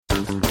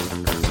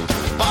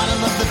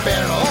Bottom of the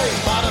barrel,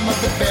 bottom of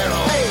the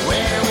barrel,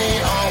 where we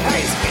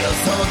always feel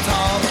so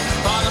tall.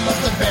 Bottom of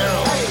the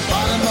barrel,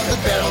 'cause the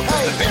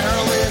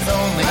barrel is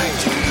only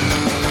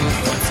 2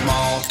 foot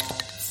small.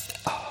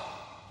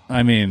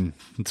 I mean,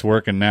 it's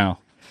working now.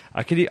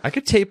 I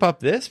could tape up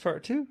this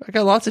part too. I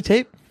got lots of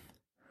tape.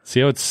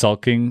 See how it's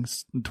sulking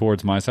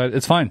towards my side?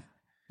 It's fine.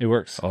 It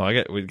works. Oh,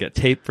 we got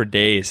tape for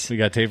days. We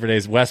got tape for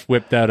days. Wes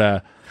whipped out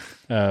a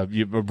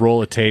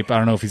roll of tape. I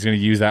don't know if he's going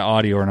to use that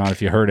audio or not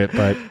if you heard it,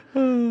 but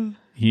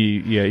he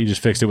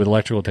just fixed it with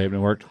electrical tape and it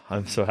worked.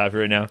 I'm so happy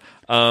right now.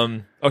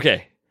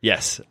 Okay.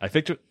 Yes. I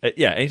fixed it.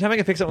 Yeah. Anytime I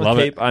can fix something Love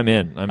with it. tape, I'm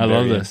in. I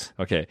love this.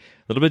 Okay. A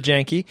little bit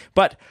janky,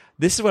 but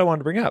this is what I wanted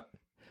to bring up.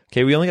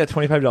 Okay. We only got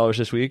 $25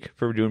 this week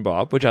for doing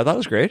Bob, which I thought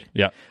was great.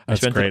 Yeah. I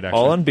spent great, it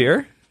all actually. on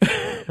beer.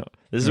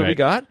 This is what we Right.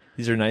 got.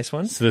 These are nice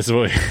ones. So this is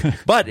what we...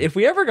 But if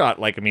we ever got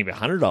like maybe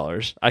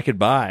 $100, I could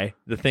buy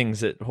the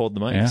things that hold the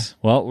mics. Yeah.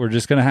 Well, we're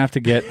just going to have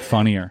to get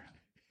funnier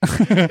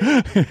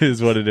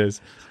is what it is.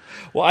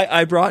 Well,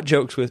 I brought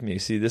jokes with me.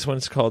 See, this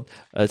one's called,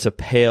 it's a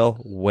pale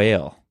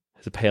whale.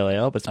 It's a pale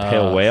ale, but it's a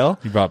pale whale.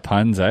 You brought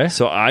puns, eh?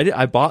 So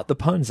I bought the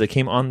puns that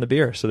came on the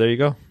beer. So there you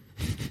go.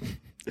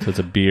 So it's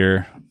a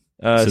beer.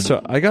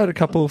 So I got a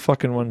couple of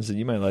fucking ones that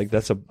you might like.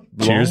 That's a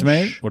Cheers,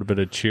 Blanche. mate. What about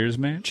a cheers,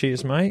 mate?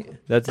 Cheers, mate.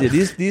 That's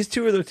these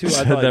two are the two I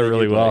Said thought that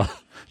really you'd well. like.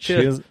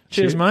 Cheers,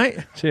 mate.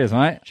 Cheers,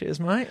 mate. Cheers,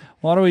 mate.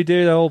 Why don't we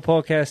do the whole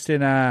podcast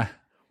in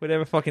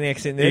Whatever fucking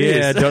accent that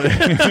is.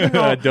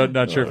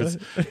 not sure if it's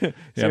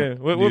So,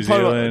 we're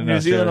part of New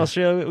Zealand,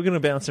 Australia. We're going to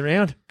bounce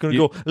around. Going to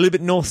go a little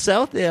bit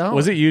north-south there.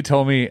 Was it you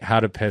told me how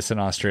to piss an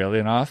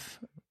Australian off?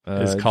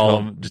 Is call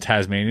them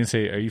Tasmanian.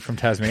 Say, are you from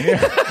Tasmania?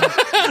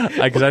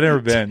 Because I've never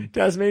been.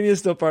 Tasmania is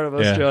still part of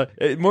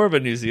Australia. More of a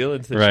New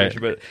Zealand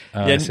situation. Right.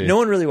 But no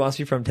one really wants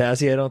me from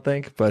Tassie, I don't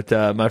think. But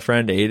my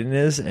friend Aiden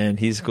is, and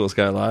he's the coolest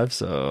guy alive.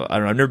 So I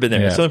don't know. I've never been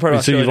there. Yeah. It's the only part of So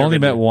Australia you've I've only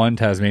never met been one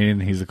Tasmanian.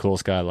 He's the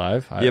coolest guy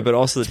alive. to. Yeah, but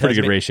also the pretty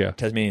good ratio.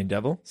 Tasmanian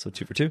devil. So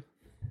 2 for 2.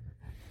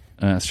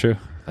 That's true.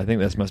 I think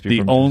that must be The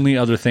from only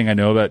other thing I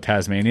know about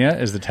Tasmania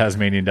is the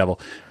Tasmanian devil.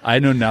 I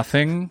know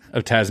nothing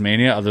of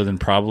Tasmania other than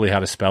probably how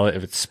to spell it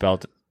if it's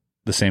spelled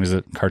the same as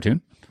a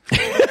cartoon.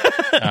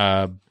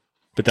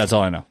 But that's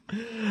all I know.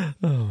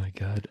 Oh my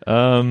god.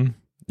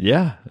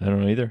 Yeah, I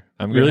don't know either.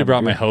 I'm Really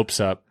brought my hopes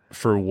up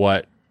for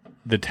what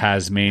the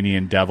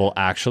Tasmanian devil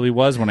actually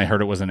was when I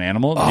heard it was an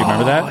animal. Do you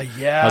remember that?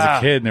 Yeah. I was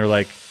a kid and they were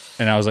like,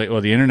 and I was like,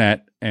 well, the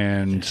internet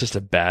and It's just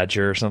a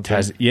badger or something.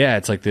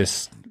 it's like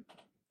this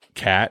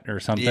cat or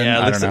something.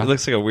 Yeah, I don't know. it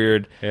looks like a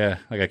weird. Yeah,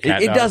 like a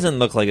cat. It dog. doesn't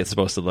look like it's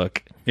supposed to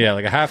look. Yeah,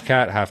 like a half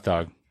cat, half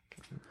dog.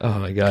 Oh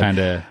my god. Kind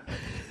of.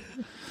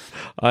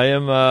 I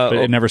am. But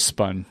it never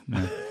spun.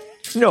 No.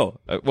 No.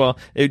 Well,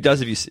 it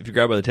does if you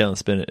grab by the tail and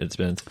spin it, it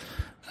spins.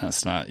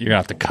 That's not. You're gonna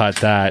have to cut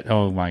that.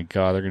 Oh my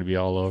god, they're gonna be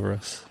all over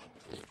us.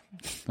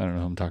 I don't know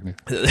who I'm talking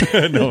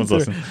to. No one's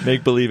listening.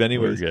 Make believe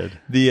anyways. We're good.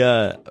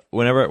 The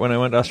when I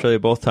went to Australia,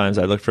 both times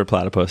I looked for a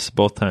platypus.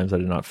 Both times I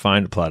did not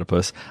find a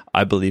platypus.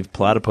 I believe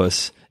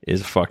platypus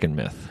is a fucking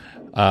myth.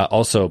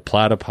 Also,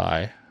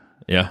 platypi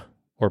Yeah.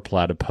 or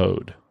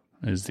platypode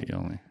is the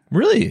only.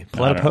 Really?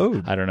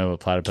 Platypode? I don't know what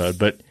platypode,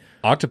 but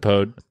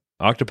octopode,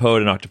 Octopode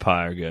and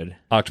octopi are good.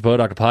 octopode,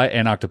 octopi,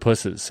 and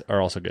octopuses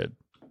are also good.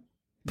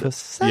 Yeah,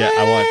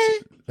 I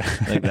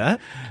want. Like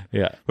that?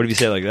 Yeah, What if you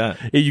say it like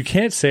that? you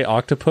can't say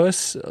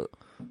octopus.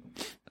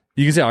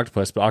 You can say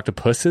octopus, but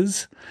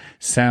octopuses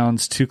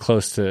sounds too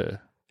close to.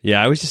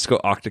 Yeah, I always just go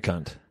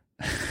octocunt.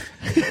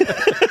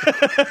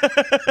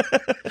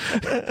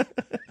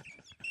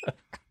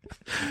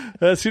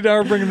 See, now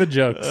we're bringing the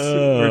jokes.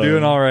 We're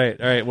doing all right.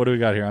 All right, what do we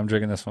got here? I'm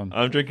drinking this one.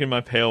 I'm drinking my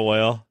pale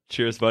whale.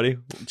 Cheers, buddy.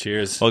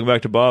 Cheers. Welcome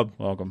back to Bob.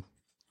 Welcome.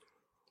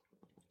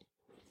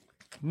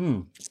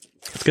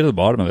 Let's get to the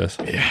bottom of this.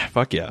 Yeah,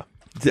 fuck yeah.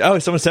 Oh,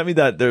 someone sent me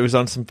that. There was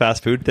on some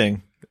fast food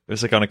thing. It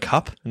was like on a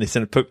cup, and they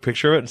sent a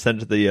picture of it and sent it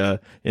to the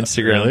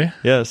Instagram. Really?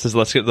 Yeah, it says,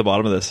 let's get to the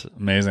bottom of this.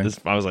 Amazing.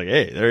 I was like,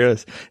 hey, there it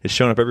is. It's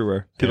showing up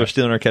everywhere. People are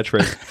stealing our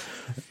catchphrase.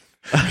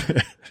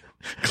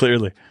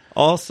 Clearly.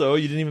 Also,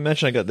 you didn't even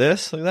mention I got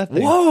this. Look at that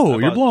thing. Whoa, I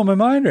you're bought- blowing my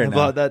mind right I now.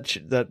 bought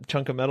that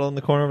chunk of metal in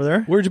the corner over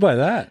there. Where'd you buy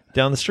that?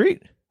 Down the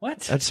street.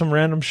 What? At some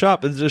random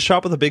shop. It's a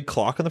shop with a big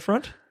clock in the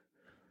front.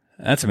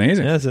 That's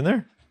amazing. Yeah, it's in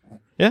there.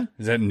 Yeah,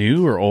 Is that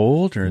new or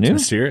old or it's New.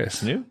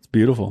 mysterious? New. It's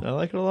beautiful. I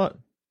like it a lot.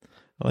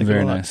 I like Very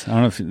it a lot. nice. I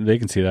don't know if they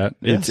can see that.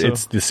 Yeah,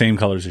 It's the same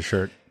color as your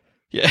shirt.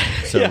 Yeah,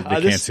 So yeah. they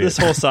can't This see it.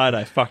 whole side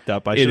I fucked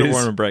up. I It should have is-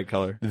 worn a bright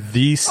color.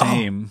 The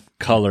same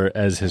color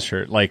as his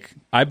shirt. Like,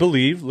 I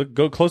believe, look,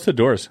 go close to the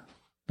doors.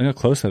 Look how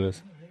close that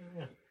is.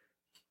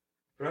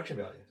 Production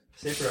value.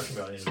 Say production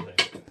value.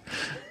 Anything.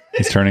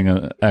 He's turning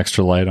an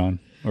extra light on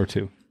or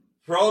two.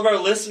 For all of our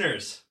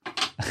listeners,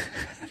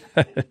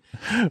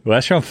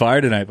 Well, you're on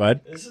fire tonight,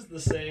 bud. this is the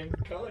same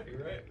color.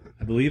 You're right.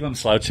 I believe I'm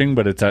slouching,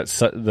 but it's at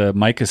the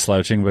mic is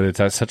slouching, but it's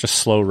at such a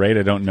slow rate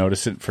I don't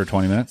notice it for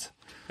 20 minutes.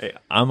 Hey,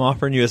 I'm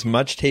offering you as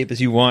much tape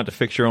as you want to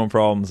fix your own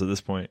problems at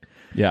this point.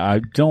 Yeah, I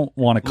don't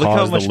want to Look how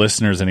cause much- the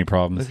listeners any Look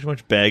problems. how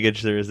much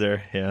baggage there is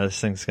there. Yeah, this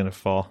thing's gonna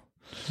fall.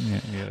 Yeah.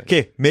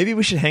 Okay, maybe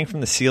we should hang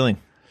from the ceiling.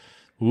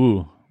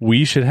 Ooh,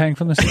 We should hang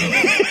from the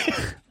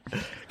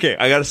ceiling. Okay,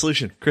 I got a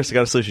solution. Chris, I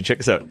got a solution. Check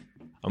this out.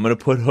 I'm going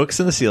to put hooks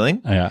in the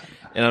ceiling. Yeah.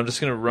 And I'm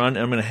just going to run, and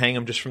I'm going to hang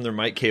them just from their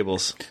mic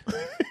cables.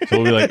 So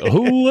we'll be like,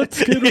 oh,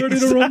 let's get ready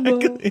to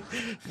rumble.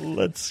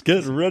 Let's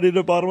get ready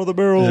to bottom of the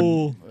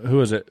barrel. Who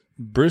was it?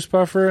 Bruce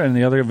Buffer and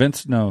the other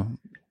Vince? No,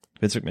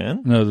 Vince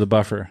McMahon? no, the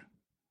Buffer,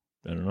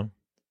 I don't know.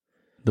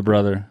 the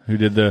brother who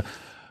did the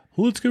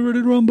let's get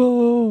ready to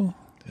rumble.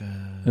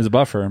 It's a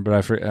Buffer, but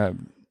I forget.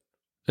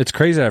 It's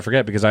crazy that I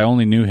forget because I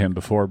only knew him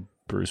before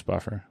Bruce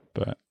Buffer,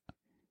 but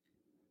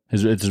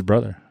it's his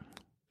brother.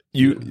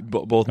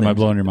 Both Am names. I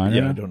blowing your mind?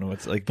 Yeah, right I now? don't know.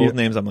 It's like both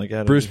names. I'm like,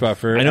 Bruce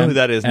Buffer. I know who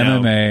that is now.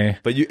 MMA.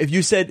 But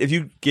if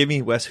you gave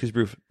me Wes, who's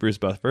Bruce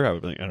Buffer, I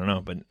would be like, I don't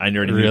know. But I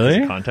already knew Really?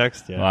 the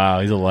context. Yeah. Wow,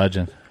 he's a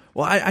legend.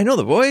 Well, I know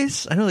the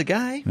voice. I know the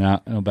guy.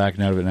 No, I'm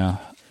backing out of it now.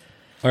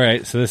 All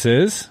right, so this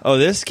is. Oh,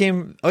 this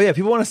came. Oh yeah,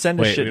 people want to send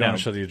us Wait, shit we now. don't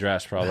show the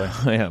address probably.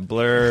 Oh, yeah,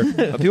 blur.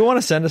 People want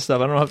to send us stuff.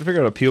 I don't know. I have to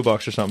figure out a PO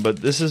box or something.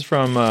 But this is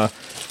from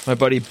my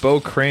buddy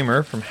Bo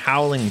Kramer from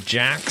Howling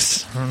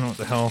Jacks. I don't know what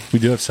the hell. We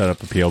do have set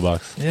up a PO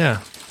box.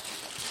 Yeah.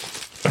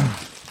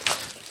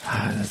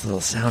 That's a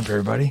little sound for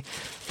everybody.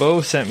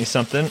 Bo sent me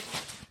something.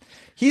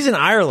 He's in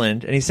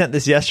Ireland, and he sent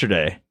this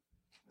yesterday.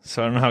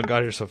 So I don't know how it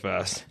got here so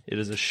fast. It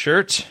is a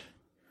shirt.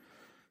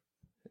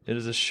 It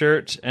is a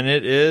shirt, and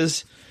it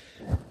is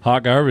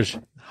Hot garbage.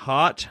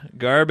 hot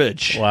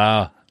garbage.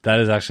 Wow, that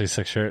is actually a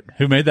sick shirt.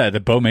 Who made that?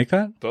 Did Bo make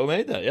that? Bo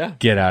made that, yeah.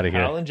 Get out of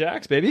here. Howling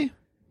Jacks, baby.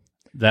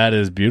 That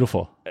is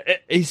beautiful.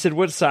 He said,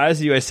 what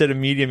size are you? I said a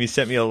medium. He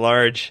sent me a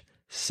large.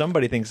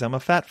 Somebody thinks I'm a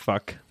fat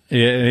fuck.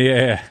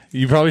 Yeah.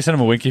 You probably sent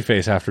him a winky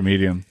face after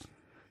medium.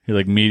 You're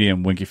like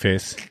medium winky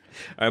face.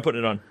 All right, putting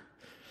it on.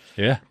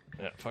 Yeah,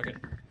 Yeah, fuck it.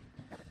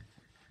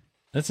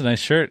 that's a nice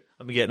shirt.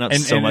 I'm getting up And,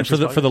 so and much. for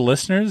the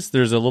listeners,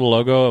 there's a little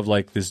logo of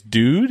like this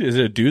dude. Is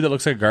it a dude that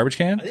looks like a garbage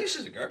can? I think it's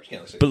just a garbage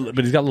can. But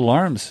he's got little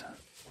arms.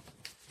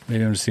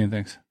 Maybe I'm just seeing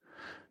things.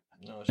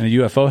 And a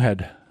UFO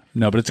head.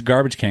 No, but it's a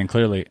garbage can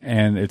clearly,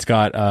 and it's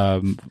got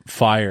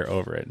fire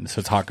over it, and so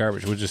it's hot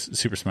garbage, which is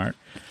super smart,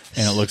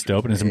 and it looks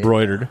dope, and it's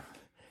embroidered.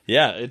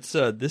 Yeah, it's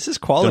this is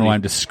I quality. don't know why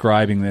I'm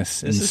describing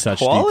this in This is such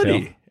quality.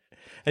 detail.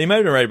 And he might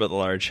have been right about the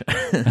large.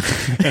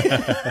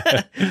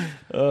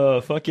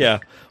 Oh, fuck yeah.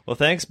 Well,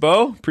 thanks,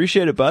 Bo.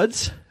 Appreciate it,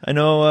 buds. I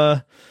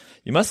know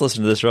you must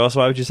listen to this, or else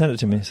why would you send it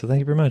to me? So thank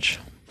you very much.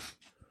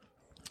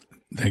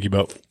 Thank you,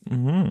 Bo.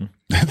 Mm-hmm.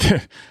 I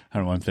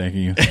don't know why I'm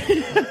thanking you.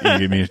 You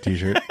give me a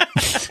t-shirt.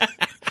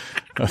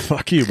 Oh,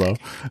 fuck you, Bo.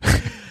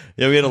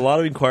 Yeah, we had a lot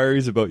of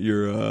inquiries about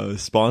your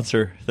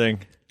sponsor thing.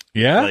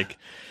 Yeah?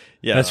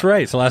 Yeah, That's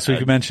right. So last week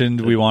you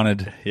mentioned we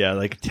wanted... Yeah,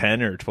 like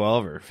 10 or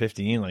 12 or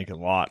 15, like a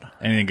lot.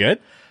 Anything good?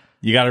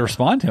 You got to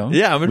respond to him.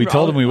 Yeah, we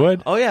told him we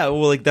would. Oh yeah,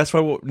 well, like that's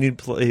why we need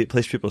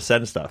place people to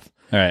send stuff.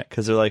 All right.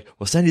 Because they're like,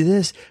 we'll send you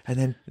this, and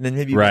then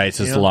maybe Right,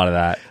 so it's a lot of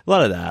that. A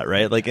lot of that,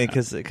 right? Like,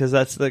 because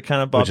that's the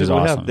kind of Bob Which is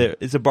people we awesome. have.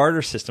 It's a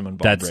barter system on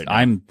Bob right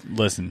now.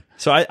 Listen.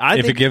 So I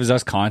if think, it gives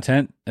us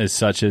content as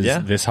such as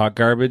this hot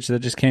garbage that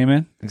just came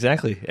in,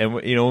 exactly, and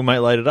we might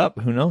light it up.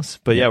 Who knows?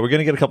 But yeah, we're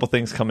gonna get a couple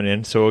things coming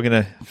in, so we're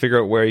gonna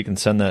figure out where you can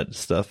send that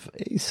stuff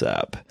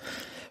ASAP.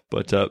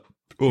 But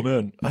oh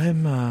man,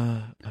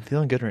 I'm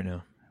feeling good right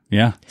now.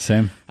 yeah,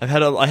 same. I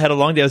had a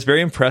long day. I was very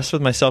impressed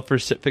with myself for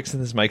fixing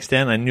this mic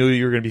stand. I knew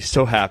you were going to be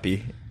so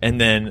happy, and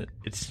then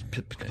it's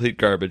complete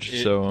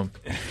garbage. So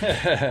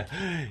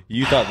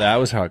You thought that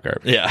was hot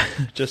garbage. yeah,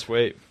 just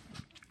wait.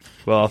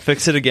 Well, I'll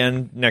fix it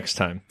again next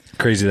time.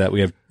 Crazy that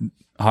we have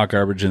hot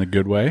garbage in a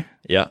good way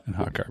Yeah, and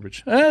hot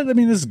garbage. I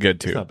mean, this is good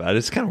too. not bad.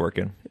 It's kind of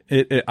working.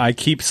 I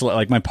keep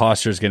like my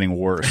posture is getting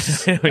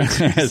worse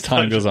as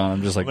time goes on.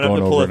 I'm just like I'm gonna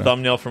going have to pull over a it.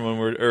 thumbnail from when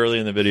we're early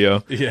in the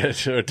video. Yeah,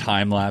 sure. A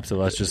time lapse of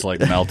us just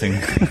like melting.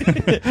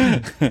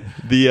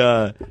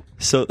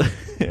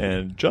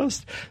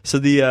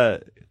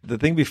 The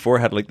thing before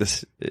had like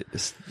this,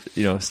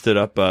 stood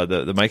up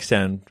the mic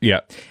stand.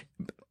 Yeah.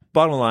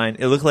 Bottom line,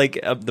 it looked like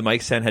the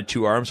mic stand had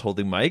two arms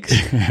holding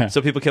mics.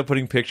 So people kept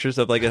putting pictures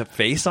of like a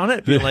face on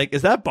it, being like,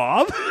 "Is that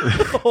Bob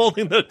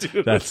holding the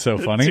two?" That's so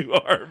funny. Two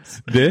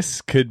arms.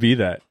 This could be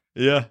that.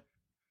 Yeah.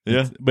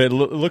 Yeah. But it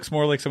looks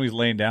more like somebody's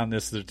laying down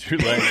this with their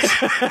two legs.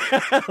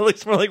 It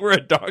looks more like we're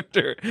a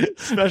doctor,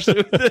 especially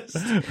with this.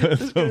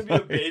 There's going to be a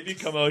baby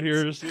come out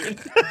here soon.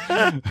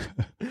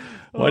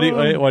 Why do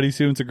you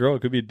assume it's a girl?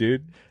 It could be a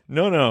dude.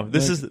 No.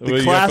 This is What the do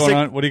you got going classic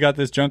on? What do you got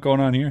this junk going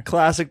on here?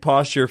 classic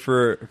posture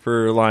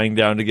for lying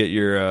down to get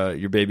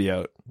your baby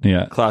out.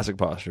 Yeah. Classic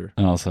posture.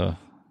 And also,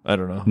 I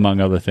don't know.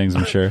 among other things,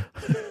 I'm sure.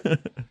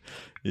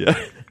 Yeah.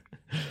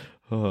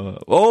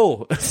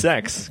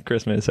 Sex.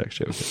 Chris made a sex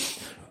joke.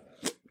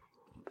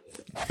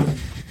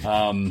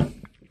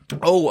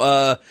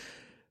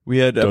 We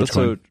had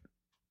episode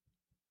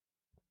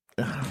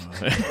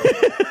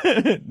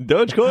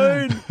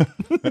Dogecoin.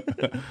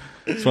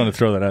 Just want to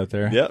throw that out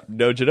there. Yep,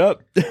 Doge it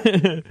up.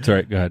 It's all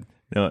right. Go ahead.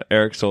 No,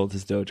 Eric sold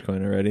his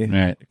Dogecoin already. All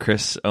right.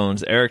 Chris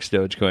owns Eric's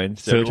Dogecoin.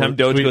 So every time let's-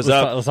 Doge goes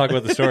up, let's talk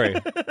about the story.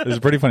 It's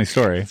a pretty funny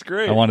story. It's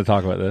great. I want to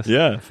talk about this.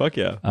 yeah, fuck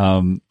yeah. I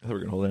thought we were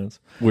gonna hold hands.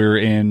 We're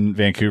in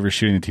Vancouver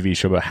shooting the TV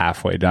show about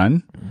halfway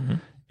done,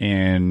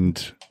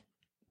 and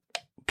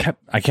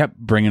kept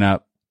bringing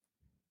up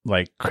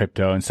like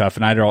crypto and stuff,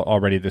 and I'd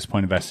already at this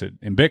point invested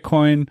in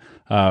Bitcoin.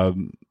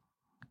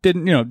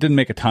 Didn't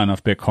make a ton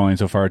off Bitcoin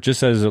so far,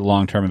 just as a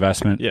long-term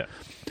investment. Yeah.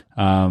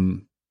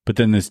 But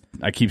then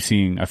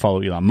I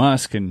follow Elon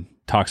Musk and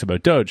talks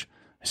about Doge.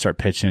 I start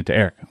pitching it to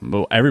Eric.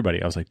 Well,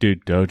 everybody. I was like,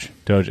 dude, Doge.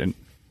 And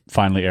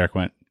finally Eric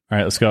went, all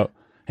right, let's go.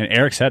 And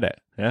Eric said it.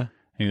 Yeah.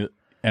 And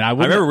I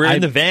remember we were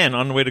in the van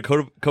on the way to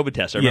COVID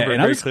test. I remember it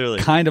very clearly.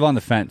 Kind of on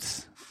the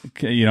fence.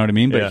 You know what I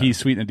mean? But he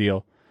sweetened the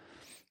deal.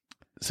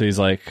 So he's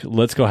like,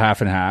 let's go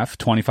half and half,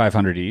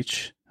 2,500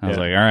 each. I was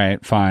like, all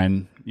right,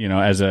 fine.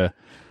 As a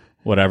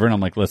whatever. And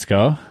I'm like, let's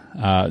go.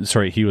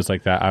 Sorry, he was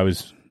like that. I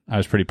was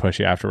pretty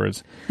pushy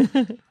afterwards.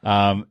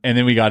 And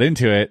then we got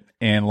into it,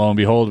 and lo and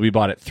behold, we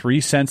bought it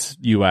 3 cents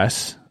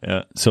US.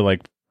 Yeah. So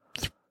like,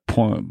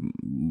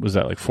 was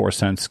that like 4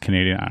 cents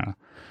Canadian? I don't know.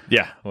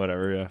 Yeah,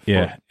 whatever. Yeah.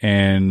 Yeah.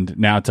 And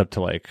now it's up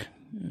to like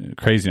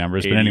crazy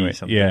numbers. But anyway,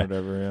 yeah.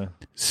 Whatever, yeah.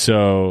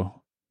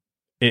 So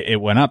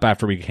it went up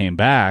after we came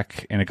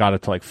back, and it got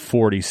up to like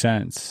 40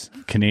 cents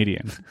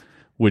Canadian,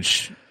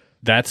 which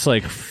that's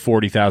like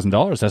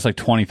 $40,000. That's like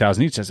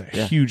 20,000 each. That's a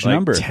huge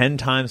number. 10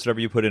 times whatever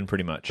you put in,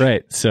 pretty much.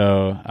 Right.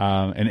 So,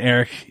 and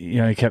Eric,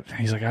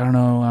 he's like, I don't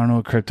know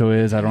what crypto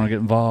is. I don't want to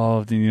get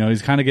involved. And,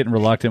 he's kind of getting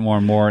reluctant more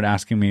and more and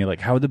asking me like,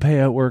 how would the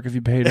payout work if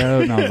you paid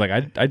out? And I was like,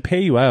 I'd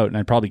pay you out, and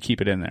I'd probably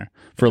keep it in there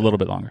for a little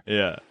bit longer.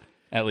 Yeah.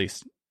 At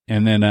least.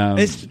 And then,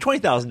 it's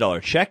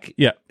 $20,000 check.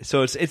 Yeah.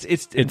 So it's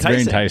enticing.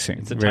 Very enticing.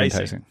 It's enticing. Very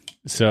enticing.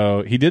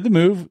 So he did the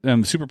move.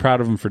 I'm super proud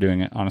of him for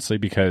doing it, honestly,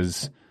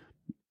 because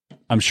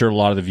I'm sure a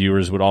lot of the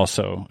viewers would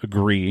also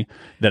agree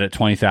that at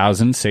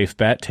 20,000, safe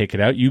bet, take it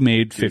out. You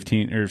made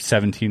 15 or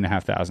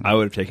 17,500. I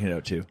would have taken it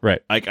out too.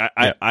 Right. Like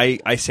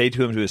I say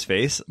to him to his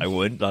face, I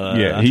would.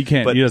 He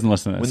can't. But he doesn't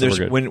listen to this.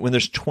 When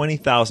there's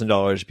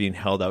 $20,000 being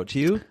held out to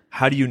you,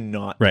 how do you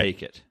not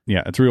take it?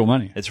 Yeah, it's real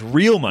money. It's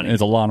real money.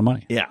 It's a lot of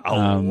money. Yeah,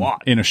 a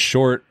lot in a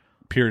short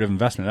period of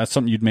investment. That's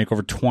something you'd make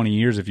over 20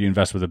 years if you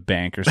invest with a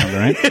bank or something,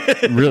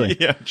 right? Really?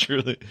 Yeah,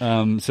 truly.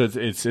 So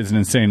it's an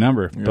insane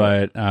number,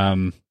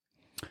 but.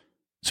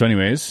 So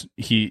anyways,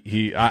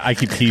 I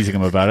keep teasing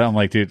him about it. I'm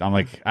like, dude,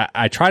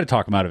 I try to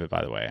talk him out of it,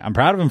 by the way. I'm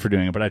proud of him for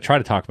doing it, but I try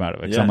to talk him out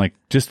of it. So I'm like,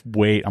 just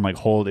wait. I'm like,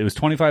 hold. It was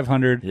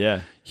 2,500.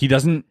 Yeah. He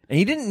doesn't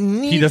need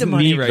the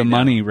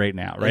money right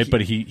now, right? Like but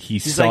he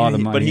saw the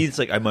money. But he's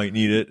like, I might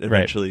need it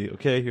eventually. Right.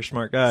 Okay, you're a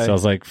smart guy. So I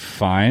was like,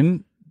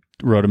 fine.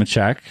 Wrote him a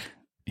check.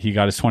 He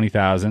got his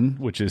 20,000,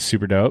 which is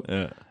super dope.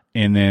 Yeah.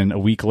 And then a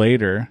week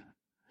later,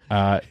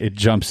 it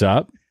jumps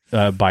up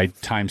by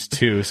 ×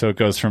 2. So it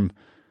goes from,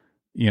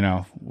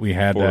 we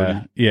had,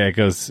 it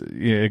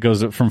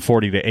goes from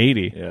 40 to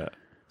 80. Yeah.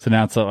 So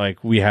now it's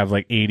like we have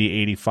like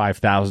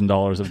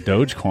 $85,000 of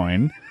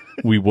Dogecoin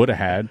we would have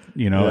had,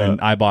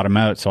 and I bought them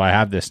out. So I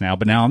have this now,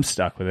 but now I'm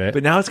stuck with it.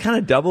 But now it's kind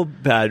of double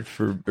bad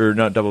or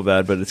not double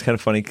bad, but it's kind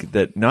of funny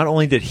that not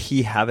only did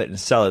he have it and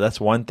sell it, that's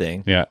one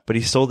thing. Yeah. But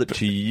he sold it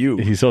to you.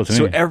 He sold it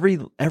to me. So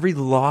every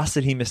loss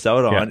that he missed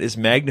out on is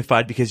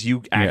magnified because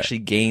you actually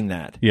gained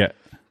that. Yeah.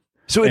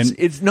 So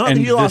it's not that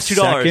you lost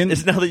 $2.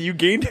 It's now that you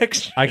gained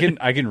extra. I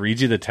can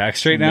read you the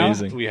text right now.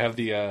 Amazing. We have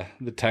the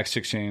text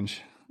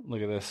exchange.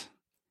 Look at this.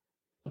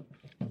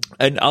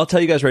 And I'll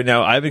tell you guys right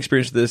now, I've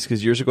experienced this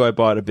because years ago I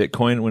bought a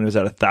Bitcoin when it was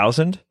at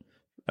 1,000,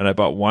 and I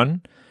bought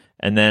one,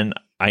 and then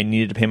I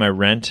needed to pay my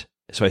rent,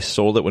 so I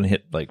sold it when it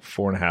hit like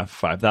 4,500,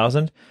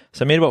 5,000.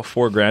 So I made about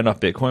 $4,000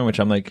 off Bitcoin, which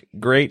I'm like,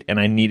 great, and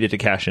I needed to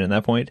cash in at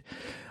that point.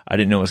 I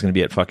didn't know it was going to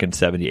be at fucking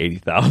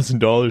 $70,000,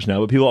 $80,000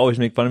 now, but people always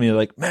make fun of me. They're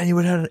like, man, you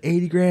would have had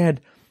 $80,000.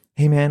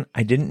 Hey man,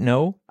 I didn't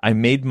know. I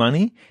made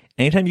money.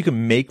 Anytime you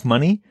can make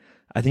money,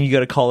 I think you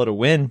got to call it a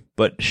win,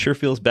 but it sure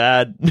feels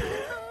bad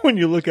when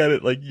you look at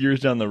it like years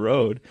down the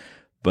road.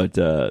 But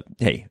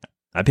hey,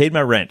 I paid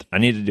my rent. I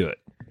need to do it.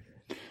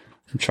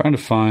 I'm trying to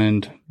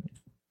find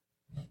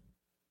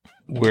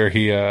where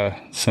he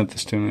sent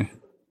this to me,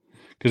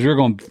 because we were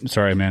going.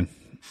 Sorry, man.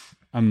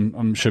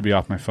 I'm should be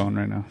off my phone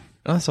right now.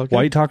 Oh, that's okay.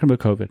 Why are you talking about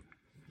COVID?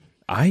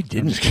 I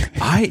didn't.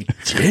 I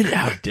did.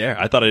 How dare!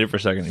 I thought I did for a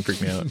second. It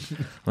freaked me out.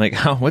 I'm like,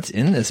 what's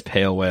in this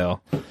pale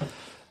whale?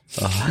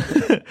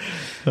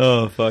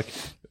 Oh fuck!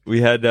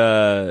 We had.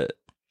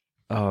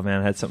 Oh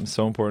man, I had something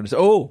so important.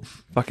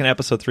 Fucking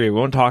episode 3. We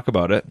won't talk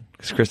about it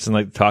because Kristen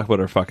liked to talk about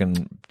our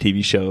fucking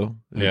TV show.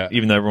 Yeah.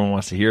 Even though everyone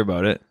wants to hear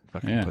about it.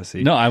 Fucking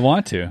pussy. No, I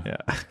want to.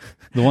 Yeah.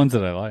 The ones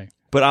that I like.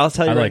 But I'll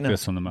tell you right now,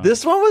 this one the most.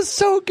 This one was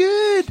so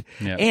good.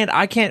 Yeah. And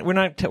I can't. We're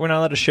not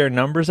allowed to share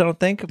numbers, I don't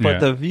think. But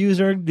the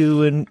views are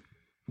doing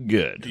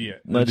good. Yeah.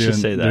 Let's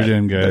just say that they're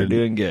doing good. They're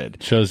doing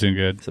good. Show's doing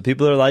good. So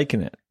people are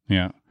liking it.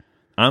 Yeah.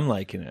 I'm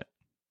liking it.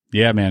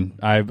 Yeah, man.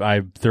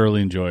 I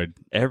thoroughly enjoyed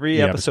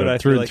every episode. I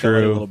feel like I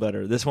like a little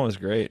better. This one was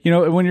great.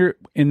 When you're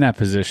in that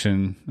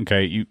position,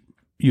 okay,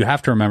 you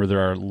have to remember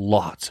there are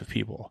lots of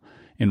people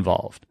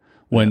involved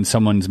when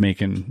someone's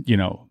making,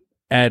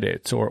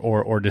 edits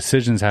or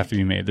decisions have to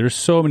be made. There's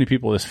so many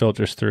people this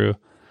filters through,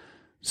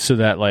 so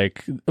that,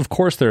 like, of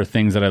course there are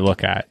things that I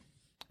look at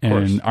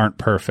and aren't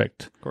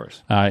perfect. Of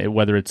course.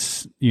 Whether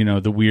it's,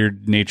 the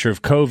weird nature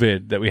of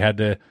COVID that we had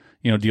to,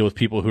 deal with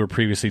people who were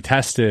previously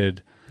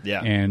tested.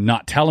 and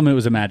not tell them it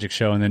was a magic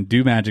show and then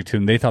do magic to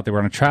them. They thought they were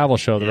on a travel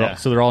show.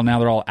 They're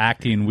all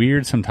acting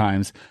weird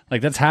sometimes.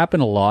 Like that's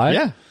happened a lot.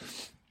 Yeah.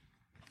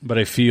 But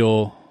I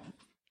feel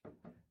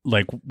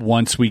like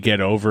once we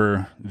get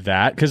over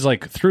that, because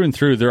like through and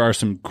through, there are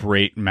some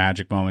great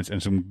magic moments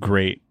and some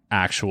great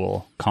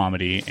actual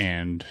comedy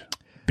and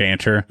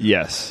banter.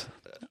 Yes.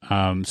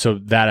 So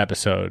that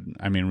episode,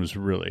 I mean, was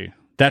really,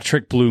 that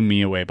trick blew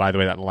me away. By the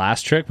way, that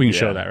last trick, we can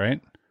show that,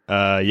 right?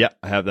 Yeah,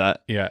 I have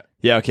that. Yeah.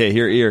 Yeah, okay,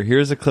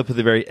 here's a clip at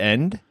the very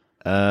end.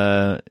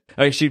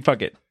 Actually,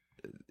 fuck it.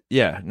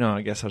 Yeah, no,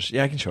 I guess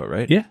I can show it,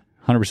 right? Yeah,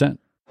 100%.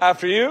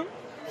 After you,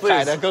 please. Go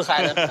ahead. Go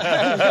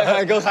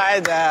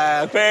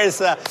ahead. Where's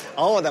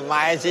the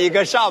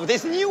magic shop?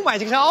 This new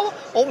magic shop?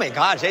 Oh my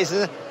God, this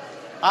is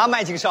a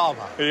magic shop.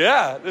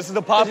 Yeah, this is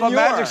the pop-up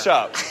magic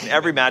shop.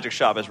 Every magic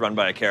shop is run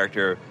by a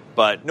character,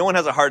 but no one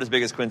has a heart as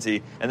big as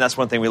Quincy, and that's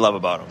one thing we love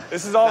about him.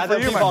 This is all for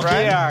you, my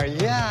friend.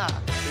 Here. Yeah.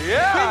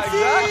 Yeah,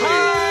 exactly.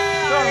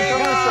 Come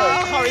this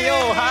way. How are you?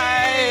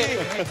 Hi.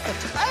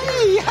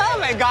 Hey, oh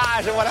my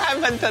gosh, what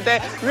happened today?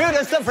 Real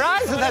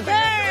surprise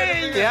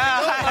today.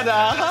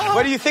 Yeah.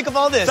 What do you think of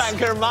all this? Thank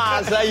you,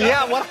 Mars.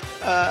 Yeah, what?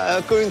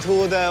 Going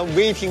to the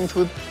waiting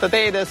to the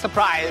day the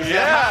surprise.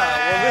 Yeah,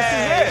 well,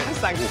 this is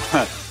it. Thank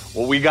you.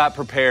 What we got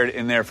prepared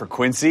in there for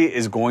Quincy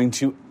is going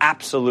to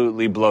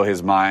absolutely blow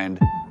his mind.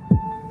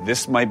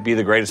 This might be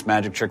the greatest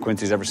magic trick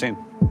Quincy's ever seen.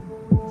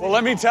 Well,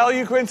 let me tell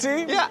you,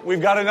 Quincy. Yeah.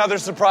 We've got another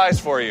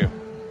surprise for you.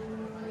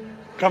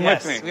 Come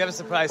with me. We have a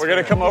surprise. We're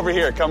going to come over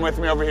here. Come with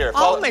me over here.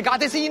 Oh my God,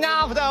 this is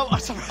enough though.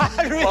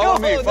 Surprise.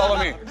 Follow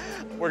me.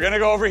 We're going to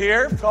go over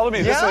here. Follow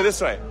me.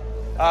 This way.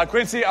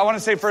 Quincy, I want to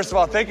say, first of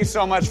all, thank you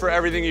so much for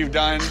everything you've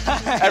done.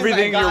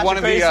 Everything. You're one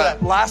of the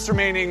last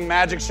remaining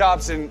magic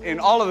shops in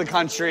all of the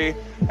country.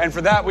 And for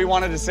that, we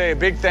wanted to say a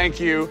big thank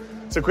you.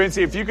 So,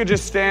 Quincy, if you could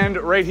just stand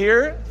right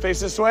here, face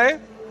this way.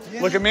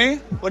 Yeah. Look at me.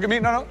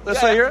 No,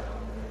 this way here.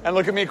 And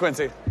look at me,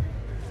 Quincy.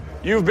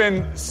 You've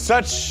been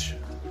such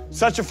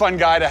a fun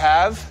guy to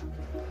have.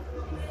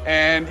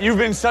 And you've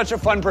been such a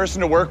fun person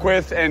to work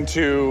with and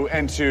to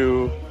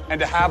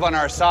have on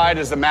our side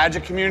as the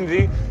magic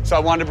community. So I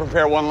wanted to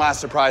prepare one last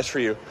surprise for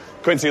you.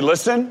 Quincy,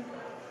 listen.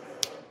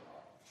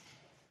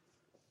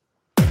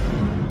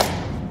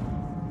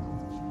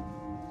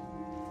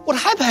 What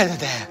happened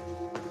there?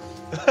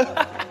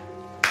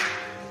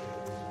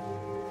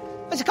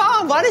 It's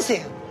gone, what is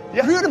it?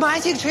 Yeah. Real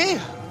magic trick.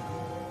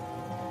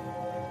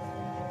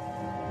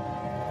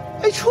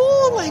 It's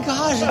oh my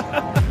gosh.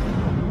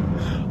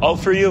 All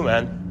for you,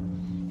 man.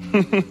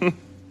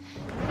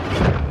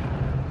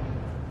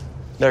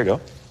 There you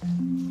go.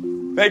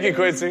 Thank you,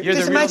 Quincy.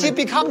 This magic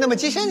become the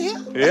magician here?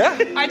 Yeah.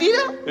 I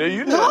did? Yeah,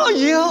 you did. No,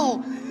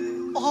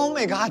 you. Oh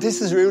my God,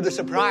 this is real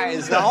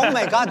surprise. Oh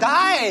my God,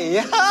 die.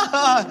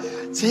 Yeah.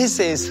 This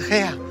is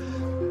here.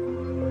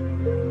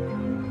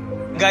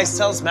 The guy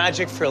sells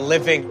magic for a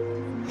living.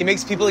 He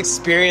makes people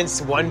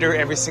experience wonder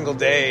every single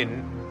day.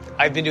 And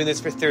I've been doing this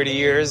for 30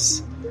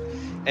 years.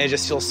 And it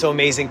just feels so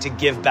amazing to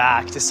give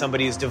back to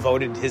somebody who's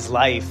devoted his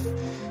life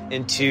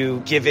into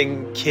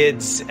giving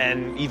kids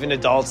and even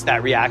adults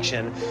that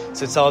reaction.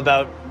 So it's all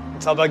about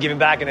giving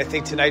back. And I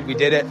think tonight we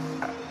did it.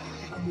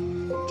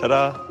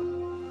 Ta-da.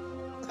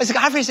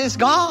 Everything is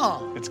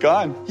gone. It's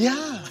gone.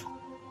 Yeah.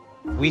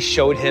 We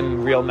showed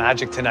him real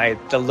magic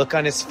tonight. The look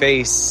on his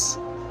face,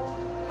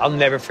 I'll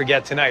never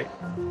forget tonight.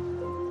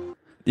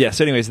 Yeah,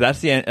 so anyways, that's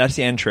the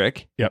end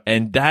trick. Yep.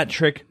 And that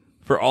trick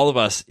for all of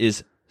us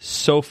is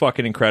so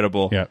fucking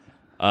incredible. Yep.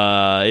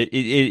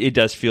 It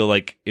does feel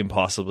like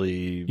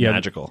impossibly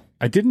magical.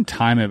 I didn't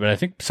time it, but I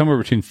think somewhere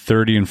between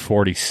 30 and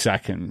 40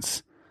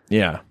 seconds.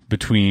 Yeah.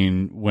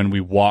 Between when we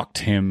walked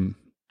him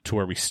to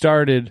where we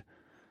started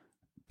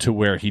to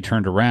where he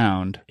turned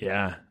around.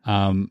 Yeah.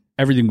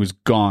 Everything was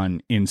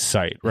gone in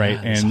sight, right?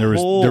 Yeah, and there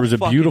was a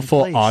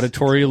beautiful place.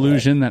 auditory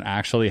illusion that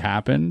actually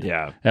happened.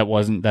 Yeah.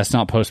 That's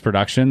not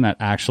post-production. That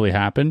actually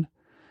happened.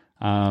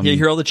 You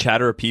hear all the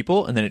chatter of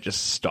people, and then it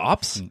just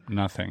stops.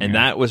 Nothing. And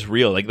that was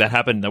real. Like, that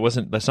happened.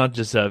 That's not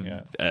just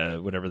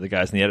whatever, the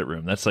guys in the edit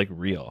room. That's like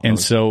real. And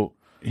so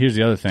here's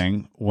the other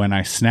thing. When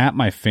I snap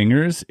my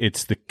fingers,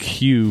 it's the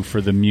cue for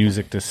the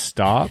music to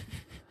stop,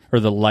 or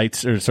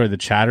the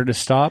chatter to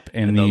stop,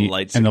 and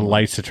the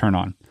lights to turn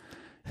on.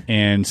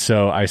 And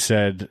so I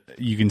said,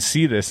 you can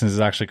see this, and this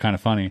is actually kind of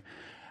funny.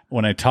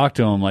 When I talked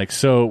to him, like,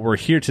 so we're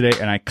here today,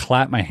 and I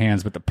clap my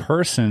hands, but the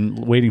person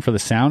waiting for the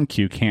sound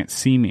cue can't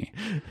see me.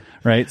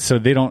 Right, so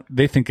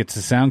they think it's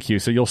a sound cue.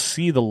 So you'll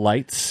see the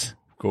lights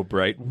go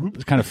bright,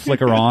 kind of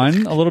flicker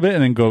on a little bit,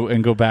 and then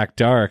go back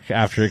dark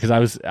after. Because I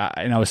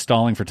was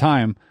stalling for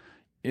time.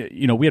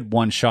 We had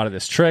one shot of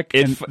this trick,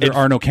 and there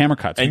are no camera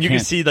cuts, and you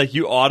can see like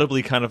you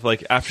audibly kind of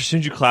like after as soon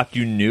as you clapped,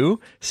 you knew.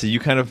 So you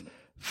kind of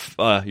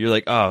you're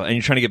like, oh, and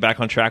you're trying to get back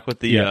on track with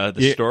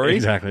the story.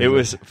 Exactly. It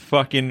was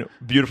fucking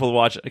beautiful to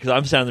watch because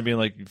I'm standing there being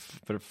like, you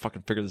better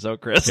fucking figure this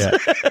out, Chris.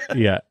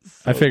 Yeah.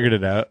 I figured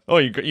it out. Oh,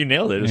 you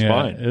nailed it. It was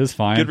fine. It was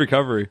fine. Good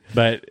recovery.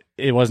 But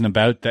it wasn't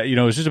about that. It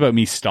was just about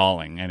me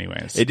stalling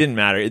anyways. It didn't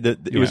matter.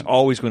 It was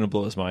always going to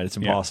blow his mind. It's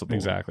impossible. Yeah,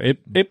 exactly.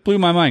 It blew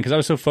my mind because I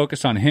was so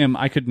focused on him,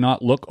 I could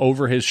not look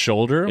over his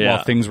shoulder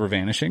while things were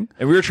vanishing.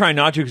 And we were trying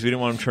not to because we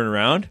didn't want him to turn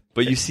around.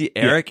 But you see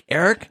Eric.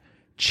 Eric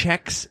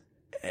checks.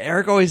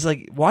 Eric always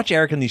watch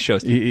Eric in these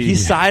shows. He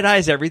side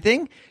eyes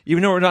everything,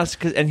 even though we're not.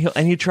 And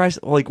he tries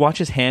watch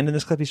his hand in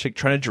this clip. He's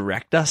trying to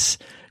direct us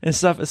and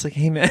stuff. It's like,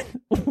 hey man,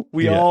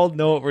 we all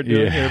know what we're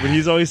doing here, but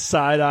he's always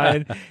side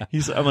eyeing.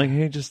 I'm like,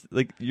 hey, just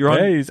you're on.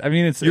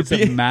 It's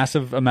a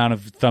massive amount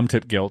of thumb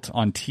tip guilt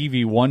on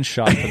TV. One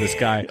shot for this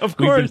guy. Of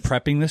course, we've been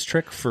prepping this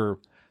trick for.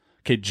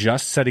 Okay,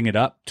 just setting it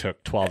up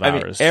took 12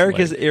 hours. Eric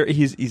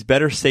he's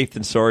better safe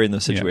than sorry in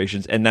those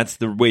situations, and that's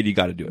the way you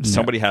got to do it.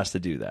 Somebody has to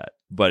do that,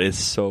 but it's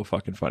so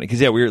fucking funny because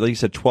we were like you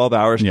said, 12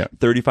 hours,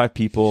 35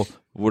 people,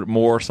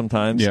 more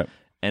sometimes,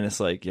 and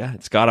it's like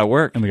it's got to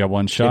work. And we got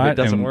one shot. If it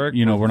doesn't work,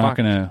 we're not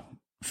gonna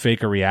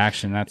fake a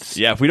reaction. That's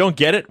if we don't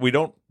get it, we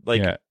don't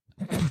yeah.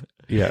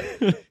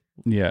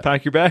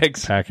 Pack your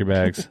bags.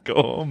 Go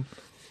home.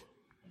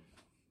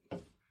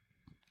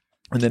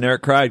 And then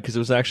Eric cried because it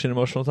was actually an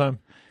emotional time.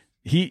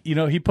 He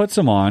puts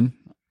them on.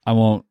 I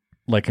won't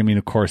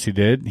of course he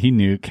did. He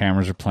knew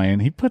cameras are playing.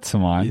 He puts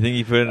them on. You think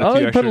he put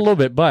in he put a little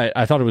bit, but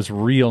I thought it was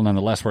real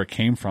nonetheless where it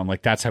came from.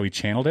 That's how he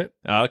channeled it.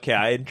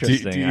 Okay,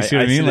 interesting. Do you see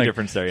what I mean? See the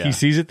difference there, He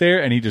sees it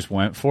there and he just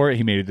went for it.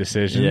 He made a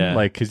decision. Yeah.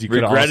 Because you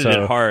could regretted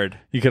it hard.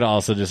 You could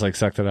also just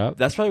sucked it up.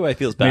 That's probably why he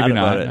feels bad maybe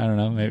about not. it. I don't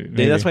know.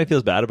 Maybe that's why he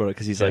feels bad about it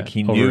because he's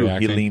he knew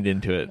he leaned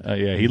into it.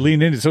 He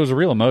leaned into it. So it was a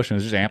real emotion. It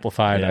was just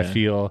amplified, I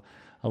feel,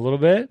 a little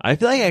bit. I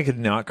feel like I could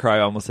not cry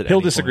almost at any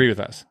He'll disagree point.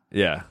 with us.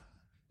 Yeah,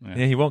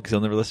 he won't because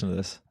he'll never listen to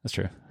this. That's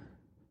true.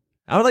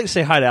 I would like to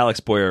say hi to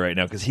Alex Boyer right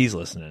now because he's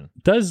listening.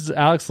 Does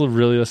Alex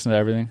really listen to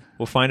everything?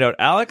 We'll find out.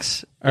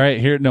 Alex? All right,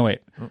 here. No, wait.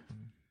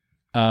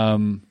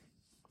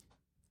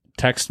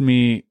 Text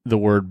me the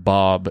word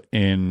Bob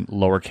in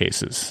lower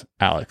cases,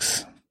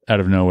 Alex, out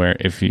of nowhere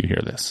if you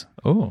hear this.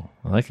 Oh,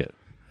 I like it.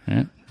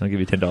 Yeah. I'll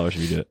give you $10 if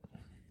you do it.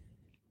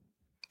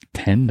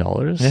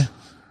 $10? Yeah.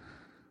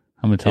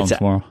 I'm going to tell him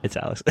tomorrow. It's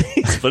Alex.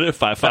 Split it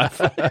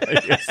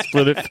 5-5.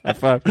 Split it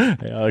 5-5.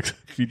 Hey, Alex,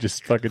 if you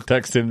just fucking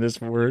text me this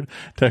word.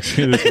 Oh,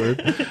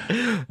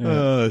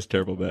 that's a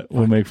terrible bet.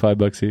 We'll make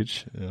 $5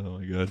 each. Oh,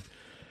 my God.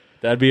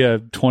 That'd be a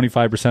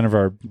 25% of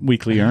our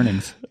weekly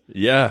earnings.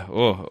 Yeah.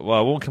 Oh, well,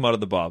 I won't come out of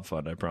the Bob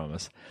Fund, I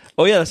promise.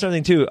 Oh, yeah, that's another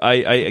thing, too.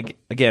 I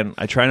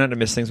try not to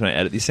miss things when I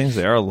edit these things.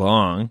 They are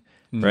long,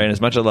 right? And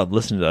as much as I love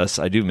listening to us,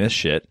 I do miss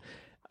shit.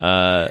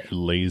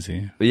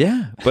 Lazy.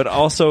 Yeah. But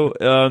also,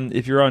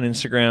 if you're on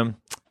Instagram,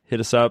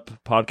 hit us up,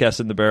 Podcast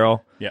in the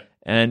Barrel. Yeah.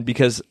 And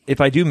because if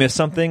I do miss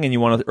something and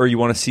you want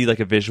to see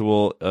a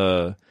visual,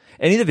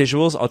 any of the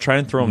visuals, I'll try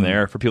and throw them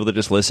there for people that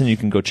just listen. You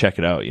can go check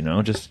it out,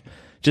 just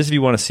if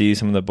you want to see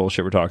some of the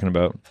bullshit we're talking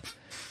about.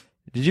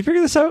 Did you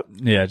figure this out?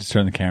 Yeah, just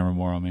turn the camera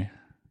more on me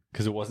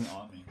because it wasn't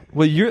on me.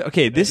 Well, you're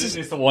okay.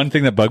 It's the one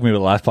thing that bugged me with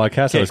the last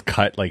podcast. Okay. I was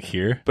cut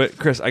here. But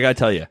Chris, I gotta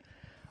tell you,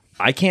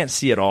 I can't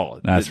see at all.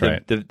 That's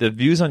right. The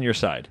view's on your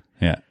side.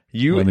 Yeah.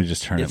 Let me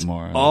just turn it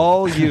more.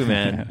 All you,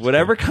 man.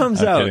 Whatever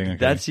comes out,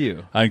 that's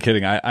you. I'm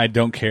kidding. I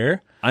don't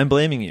care. I'm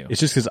blaming you. It's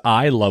just because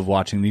I love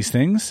watching these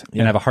things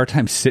and I have a hard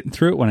time sitting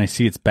through it when I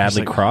see it's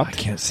badly cropped. I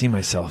can't see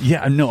myself.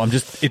 Yeah, no, I'm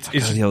just it's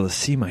be able to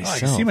see myself. I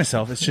can see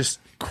myself. It's just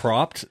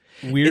cropped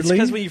weirdly. It's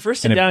because when you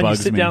first sit down, you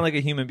sit down like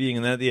a human being,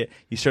 and then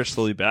you start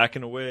slowly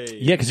backing away.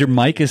 Yeah, because your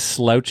mic is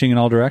slouching in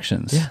all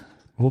directions. Yeah.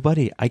 Well,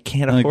 buddy, I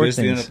can't afford things.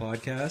 This the end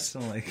of the podcast.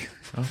 I'm like,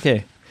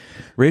 okay,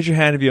 raise your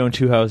hand if you own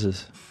 2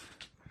 houses.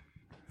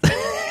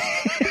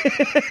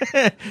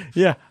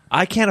 Yeah,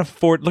 I can't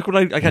afford. Look what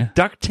I got: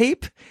 duct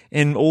tape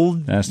and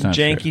old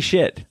janky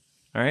shit.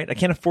 All right, I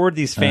can't afford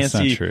these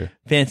fancy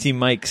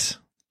mics.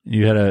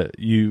 You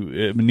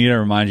need to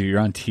remind you, you're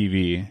on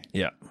TV.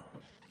 Yeah,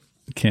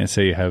 you can't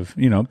say you have.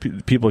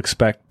 People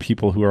expect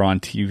people who are on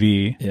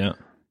TV. Yeah.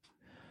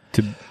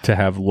 To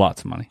have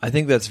lots of money. I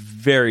think that's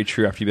very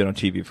true after you've been on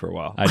TV for a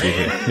while. I do.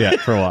 Yeah,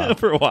 for a while.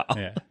 For a while.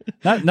 Yeah.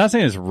 Not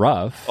saying it's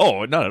rough.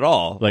 Oh, not at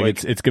all.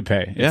 It's good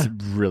pay. Yeah. It's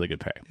really good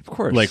pay. Of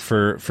course.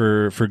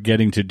 For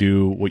getting to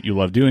do what you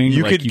love doing,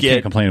 you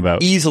can't complain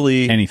about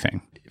easily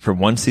anything from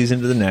one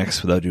season to the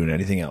next without doing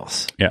anything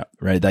else. Yeah.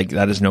 Right?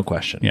 That is no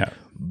question. Yeah.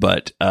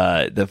 But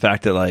the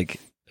fact that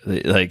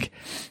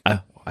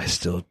I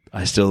still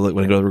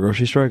when I go to the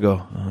grocery store, I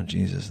go, oh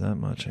Jesus, that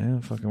much?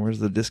 Yeah, fucking, where's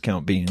the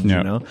discount beans?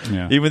 Yeah.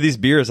 Yeah. Even with these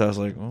beers, I was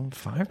like, oh,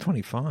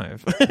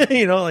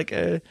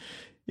 $5.25.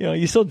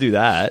 You still do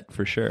that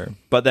for sure.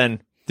 But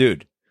then,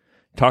 dude,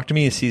 talk to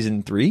me in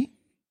season 3,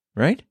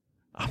 right?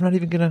 I'm not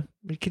even gonna.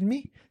 Are you kidding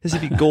me? This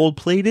would be gold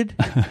plated,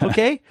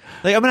 okay?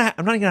 I'm not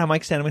even gonna have a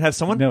mic stand. I'm gonna have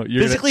someone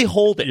physically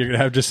hold it. You're gonna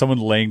have just someone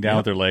laying down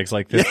with their legs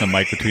like this, and the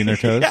mic between their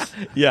toes.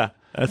 Yeah,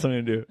 that's what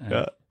I'm gonna do.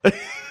 Yeah.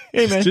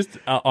 Hey, man. Just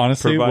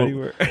honestly,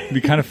 Providing it'd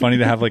be kind of funny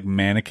to have like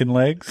mannequin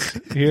legs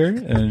here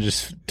and then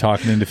just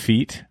talking into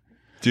feet.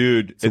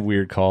 Dude, It's a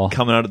weird call.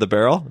 coming out of the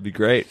barrel would be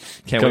great.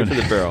 Can't wait Coming-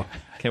 for the barrel.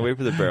 Can't wait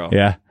for the barrel.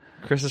 Yeah.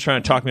 Chris is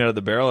trying to talk me out of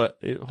the barrel.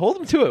 Hold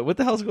him to it. What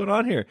the hell's going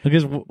on here?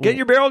 Because Get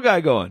your barrel guy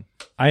going.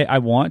 I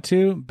want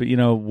to, but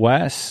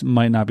Wes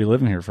might not be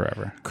living here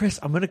forever. Chris,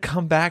 I'm going to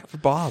come back for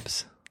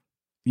Bob's.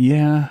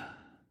 Yeah.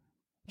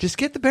 Just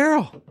get the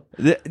barrel.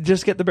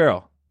 Just get the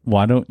barrel.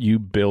 Why don't you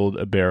build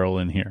a barrel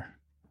in here?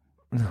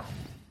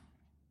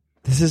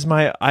 This is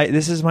my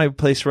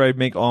place where I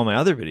make all my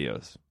other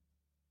videos.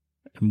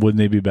 Wouldn't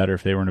they be better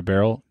if they were in a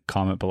barrel?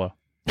 Comment below.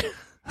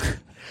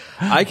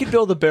 I could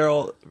build a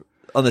barrel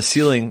on the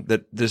ceiling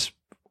that just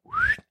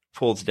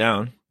folds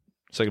down,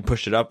 so I can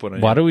push it up when I.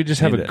 Why don't we just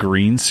have need a it.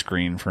 green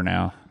screen for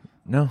now?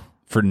 No,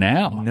 For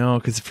now, no,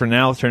 because for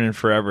now it'll turn in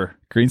forever.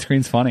 green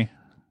screen's funny.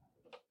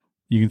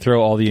 You can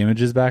throw all the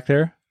images back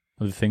there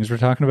of the things we're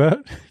talking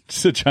about.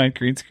 Just a giant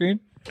green screen.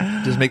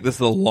 Just make this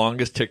the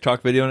longest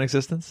TikTok video in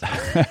existence.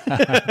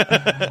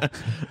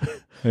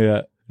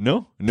 Yeah.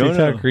 No,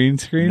 TikTok green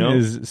screen No.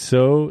 is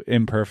so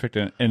imperfect,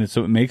 and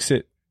so it makes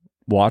it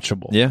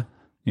watchable. Yeah,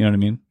 You know what I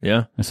mean?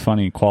 yeah. It's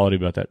funny quality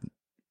about that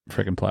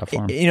freaking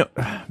platform.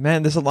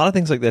 Man, there's a lot of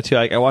things like that too.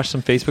 I watched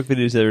some Facebook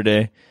videos the other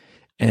day,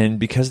 and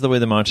because of the way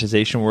the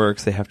monetization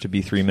works, they have to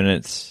be 3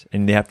 minutes,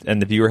 and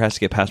the viewer has to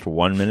get past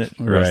 1 minute,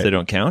 or else Right. they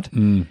don't count.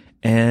 Mm.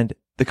 And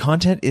the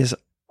content is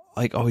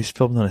like always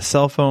filmed on a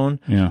cell phone,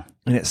 Yeah.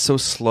 and it's so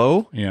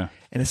slow. Yeah.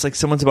 And it's like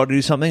someone's about to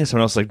do something, and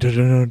someone else is like,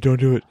 no, don't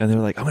do it. And they're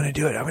like, I'm going to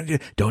do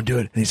it. Don't do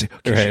it. And he's like,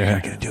 okay, Right, sure,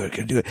 right. going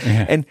to do it.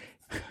 And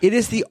it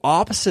is the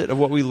opposite of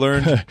what we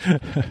learned.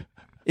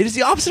 It is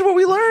the opposite of what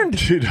we learned.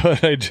 Dude,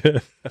 what I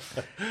just,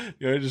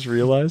 I just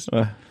realized?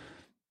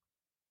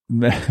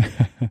 The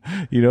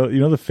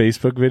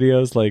Facebook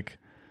videos like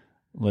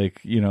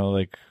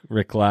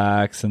Rick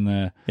Lax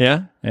and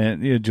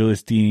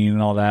Julius Dean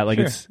and all that. Like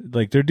Sure. it's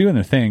like they're doing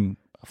their thing.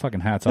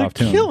 Fucking hats off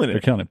to them. killing it.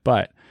 They're killing it.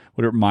 But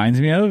what it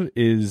reminds me of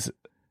is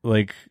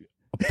like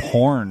a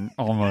porn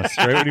almost,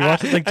 right? When you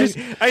watch it, like just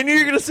I knew you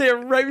were going to say it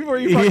right before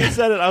you fucking Yeah.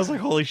 said it. I was like,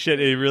 holy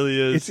shit, it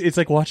really is. it's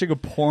like watching a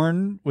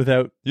porn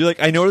without You're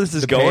like, I know where this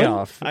is the going.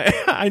 payoff.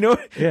 I know.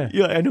 Yeah.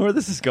 You're like, I know where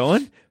this is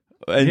going.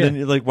 And Yeah. then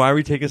you're like, why are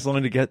we taking so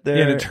long to get there?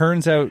 Yeah, and it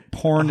turns out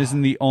porn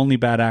isn't the only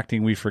bad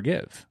acting we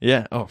forgive.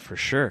 Yeah. Oh, for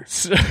sure.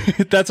 So,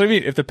 that's what I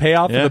mean. If the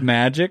payoff Yeah. of the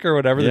magic or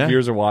whatever Yeah. the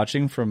viewers are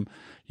watching from,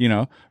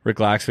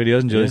 Rick Lax videos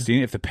and Julius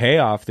Dean, if the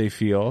payoff they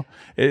feel,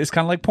 it's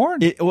kind of like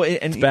porn. And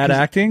it's bad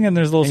acting and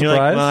there's a little And you're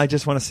surprise. like, well, I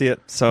just want to see it,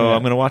 so Yeah.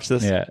 I'm going to watch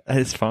this. Yeah.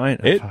 It's fine.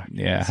 It's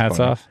hats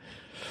fine. off.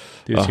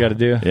 Do what you got to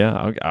do.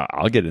 Yeah,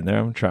 I'll get in there.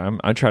 I'm trying.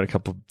 I tried a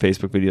couple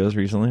Facebook videos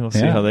recently. We'll see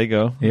Yeah. how they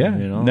go. Yeah.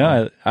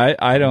 No,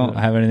 I don't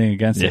have anything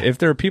against it. Yeah. If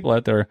there are people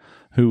out there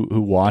who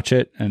watch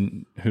it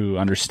and who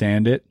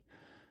understand it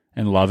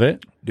and love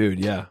it, dude.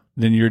 Yeah.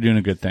 then you're doing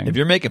a good thing. If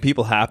you're making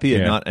people happy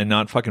Yeah. and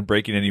not fucking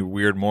breaking any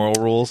weird moral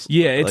rules.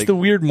 Yeah, it's like- the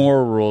weird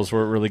moral rules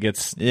where it really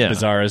gets Yeah.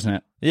 bizarre, isn't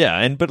it?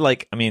 Yeah, but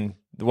the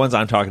ones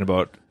I'm talking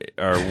about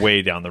are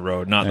way down the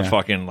road, not the Yeah.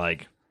 fucking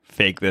like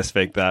fake this,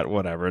 fake that,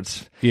 whatever.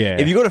 It's Yeah.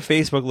 If you go to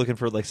Facebook looking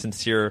for like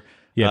sincere,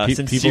 People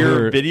sincere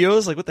who are-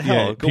 videos, like what the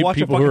hell? Go watch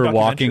people a who fucking are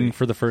walking documentary.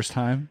 for the first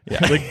time. Yeah.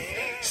 Like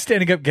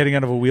standing up, getting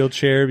out of a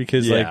wheelchair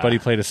because like Yeah. buddy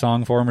played a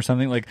song for him or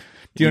something. Like,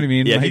 do you know what I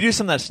mean? Yeah, like, if you do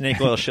some of that snake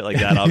oil shit like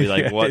that, I'll be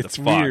like, yeah, what the it's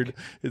fuck? weird.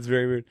 It's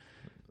very weird.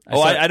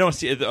 I don't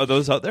see. Are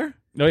those out there?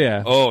 Oh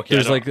yeah. Oh, okay,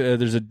 There's I don't-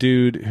 there's a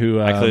dude who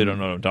I clearly don't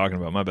know what I'm talking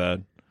about. My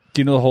bad.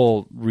 Do you know the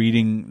whole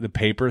reading the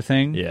paper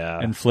thing? Yeah.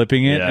 And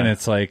flipping it, Yeah. and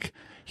it's like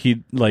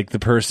the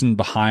person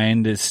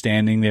behind is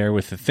standing there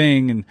with the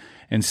thing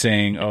and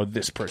saying, "Oh,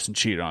 this person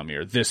cheated on me,"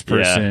 or "This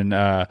person,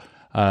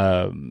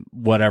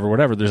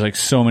 whatever." There's like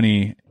so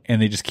many,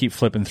 and they just keep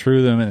flipping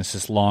through them, and it's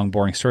this long,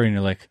 boring story, and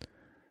you're like,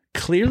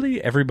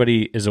 clearly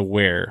everybody is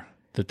aware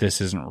that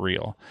this isn't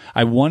real.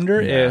 I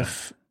wonder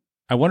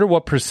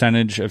what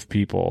percentage of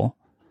people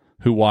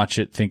who watch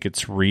it think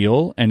it's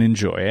real and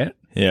enjoy it,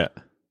 Yeah.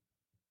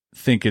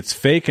 think it's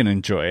fake and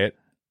enjoy it,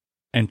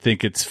 and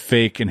think it's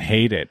fake and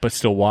hate it, but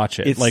still watch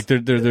it. It's- Like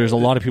there's a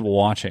lot of people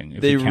watching.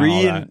 If They you count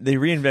all that. they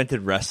reinvented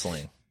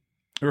wrestling.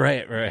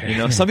 Right. You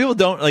know, some people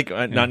don't like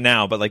not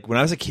now, but like when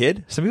I was a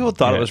kid, some people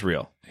thought Yeah. it was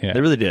real. Yeah.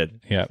 They really did.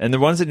 Yeah. And the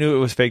ones that knew it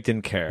was fake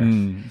didn't care. That's a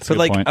But good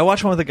like point. I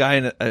watched one with a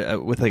guy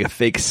with like a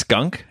fake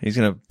skunk. He's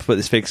gonna put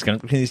this fake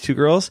skunk between these two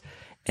girls,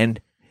 and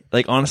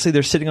like honestly,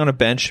 they're sitting on a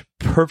bench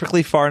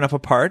perfectly far enough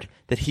apart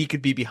that he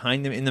could be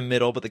behind them in the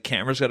middle, but the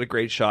camera's got a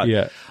great shot.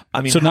 Yeah.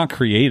 I mean, so not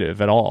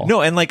creative at all.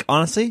 no, and like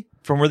honestly,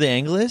 from where the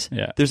angle is,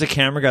 Yeah. there's a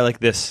camera guy like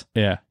this.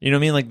 Yeah. You know what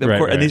I mean? Like, Right,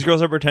 and right. these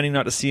girls are pretending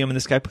not to see him, and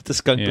this guy puts the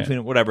skunk Yeah. between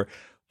them, whatever.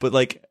 But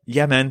like,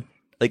 yeah, man,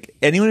 like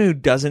anyone who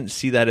doesn't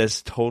see that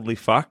as totally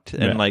fucked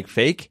and Yeah. like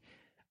fake,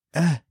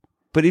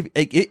 but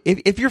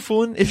if you're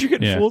fooling, if you're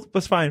getting Yeah. fooled,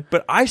 that's fine.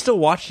 But I still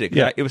watched it. 'Cause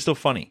Yeah. it was still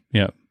funny.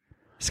 Yeah.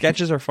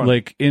 Sketches are fun.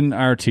 Like in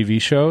our TV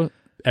show,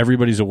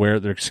 everybody's aware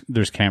there's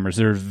cameras.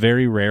 There's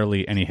very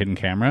rarely any hidden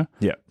camera.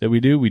 Yeah. That we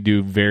do. We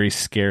do very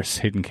scarce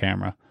hidden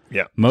camera.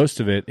 Yeah. Most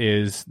of it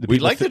is the We'd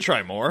people like to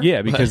try more.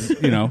 Yeah, because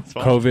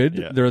COVID.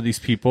 Yeah. There are these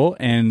people,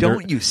 and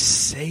Don't you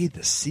say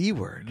the C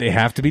word. they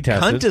have to be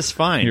tested. Cunt is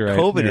fine. You're right,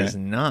 COVID you're is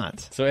right.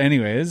 not. So,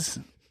 anyways,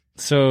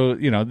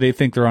 they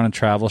think they're on a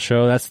travel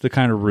show. That's the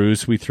kind of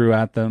ruse we threw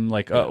at them.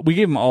 Like, we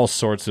gave them all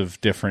sorts of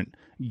different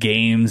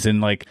games and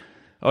like.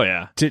 Oh,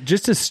 yeah.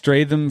 Just to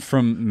stray them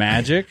from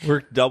magic.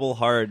 Work double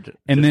hard.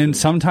 And then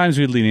sometimes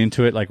we'd lean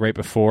into it like right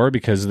before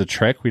because of the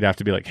trick. We'd have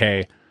to be like,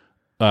 hey,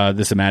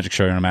 this is a magic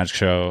show. You're on a magic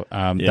show.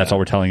 That's all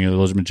we're telling you.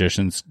 Those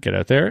magicians, get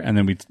out there. And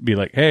then we'd be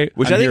like, hey,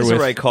 Which I'm I think here is the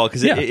with- right call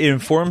because it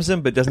informs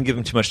them but doesn't give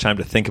them too much time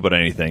to think about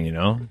anything, you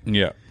know?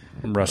 Yeah.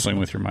 I'm wrestling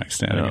with your mic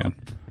stand again.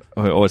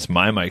 Oh, it's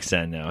my mic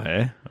stand now,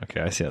 hey?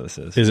 Okay, I see how this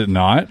is. Is it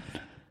not?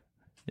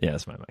 Yeah,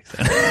 it's my mic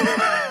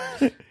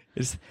stand.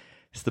 it's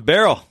the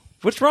barrel.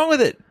 What's wrong with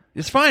it?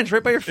 It's fine. It's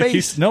right by your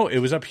face. No, it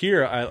was up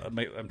here. I'm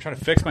trying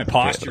to fix my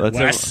posture.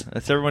 Let's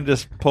everyone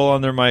just pull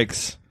on their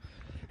mics.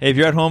 Hey, if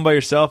you're at home by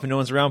yourself and no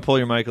one's around, pull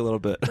your mic a little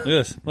bit. Look at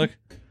this. Look.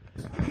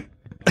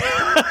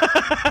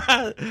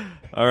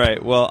 All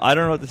right. Well, I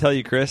don't know what to tell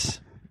you,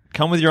 Chris.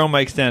 Come with your own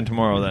mic stand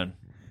tomorrow then.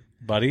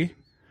 Buddy,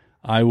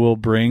 I will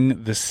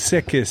bring the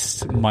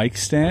sickest mic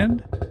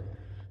stand.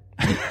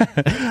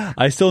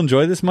 I still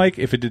enjoy this mic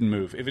if it didn't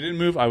move. If it didn't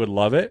move, I would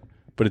love it,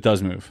 but it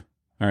does move.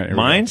 All right,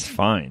 mine's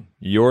fine.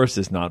 Yours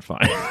is not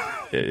fine.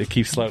 It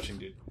keeps slouching,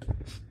 dude.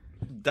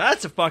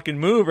 That's a fucking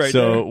move right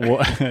there.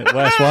 there. So,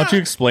 Wes, why don't you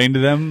explain to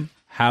them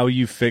how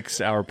you fix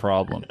our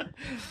problem?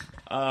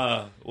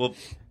 Well,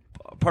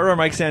 part of our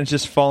mic stand is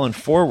just fallen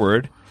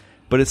forward,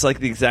 but it's like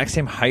the exact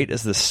same height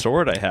as the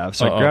sword I have.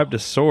 So I grabbed a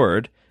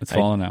sword. It's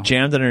falling now.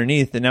 Jammed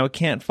underneath, and now it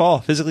can't fall.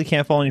 Physically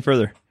can't fall any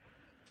further.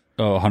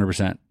 Oh,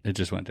 100%. It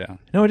just went down.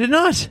 No, it did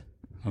not.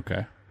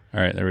 Okay.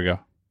 All right, there we go.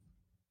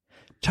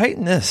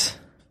 Tighten this.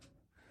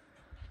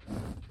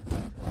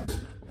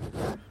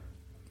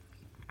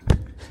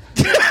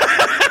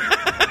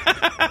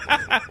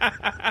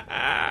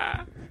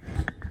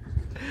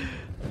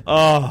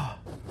 Oh,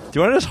 do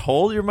you want to just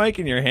hold your mic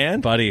in your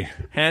hand, buddy?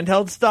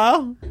 Handheld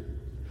style.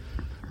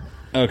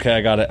 Okay,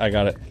 I got it. I'm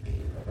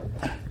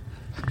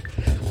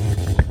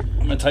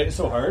gonna tighten it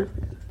so hard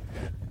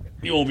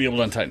you won't be able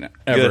to untighten it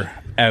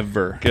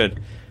ever.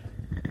 Good.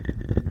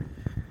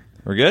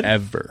 We're good.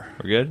 Ever.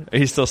 We're good. Are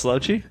you still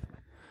slouchy?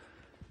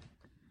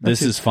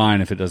 This is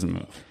fine if it doesn't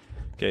move.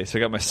 Okay, so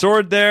I got my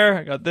sword there.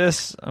 I got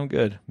this. I'm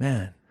good,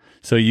 man.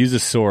 So you use a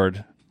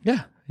sword.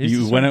 Yeah.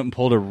 You went out and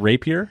pulled a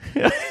rapier.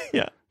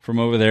 Yeah. From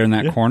over there in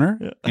that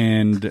corner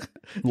and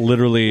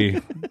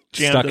literally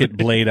stuck it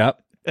blade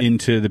up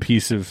into the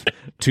piece of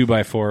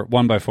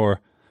 1x4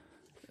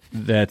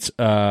 that's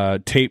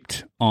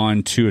taped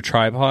onto a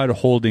tripod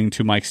holding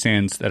two mic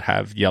stands that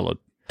have yellow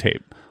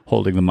tape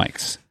holding the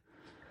mics.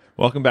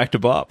 Welcome back to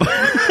Bob.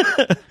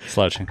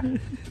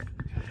 Slouching.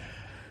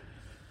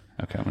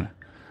 Okay, I'm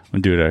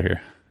gonna do it out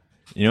here.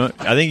 You know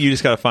what? I think you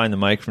just gotta find the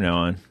mic from now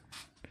on.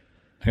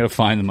 I gotta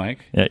find the mic.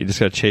 Yeah, you just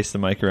gotta chase the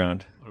mic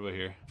around. What about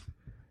here?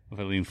 If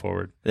I lean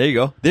forward. There you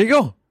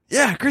go.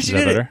 Yeah, Chris, you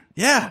did better?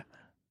 it. Yeah.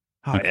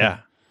 Oh, Okay. yeah.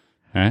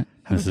 All right.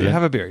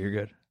 Have a beer. You're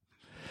good.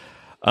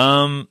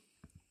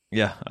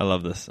 Yeah, I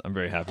love this. I'm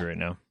very happy right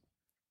now.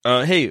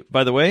 Hey,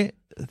 by the way,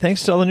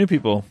 thanks to all the new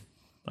people.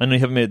 I know you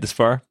haven't made it this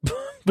far,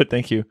 but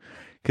thank you.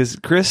 Because,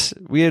 Chris,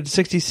 we had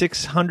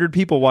 6,600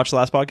 people watch the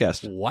last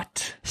podcast.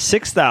 What?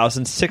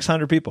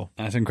 6,600 people.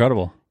 That's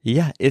incredible.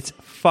 Yeah, it's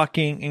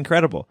fucking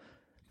incredible.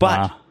 But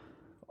Wow.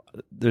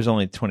 there's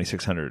only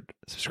 2,600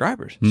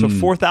 subscribers. So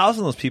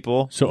 4,000 of those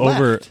people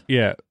left.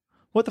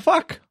 What the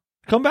fuck?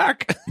 Come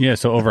back. Yeah,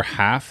 so over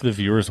half the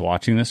viewers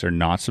watching this are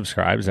not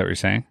subscribed. Is that what you're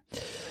saying?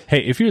 Hey,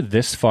 if you're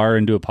this far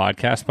into a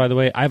podcast, by the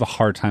way, I have a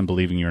hard time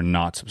believing you're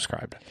not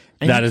subscribed.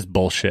 That is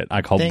bullshit.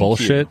 I call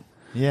bullshit.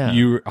 Yeah.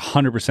 You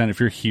 100%, if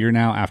you're here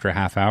now after a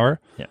half hour,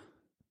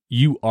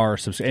 you are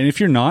subscribed. And if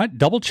you're not,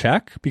 double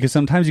check, because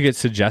sometimes you get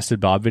suggested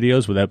Bob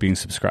videos without being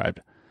subscribed.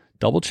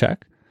 Double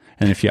check.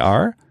 And if you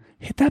are,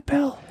 hit that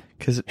bell.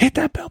 Hit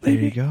that bell, baby.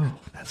 There you go.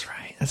 That's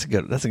right. That's a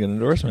good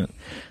endorsement.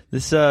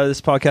 This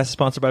podcast is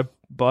sponsored by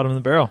Bottom of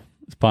the Barrel.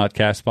 This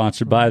podcast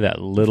sponsored by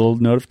that little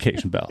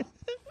notification bell.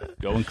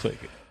 Go and click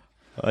it.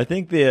 I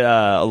think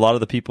a lot of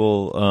the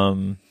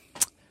people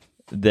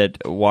that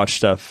watch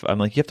stuff, I'm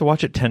like, you have to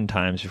watch it 10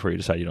 times before you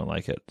decide you don't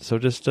like it. So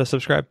just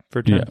subscribe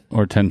for 10. Yeah,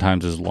 or 10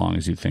 times as long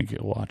as you think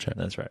you'll watch it.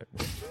 That's right.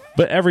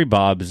 But every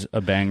Bob's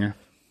a banger.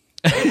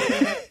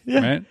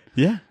 Right?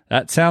 Yeah.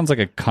 That sounds like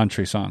a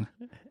country song.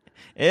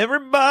 Every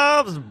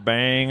Bob's a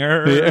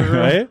banger. Yeah,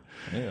 right?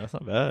 Yeah, that's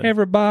not bad.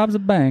 Every Bob's a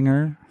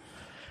banger.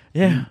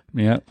 Yeah.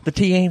 Yeah. The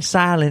T ain't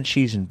silent,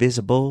 she's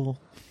invisible.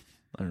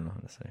 I don't know how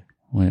to say.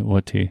 Wait,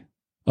 what T?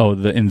 Oh,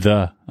 Okay.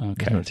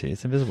 There's no T,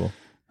 it's invisible.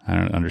 I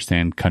don't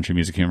understand country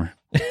music humor.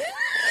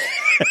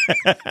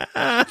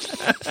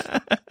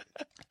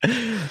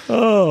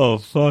 Oh,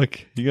 fuck.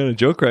 You got a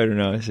joke writer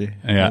now, I see.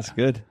 Yeah. That's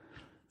good.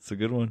 It's a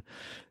good one.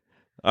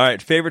 All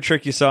right. Favorite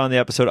trick you saw in the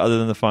episode other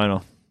than the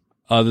final?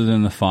 other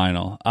than the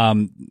final.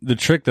 The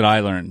trick that I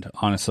learned,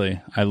 honestly,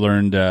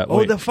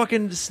 the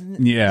fucking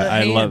yeah, the I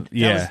hand. love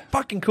That was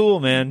fucking cool,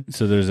 man.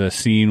 So there's a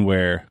scene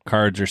where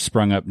cards are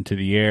sprung up into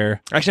the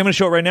air. Actually, I'm going to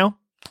show it right now.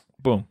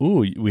 Boom.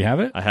 Ooh, we have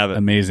it? I have it.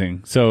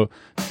 Amazing. So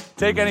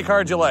Take any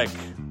card you like.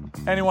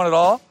 Anyone at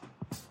all.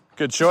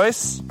 Good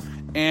choice.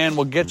 And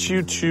we'll get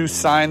you to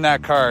sign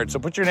that card. So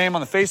put your name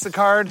on the face of the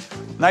card,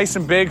 nice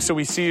and big so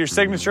we see your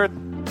signature.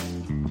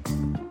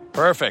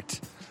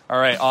 Perfect. All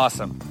right,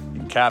 awesome. You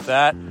can cap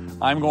that.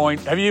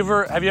 Have you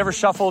ever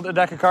shuffled a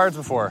deck of cards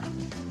before?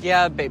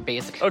 Yeah,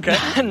 basic. Okay.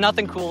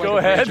 Nothing cool like Go a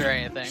ahead. bridge or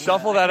anything.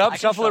 Shuffle that up. I can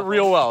Shuffle it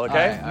real well,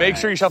 okay? All right, Make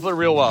sure you shuffle it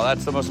real well.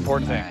 That's the most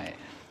important thing. All right.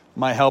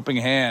 My helping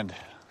hand.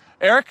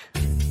 Eric,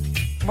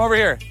 come over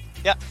here.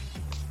 Yeah.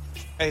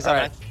 Hey, All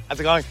right. how's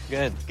it going?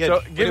 Good. So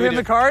What give do we him do?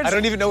 the cards. I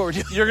don't even know what we're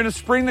doing. You're going to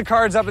spring the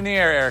cards up in the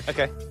air, Eric.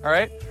 Okay. All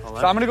right? So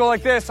I'm going to go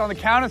like this. On the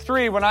count of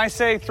 3, when I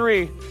say 3,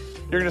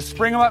 you're going to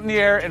spring them up in the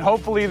air, and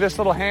hopefully this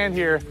little hand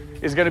here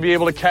is going to be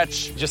able to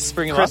catch Just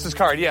spring them Chris's up?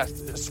 card. Yes,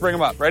 spring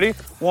them up. Ready?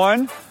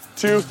 1,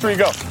 2, 3,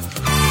 go.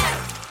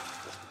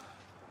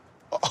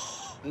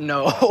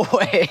 No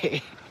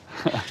way.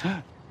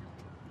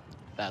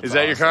 Is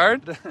that your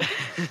card?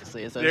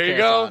 There you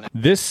go.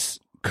 this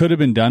could have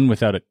been done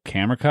without a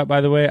camera cut,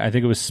 by the way. I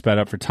think it was sped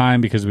up for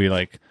time because we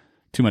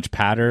too much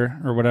patter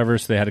or whatever,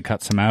 so they had to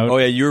cut some out. Oh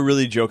yeah, you were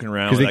really joking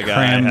around with Because that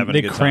guy having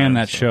a good cram time,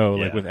 that so, show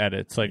yeah. with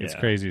edits. It's Yeah.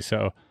 crazy.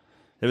 So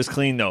It was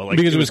clean though,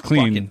 because it was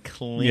clean, fucking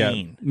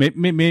clean. Yeah,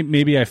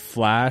 maybe I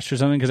flashed or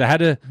something because I had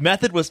to.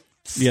 Method was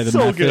Yeah, the so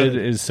method good.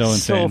 is so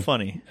insane. So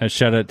funny. A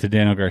shout out to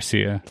Daniel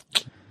Garcia.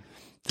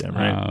 Damn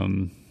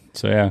right.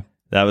 So yeah,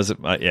 That was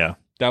yeah.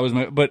 that was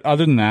my. But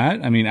other than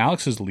that, I mean,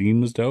 Alex's lean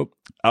was dope.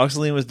 Alex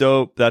lean was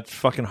dope. That's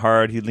fucking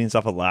hard. He leans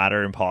off a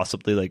ladder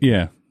impossibly.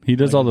 Yeah, he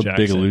does all the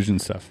Jackson. big illusion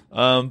stuff.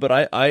 But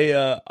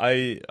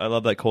I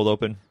love that cold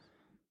open.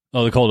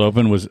 Oh, the cold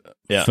open was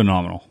Yeah.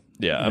 phenomenal.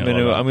 Yeah, I I'm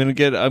love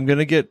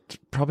gonna get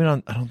probably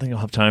not. I don't think I'll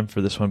have time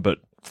for this one, but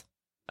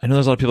I know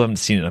there's a lot of people who haven't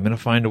seen it. I'm gonna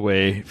find a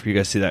way for you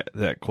guys to see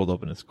that cold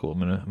open. It's cool. I'm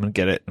gonna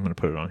get it. I'm gonna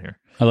put it on here.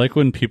 I like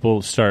when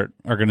people are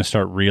going to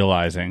start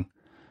realizing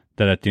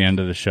that at the end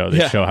of the show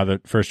they show how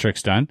the first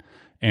trick's done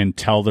and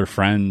tell their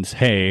friends,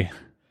 "Hey,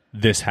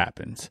 this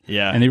happens."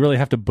 Yeah. and they really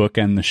have to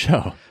bookend the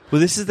show. Well,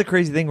 this is the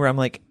crazy thing where I'm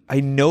like, I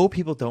know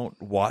people don't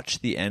watch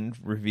the end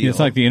reveal. It's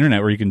like the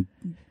internet where you can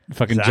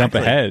fucking jump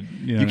Exactly. ahead.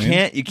 You know what I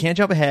mean? You can't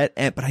jump ahead,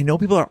 but I know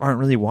people aren't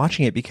really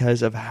watching it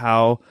because of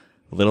how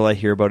little I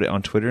hear about it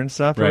on Twitter and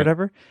stuff or Right.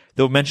 whatever.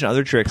 They'll mention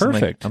other tricks.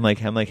 Perfect. I'm like,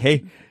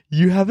 hey,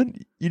 you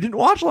didn't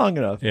watch long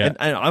enough. Yeah.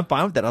 And I'm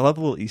fine with that. I love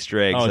the little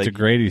Easter eggs. Oh, it's a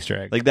great Easter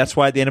egg. Like that's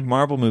why at the end of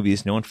Marvel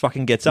movies, no one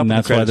fucking gets up. and when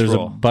that's the why credits there's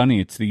roll. a bunny.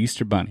 It's the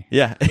Easter bunny.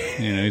 Yeah,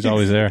 You know, he's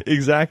always there.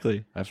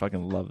 exactly. I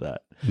fucking love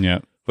that. Yeah.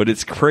 But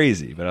it's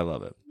crazy, but I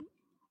love it.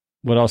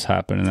 What else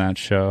happened in that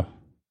show?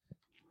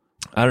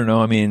 I don't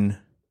know. I mean,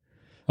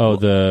 Oh,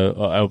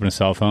 I opened a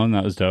cell phone.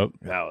 That was dope.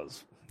 that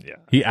was yeah.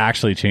 He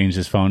actually changed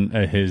his phone,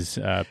 his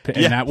PIN,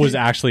 Yeah. and that was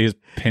actually his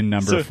PIN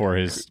number So, for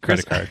his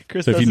credit card.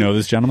 Chris So if you does know it-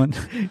 this gentleman,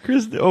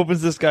 Chris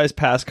opens this guy's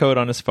passcode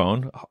on his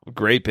phone.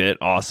 Great bit,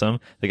 awesome.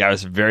 The guy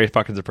was very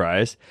fucking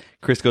surprised.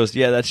 Chris goes,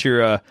 "Yeah, that's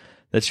your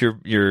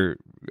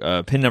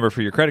PIN number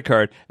for your credit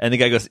card." And the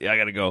guy goes, "Yeah, I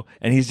gotta go."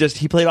 And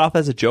he played off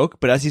as a joke,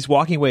 but as he's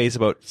walking away, he's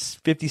about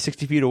 50,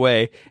 60 feet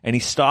away, and he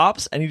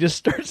stops and he just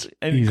starts.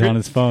 And he's Chris, on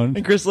his phone.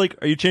 And Chris is like,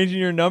 "Are you changing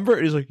your number?"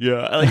 And he's like,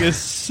 "Yeah." Like it's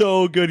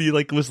so good. He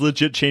was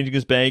legit changing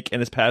his bank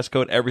and his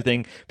passcode,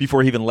 everything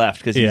before he even left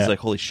because he's Yeah. like,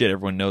 "Holy shit,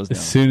 everyone knows now."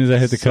 As soon as I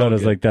hit the So code, I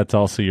was good. like, "That's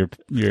also your,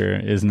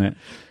 isn't it?"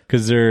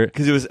 Because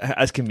because it was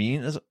as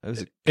convenient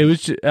as it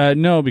was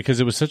no, because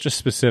it was such a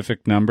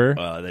specific number.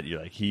 that you're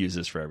like he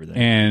uses for everything.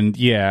 And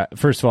yeah,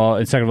 first of all,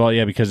 and second of all,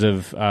 yeah, because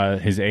of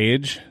his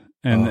age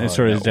and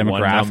sort of his that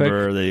one demographic.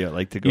 number they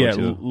like to go Yeah,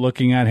 to.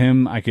 looking at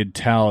him, I could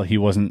tell he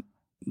wasn't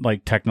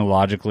like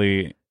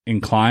technologically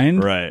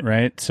inclined.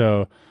 Right.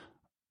 So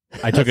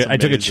I took a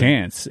amazing.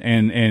 chance,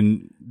 and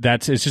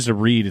it's just a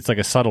read. It's like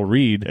a subtle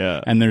read.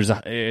 Yeah. And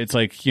it's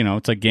like,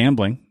 it's like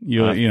gambling.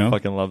 I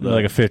fucking love that.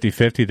 Like a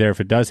 50-50 there.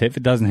 If it does hit, if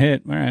it doesn't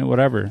hit, all right,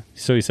 whatever.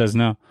 So he says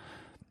no.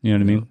 You know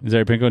what I mean? Is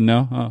there a pin code?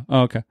 No.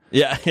 Oh, okay.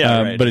 Yeah,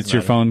 right. But it's Doesn't your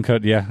matter. phone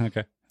code. Yeah.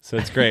 Okay. So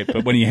it's great.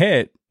 But when you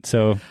hit,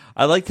 so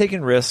I like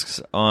taking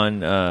risks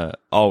on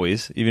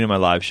always, even in my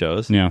live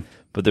shows. yeah.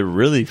 But they're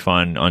really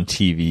fun on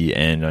TV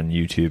and on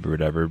YouTube or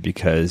whatever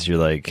because you're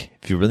like,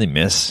 if you really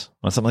miss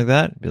on something like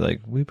that, be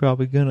like, we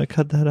probably gonna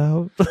cut that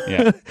out.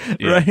 Yeah.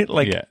 Yeah. Right?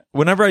 Like Yeah.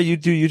 whenever I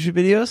do YouTube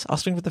videos, I'll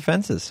swing for the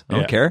fences. I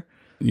don't Yeah. care.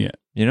 Yeah.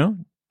 You know?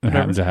 It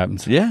happens. It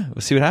happens. Yeah,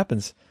 we'll see what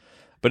happens.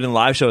 But in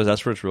live shows,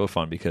 that's where it's real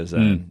fun because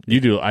You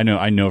do. I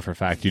know for a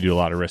fact you do a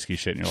lot of risky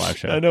shit in your live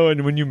show. I know,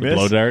 and when you The miss,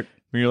 blow dart.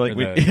 when you're like,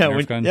 Or the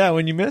Nerf gun?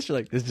 when you miss, you're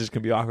like, this is just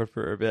gonna be awkward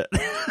for a bit.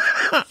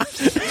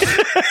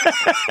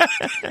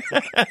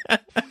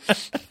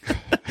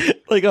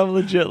 Like I'm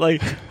legit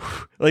like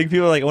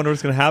people are like, I wonder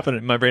what's gonna happen.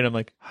 In my brain, I'm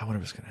like, I wonder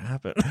what's gonna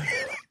happen.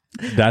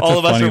 That's All a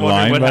of us funny are wondering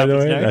line, what by the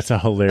happens way. next. That's a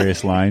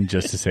hilarious line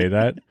just to say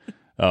that.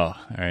 Oh, all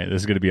right.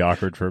 This is going to be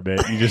awkward for a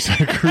bit. You just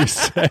like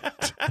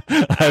reset.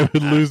 I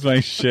would lose my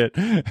shit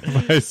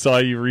if I saw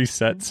you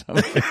reset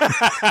something.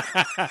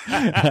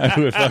 I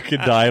would fucking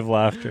die of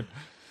laughter.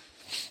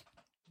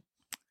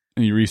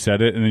 And you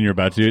reset it, and then you're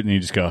about to do it, and you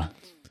just go,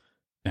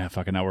 "Yeah,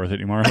 fucking not worth it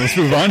anymore. Let's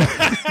move on."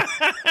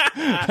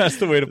 That's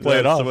the way to play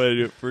it off. That's the way to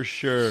do it for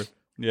sure.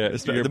 Yeah,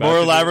 the more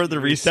elaborate the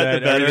reset,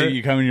 the better.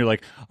 You come and you're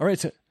like, "All right,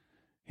 so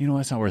you know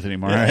what? It's not worth it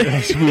anymore. All right,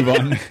 let's move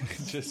on."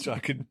 Just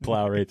fucking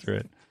plow right through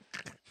it.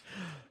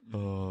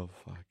 Oh,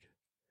 fuck.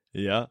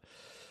 Yeah.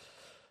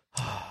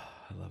 I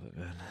love it,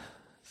 man.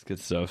 It's good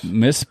stuff.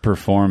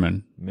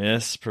 Misperforming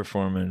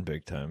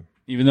big time.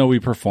 Even though we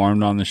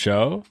performed on the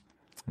show.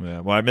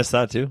 Yeah, well, I missed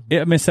that too. Yeah,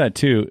 I missed that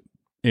too.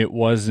 It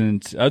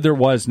wasn't, there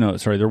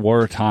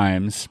were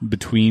times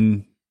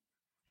between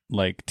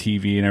like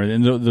TV and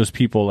everything. Those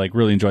people like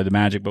really enjoy the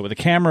magic, but with the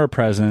camera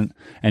present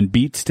and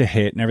beats to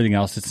hit and everything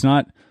else, it's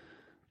not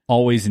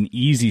always an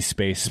easy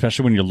space,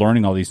 especially when you're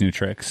learning all these new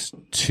tricks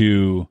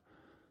to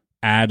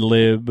ad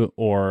lib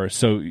or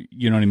so,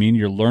 you know what I mean?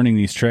 You're learning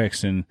these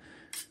tricks, and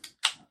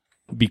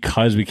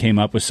because we came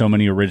up with so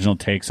many original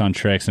takes on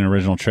tricks and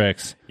original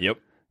tricks, yep,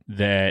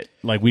 that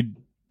like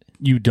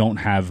you don't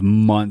have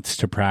months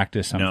to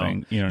practice something.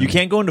 No. You know, you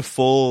can't go into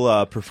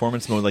full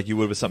performance mode like you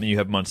would with something you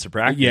have months to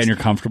practice. Yeah, and you're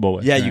comfortable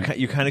with. Yeah, right?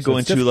 you kind of go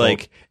into difficult.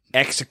 Like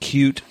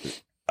execute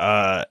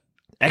and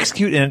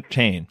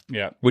entertain.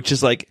 Yeah, which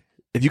is like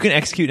if you can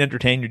execute and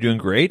entertain, you're doing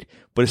great.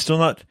 But it's still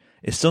not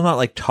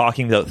like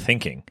talking without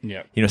thinking.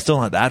 Yeah, you know, still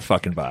not that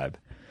fucking vibe.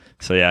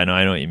 So yeah, I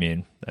know what you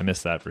mean. I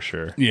missed that for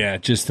sure. Yeah,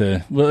 just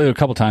a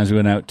couple times we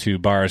went out to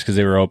bars because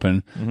they were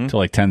open till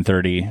like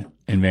 10:30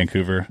 in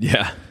Vancouver.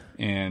 Yeah.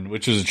 And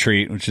which was a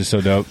treat, which is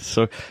so dope.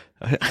 So,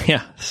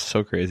 yeah,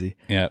 so crazy.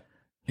 Yeah.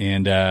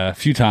 And a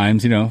few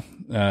times, you know,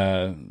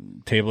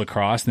 table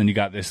across, and then you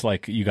got this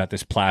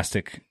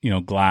plastic, you know,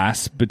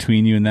 glass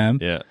between you and them.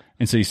 Yeah.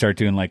 And so you start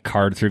doing like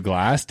card through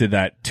glass. Did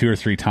that 2 or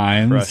 3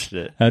 times. Crushed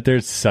it. Out there,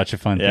 it's such a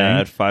fun thing.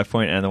 Yeah, at 5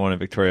 Point and the one at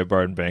Victoria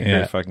Barden Bank,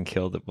 yeah. I fucking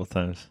killed it both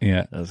times.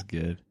 Yeah. That was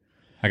good.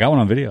 I got one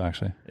on video,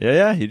 actually.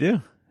 Yeah, you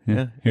do.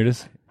 Yeah. Here it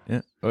is.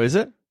 Yeah. Oh, is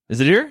it? Is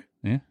it here?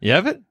 Yeah. You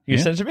have it? You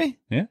yeah. send it to me?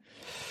 Yeah.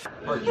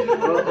 Hold on, go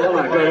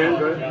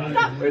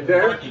ahead. Right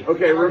there.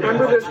 Okay,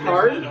 remember this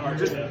card?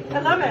 Just I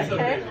love it,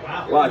 okay?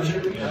 watch.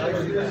 I'm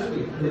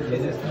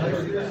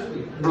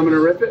gonna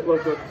rip it.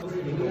 Look. Careful.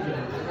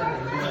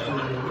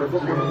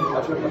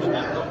 Watch it.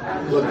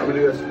 Look, I'm gonna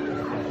do this.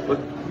 Look.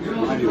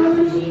 Behind you.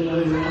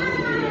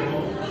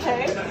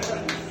 Okay.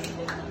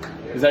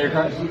 Is that your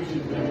card?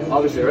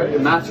 Obviously, right?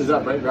 It matches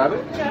up, right? Grab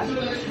it? Yeah.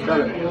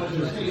 Grab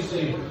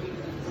it.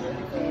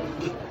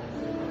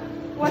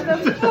 What the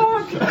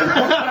fuck?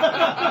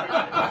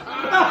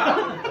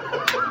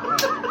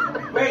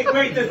 Wait,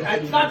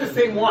 it's not the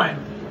same one.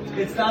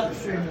 It's not the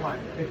same one.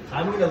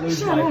 I'm gonna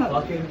lose my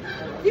fucking...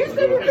 You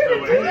said you're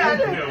gonna do that.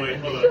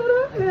 Shut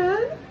up,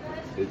 man.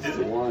 It's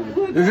the one.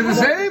 Is it the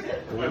same?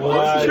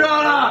 What? Shut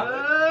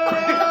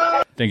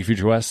up! Thank you,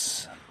 Future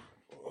Wes.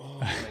 Oh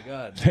my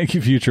god. Thank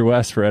you, Future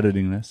Wes, for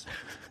editing this.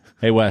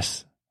 Hey,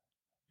 Wes.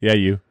 Yeah,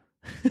 you.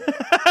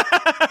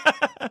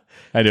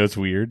 I know it's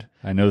weird.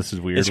 I know this is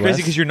weird. It's crazy Wes.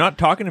 because you're not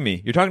talking to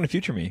me. You're talking to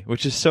Future me,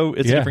 which is it's a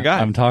different guy.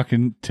 I'm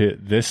talking to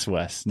this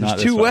Wes. There's not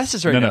two this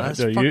Wes's right no, now. No,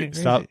 That's no, fucking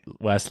stop. crazy.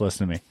 Wes,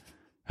 listen to me.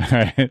 All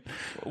right.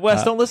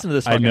 Wes, don't listen to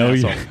this fucking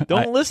asshole.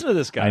 Don't listen to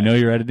this guy. I know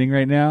you're editing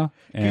right now.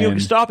 And you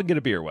stop and get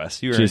a beer,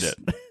 Wes. You earned it.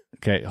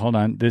 Okay, hold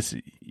on.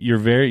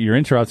 You're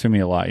interrupting me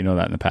a lot. You know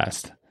that in the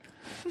past.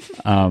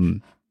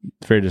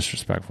 Very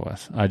disrespectful,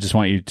 Wes. I just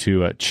want you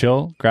to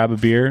chill, grab a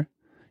beer.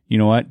 You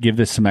know what? Give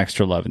this some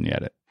extra love in the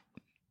edit.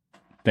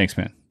 Thanks,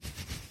 man.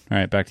 All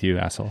right, back to you,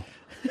 asshole.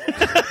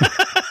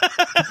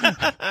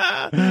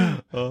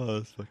 Oh,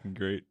 that's fucking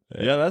great.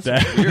 Yeah, that's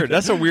weird.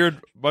 That's a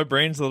weird... My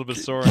brain's a little bit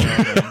sore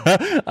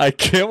now. I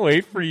can't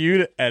wait for you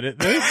to edit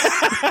this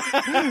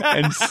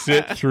and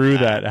sit through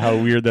that, how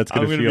weird that's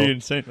going to feel. I'm going to be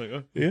insane. Like,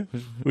 oh. Yeah.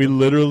 We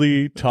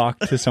literally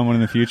talked to someone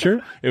in the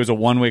future. It was a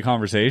one-way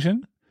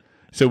conversation.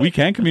 So we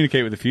can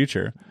communicate with the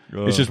future.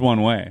 It's just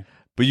one way.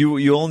 But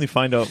you only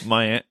find out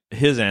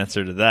his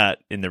answer to that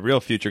in the real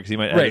future because he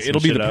might edit some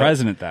it'll be shit the out.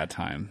 president that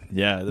time.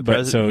 Yeah, the but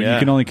president. So you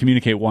can only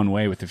communicate one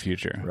way with the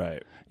future.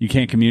 Right. You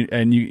can't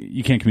and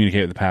you can't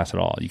communicate with the past at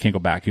all. You can't go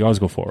back. You always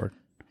go forward.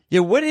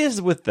 Yeah, what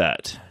is with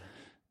that?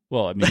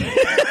 Well, I mean,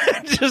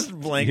 just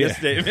blanket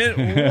statement.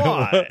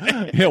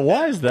 Why? Yeah,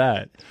 why is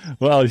that?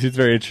 Well, it's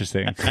very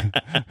interesting.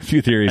 A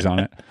few theories on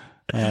it.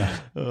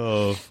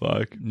 Oh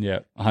fuck. Yeah,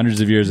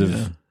 hundreds of years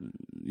of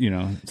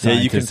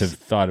scientists have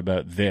thought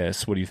about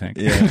this. What do you think?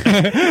 Yeah.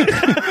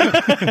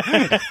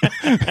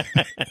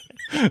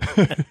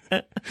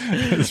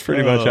 That's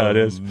pretty much how it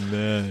is.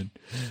 Man.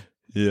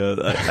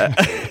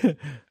 Yeah.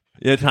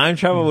 Yeah, time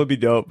travel would be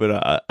dope,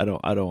 but I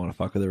don't want to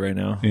fuck with it right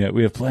now. Yeah,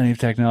 we have plenty of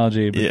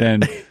technology, but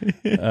then,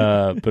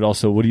 but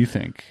also, what do you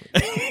think?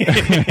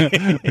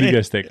 What do you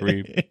guys think?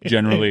 We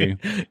generally,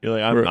 you're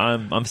like,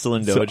 I'm still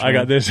in Doge. So I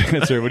got this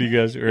answer. What do you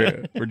guys?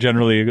 We're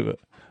generally,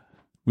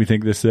 we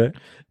think this is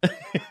it.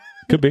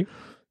 Could be.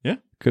 Yeah,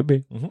 could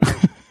be.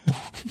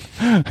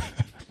 Mm-hmm.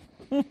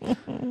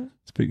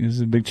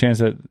 There's a big chance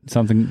that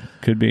something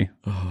could be.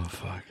 Oh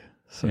fuck!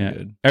 So yeah.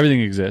 good.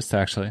 Everything exists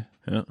actually.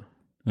 Yeah.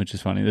 Which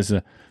is funny. This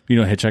is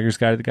Hitchhiker's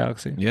Guide to the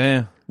Galaxy.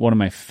 Yeah. One of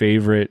my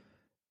favorite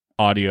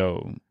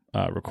audio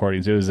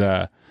recordings. It was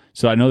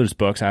so I know there's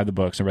books. I have the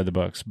books. I read the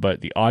books,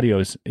 but the audio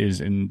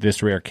is in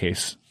this rare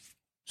case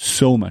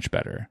so much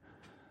better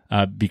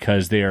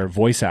because they are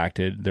voice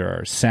acted. There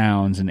are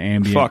sounds and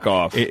ambient. Fuck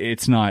off.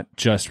 It's not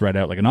just read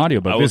out like an audio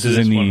book. I This will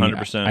is do in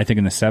this the 100%. I think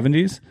in the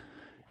 70s.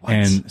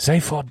 And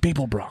Zaphod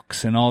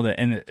Beeblebrox and all that.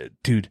 And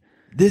dude,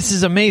 This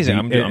is amazing.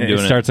 I'm doing it. It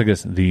starts like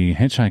this: The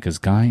Hitchhiker's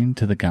Guide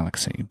to the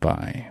Galaxy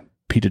by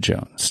Peter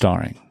Jones,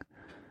 starring.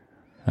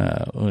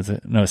 What was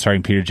it? No,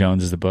 starring Peter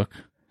Jones is the book.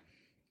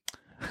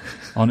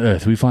 On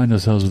Earth, we find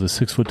ourselves with a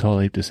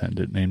 6-foot-tall ape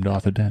descendant named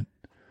Arthur Dent.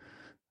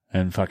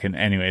 And fucking,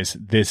 anyways,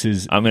 this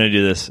is. I'm gonna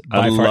do this.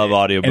 I love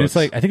audiobooks. And it's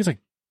like, I think it's like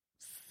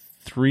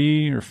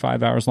 3 or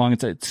 5 hours long.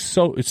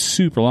 It's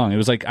super long. It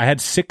was like I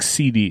had 6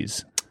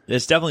 CDs.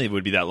 This definitely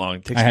would be that long.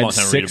 It takes I a had long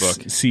time to read a 6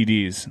 book.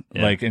 CDs,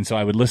 Yeah. and so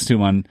I would listen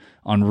to them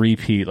on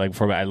repeat, like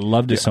before. I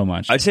loved it so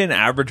much. I'd say an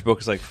average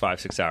book is like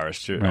 5-6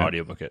 hours to Right.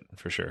 audiobook it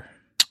for sure.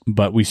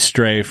 But we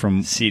stray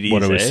from CDs,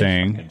 what I was eh?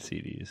 saying. Fucking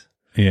CDs.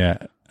 Yeah,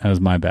 that was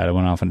my bad. I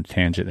went off on a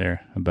tangent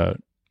there about.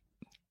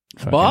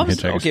 fucking Bob's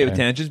Hitchhiker's okay with Guide.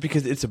 tangents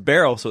because it's a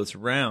barrel, so it's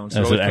round,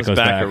 so So it always comes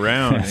back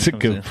around. That's a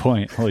good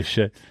point. Holy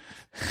shit.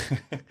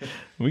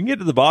 We can get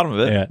to the bottom of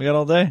it. Yeah. We got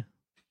all day.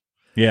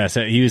 Yeah,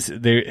 so he was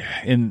there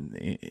in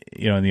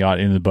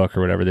the book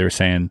or whatever. They were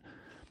saying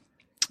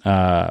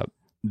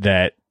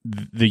that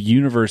the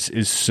universe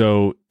is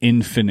so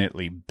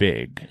infinitely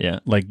big. Yeah.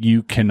 Like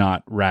you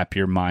cannot wrap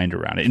your mind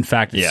around it. In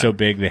fact, it's so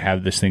big they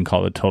have this thing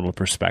called a total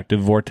perspective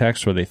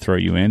vortex where they throw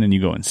you in and you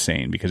go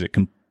insane because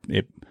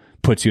it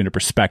puts you into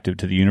perspective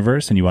to the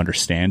universe and you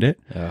understand it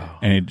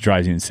and it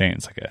drives you insane.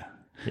 It's like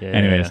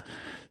anyways.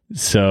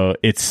 So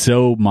it's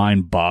so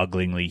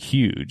mind-bogglingly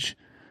huge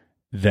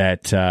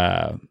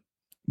that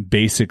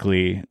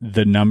basically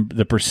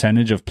the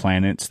percentage of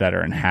planets that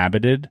are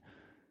inhabited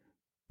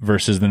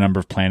versus the number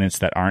of planets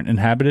that aren't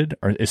inhabited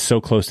is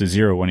so close to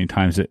 0 when he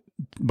times it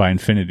by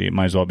infinity. It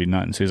might as well be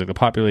none. So he's like, the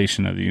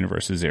population of the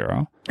universe is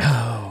 0. Oh,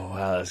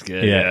 wow, that's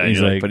good. Yeah, he's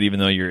like, but even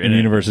though you're in the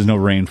universe, there's no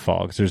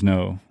rainfall because there's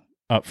no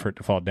up for it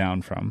to fall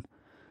down from.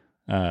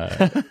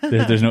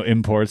 There's no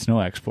imports,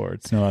 no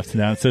exports, no ups and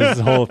downs. So it's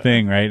this whole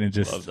thing, right? And it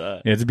just, love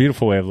that. Yeah, it's a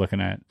beautiful way of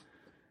looking at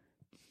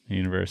the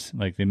universe.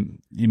 Like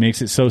he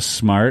makes it so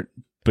smart,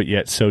 but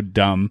yet so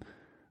dumb.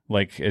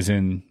 Like as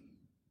in,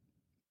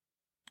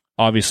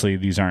 obviously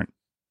these aren't,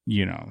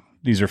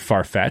 these are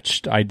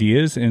far-fetched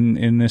ideas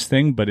in this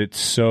thing, but it's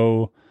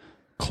so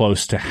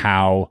close to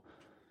how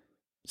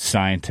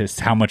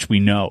how much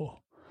we know.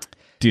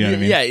 Do you know what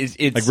I mean? Yeah,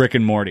 it's like Rick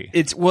and Morty.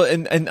 It's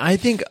and I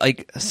think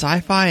like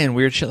sci-fi and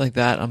weird shit like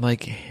that. I'm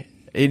like,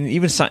 and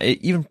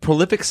even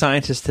prolific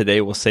scientists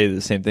today will say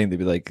the same thing. They'd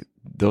be like,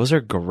 those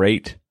are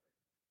great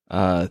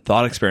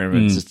thought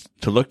experiments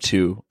to look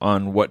to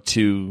on what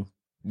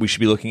we should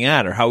be looking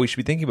at or how we should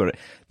be thinking about it.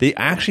 They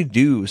actually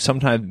do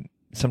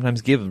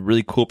sometimes give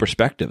really cool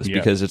perspectives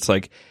because it's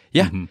like,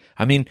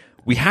 I mean,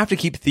 we have to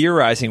keep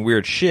theorizing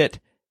weird shit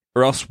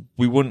or else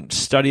we wouldn't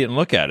study it and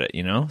look at it,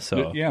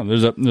 So yeah,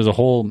 there's a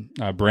whole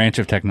branch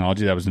of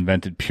technology that was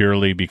invented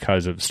purely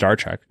because of Star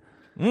Trek.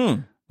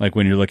 Like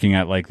when you're looking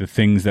at like the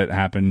things that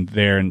happened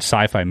there in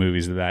sci-fi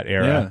movies of that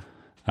era,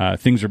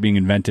 things are being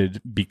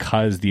invented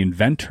because the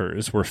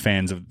inventors were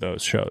fans of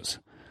those shows.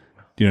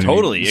 Do you know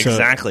what I mean?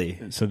 Exactly.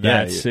 So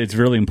that's it's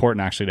really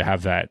important actually to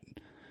have that,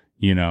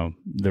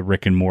 the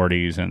Rick and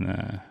Mortys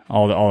and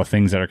all the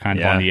things that are kind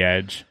of on the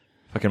edge.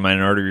 Fucking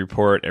Minority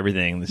Report,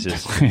 everything. It's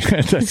just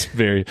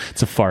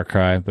it's a far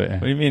cry, but what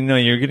do you mean? No,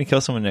 you're gonna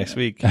kill someone next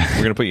week.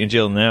 We're gonna put you in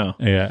jail now.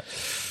 Yeah,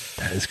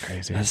 that is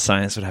crazy. That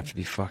science would have to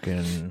be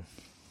fucking.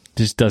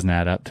 Just doesn't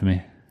add up to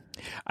me.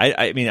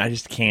 I mean, I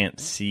just can't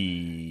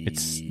see.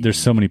 There's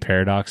so many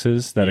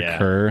paradoxes that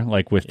occur,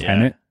 like with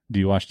Tenet. Do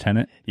you watch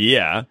Tenet?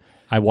 Yeah.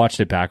 I watched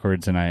it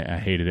backwards and I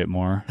hated it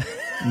more.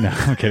 No,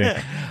 I'm kidding.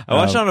 I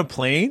watched it on a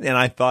plane and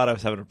I thought I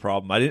was having a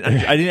problem. I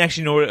didn't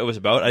actually know what it was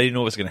about. I didn't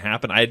know what was going to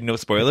happen. I had no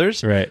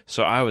spoilers. Right.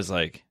 So I was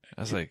like,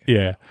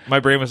 yeah.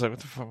 My brain was like, what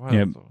the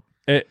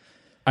fuck?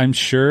 I'm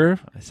sure.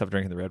 I stopped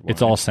drinking the red wine.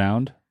 It's all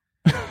sound.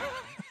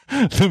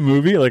 The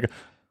movie, like,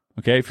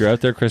 okay, if you're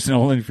out there, Chris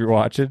Nolan, if you're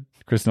watching,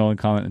 Chris Nolan,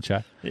 comment in the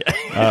chat.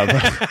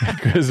 Yeah.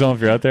 Chris Nolan,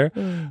 if you're out there.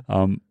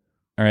 All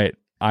right.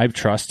 I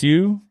trust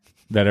you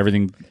that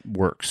everything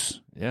works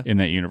in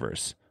that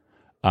universe.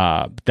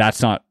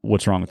 That's not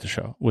what's wrong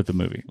with the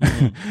movie.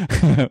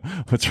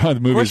 What's wrong with the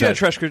movie? Of course, you gotta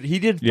trust. He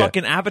did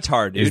fucking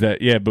Avatar, dude. Is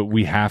that but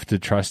we have to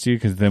trust you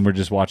because then we're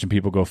just watching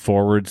people go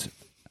forwards.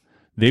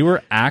 They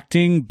were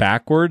acting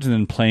backwards and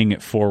then playing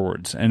it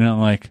forwards, and I'm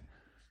like,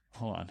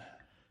 hold on,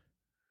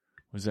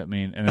 what does that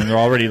mean? And then they're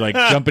already like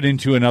jumping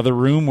into another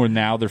room where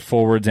now they're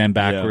forwards and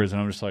backwards,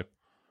 and I'm just like,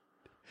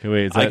 hey,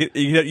 wait, is that...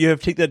 you have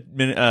to take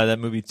that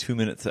movie 2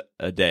 minutes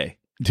a day.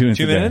 2 minutes,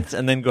 2 minutes,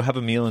 and then go have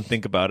a meal and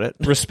think about it.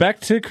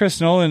 Respect to Chris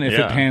Nolan if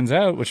it pans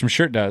out, which I'm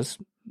sure it does.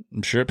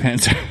 I'm sure it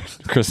pans out.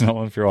 Chris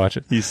Nolan, if you're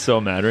watching. He's so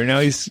mad right now.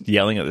 He's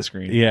yelling at the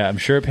screen. Yeah, I'm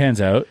sure it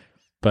pans out,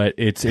 but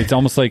it's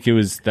almost like it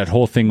was that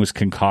whole thing was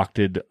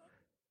concocted.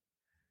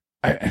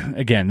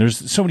 Again,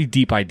 there's so many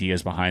deep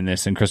ideas behind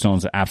this, and Chris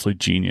Nolan's an absolute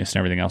genius and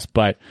everything else,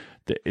 but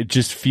it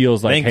just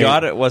feels like, Thank hey,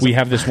 God it wasn't. we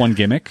have this one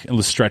gimmick, and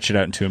let's stretch it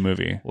out into a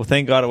movie. Well,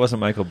 thank God it wasn't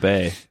Michael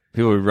Bay.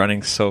 People were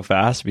running so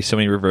fast. There'd be so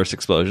many reverse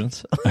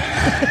explosions.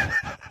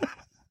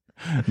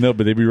 No,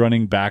 but they'd be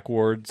running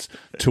backwards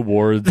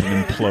towards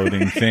an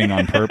imploding thing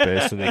on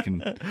purpose so they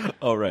can...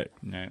 Oh, right.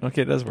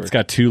 Okay, it does work. It's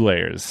got 2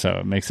 layers, so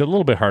it makes it a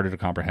little bit harder to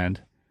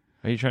comprehend.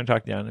 Are you trying to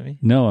talk down to me?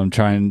 No, I'm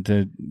trying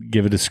to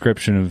give a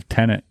description of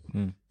Tenet.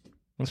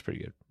 That's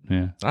pretty good.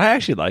 Yeah. I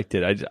actually liked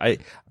it.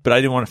 But I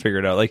didn't want to figure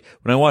it out. Like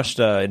when I watched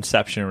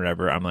Inception or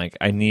whatever, I'm like,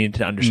 I need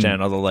to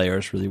understand all the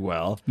layers really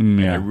well.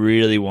 And I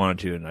really wanted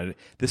to. And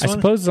I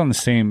suppose it's on the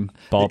same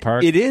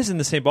ballpark. It is in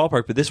the same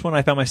ballpark, but this one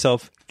I found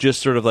myself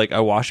just sort of like, I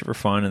watched it for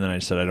fun, and then I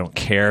said I don't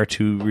care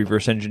to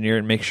reverse engineer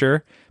and make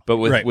sure. But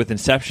with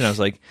Inception, I was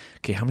like,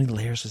 okay, how many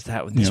layers is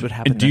that when this would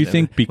happen? And do you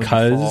think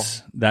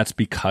that's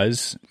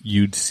because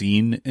you'd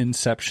seen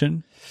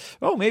Inception?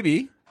 Oh,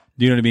 maybe.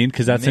 Do you know what I mean?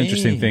 Because that's an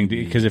interesting thing.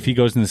 Because if he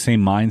goes in the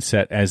same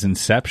mindset as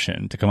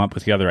Inception to come up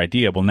with the other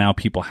idea, well, now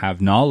people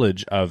have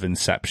knowledge of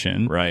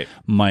Inception, right?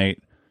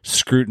 Might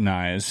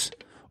scrutinize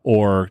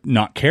or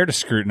not care to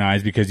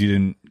scrutinize because you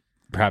didn't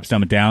perhaps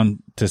dumb it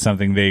down to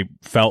something they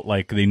felt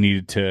like they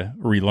needed to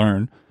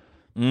relearn.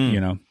 You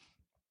know.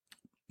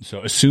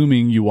 So,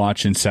 assuming you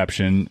watch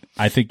Inception,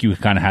 I think you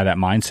kind of have that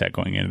mindset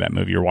going into that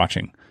movie you're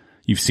watching.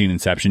 You've seen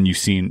Inception, you've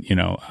seen,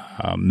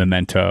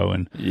 Memento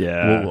and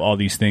all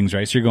these things,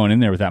 right? So you're going in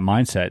there with that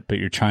mindset, but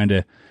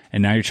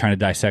now you're trying to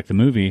dissect the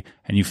movie,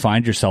 and you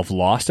find yourself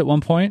lost at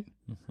one point.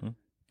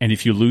 And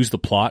if you lose the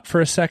plot for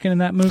a second in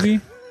that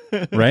movie,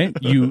 right,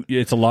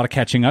 it's a lot of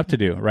catching up to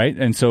do, right?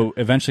 And so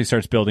eventually it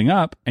starts building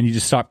up, and you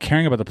just stop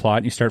caring about the plot,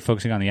 and you start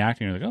focusing on the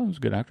acting. You're like, oh, it was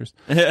a good actress.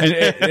 and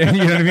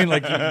you know what I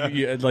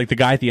mean? Like the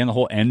guy at the end, the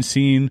whole end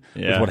scene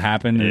with what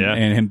happened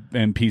and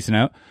him piecing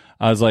out.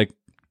 I was like,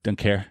 don't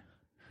care.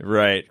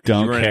 Right.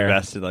 Don't you care.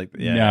 Invested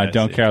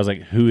Don't care. I was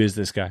like, who is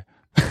this guy?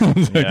 You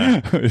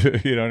know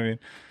what I mean?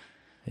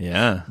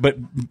 Yeah. But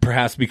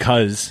perhaps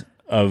because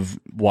of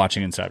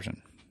watching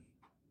Inception.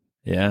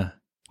 Yeah.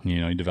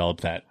 You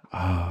develop that.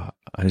 I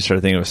just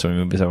started thinking of so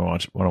many movies I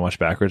want to watch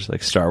backwards,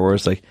 like Star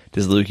Wars. Like,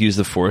 does Luke use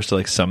the Force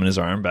to summon his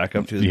arm back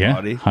up to his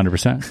body?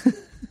 100%.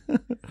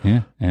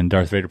 Yeah, and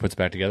Darth Vader puts it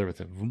back together with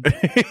it.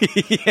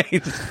 Yeah, he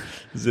just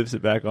zips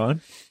it back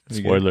on.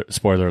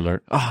 Spoiler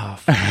alert! Oh,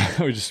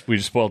 we just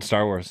spoiled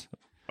Star Wars.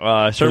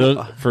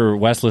 For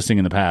Wes listening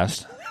in the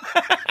past,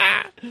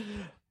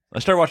 I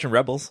started watching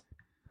Rebels.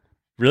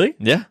 Really?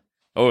 Yeah.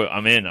 Oh,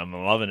 I'm in. I'm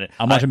loving it.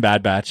 I'm watching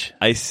Bad Batch.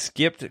 I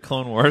skipped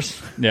Clone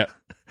Wars. Yeah.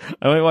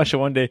 I only watched it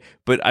one day,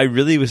 but I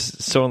really was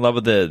so in love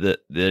with the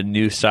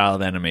new style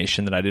of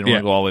animation that I didn't want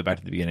to go all the way back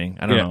to the beginning.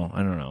 I don't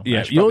know.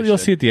 Yeah, you'll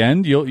see at the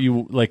end.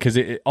 You because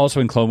it also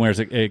in Clone Wars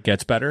it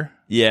gets better.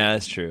 Yeah,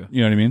 that's true.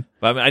 You know what I mean?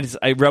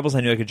 But Rebels I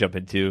knew I could jump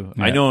into.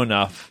 Yeah. I know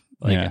enough.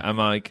 I'm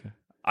like,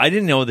 I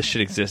didn't know this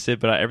shit existed,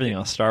 but everything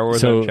else Star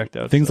Wars I've checked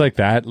out. Things like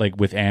that, like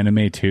with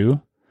anime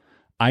too.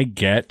 I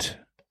get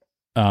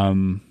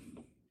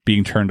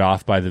being turned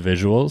off by the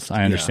visuals.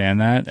 I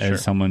understand that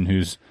as someone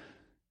who's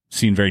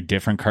seen very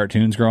different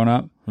cartoons growing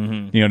up.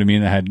 Mm-hmm. You know what I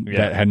mean?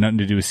 That had nothing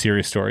to do with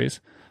serious stories.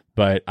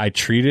 But I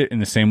treat it in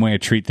the same way I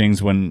treat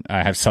things when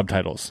I have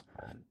subtitles.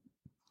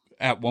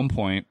 At one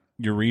point,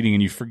 you're reading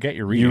and you forget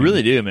you're reading. You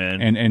really do,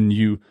 man. And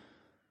you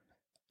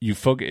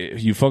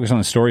focus on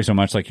the story so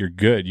much, like you're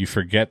good. You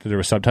forget that there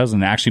were subtitles,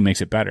 and it actually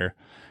makes it better.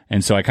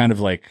 And so I kind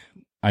of I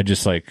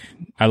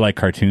like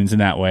cartoons in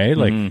that way.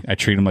 Like I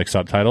treat them like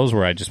subtitles,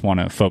 where I just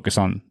want to focus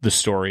on the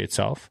story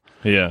itself.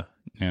 Yeah.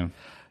 Yeah.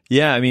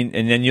 Yeah, I mean,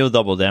 and then you'll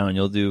double down.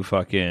 You'll do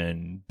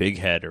fucking Big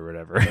Head or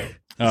whatever.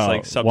 It's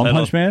like subtitles. One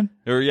Punch Man?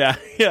 Or yeah,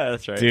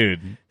 that's right.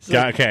 Dude.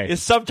 Okay.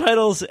 It's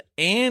subtitles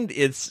and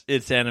it's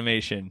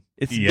animation.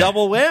 It's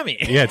double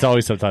whammy. Yeah, it's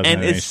always subtitles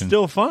and animation. It's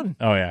still fun.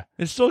 Oh, yeah.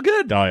 It's still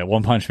good. Oh, yeah.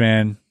 One Punch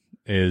Man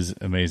is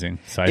amazing.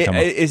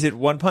 Is it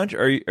One Punch?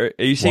 Or are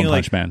you saying One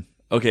Punch Man.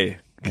 Okay.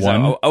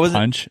 One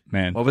Punch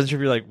Man. I wasn't sure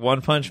if you're like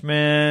One Punch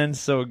Man,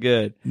 so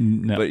good.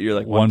 No, but you're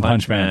like One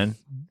Punch Man.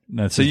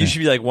 So you should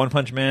be like One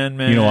Punch Man.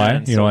 You know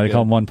why? You know why they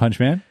call him One Punch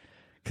Man?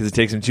 Because it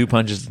takes him 2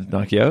 punches to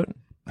knock you out.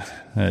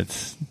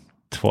 That's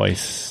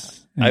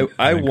twice.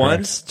 I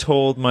once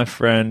told my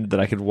friend that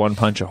I could one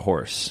punch a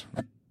horse.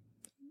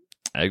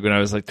 When I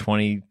was like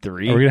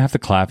 23. Are we gonna have to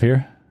clap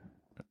here?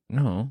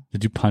 No.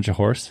 Did you punch a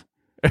horse?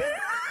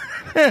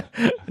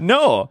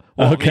 No.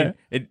 Well, okay. I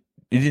mean,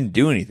 it didn't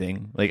do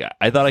anything. Like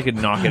I thought I could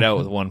knock it out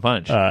with one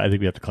punch. I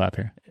think we have to clap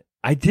here.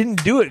 I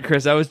didn't do it,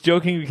 Chris. I was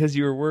joking because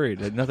you were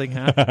worried. Nothing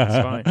happened. It's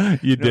fine.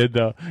 You did,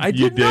 though. You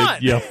did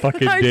not. You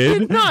fucking I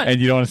did not. And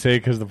you don't want to say it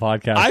because of the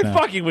podcast. I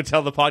fucking would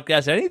tell the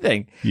podcast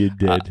anything. You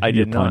did. I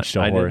did not. Punched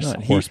a horse.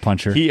 Horse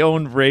puncher. He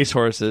owned race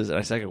horses, and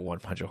I said I could one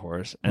punch a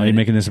horse. Why are you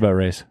making this about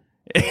race?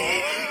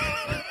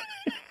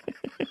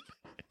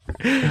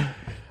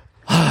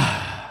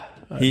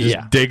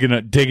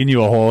 Digging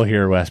you a hole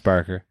here, Wes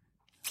Barker.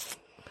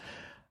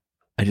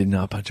 I did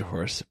not punch a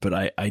horse, but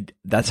I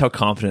that's how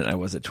confident I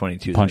was at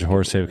 22. Punch a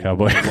horse, save a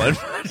cowboy. One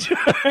punch.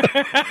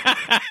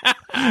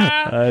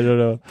 I don't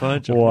know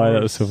Punch a why horse,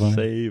 that was so funny.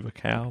 save a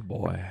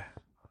cowboy. I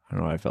don't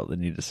know why I felt the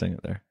need to sing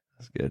it there.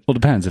 That's good. Well, it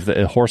depends. If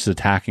the horse is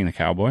attacking the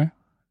cowboy,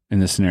 in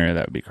this scenario,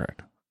 that would be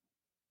correct.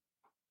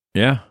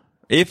 Yeah.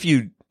 If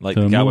you like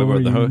the cowboy more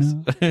with the you horse.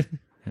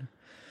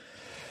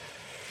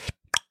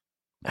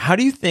 How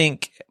do you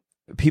think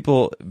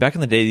people back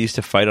in the day they used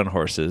to fight on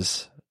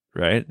horses,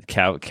 right?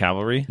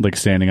 Cavalry? Like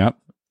standing up?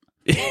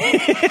 No,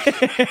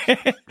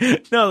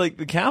 like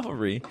the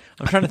cavalry.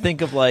 I'm trying to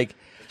think of like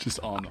just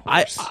on the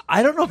horse.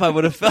 I don't know if I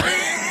would have felt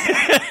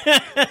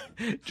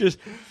just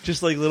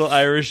like little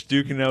Irish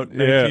duking out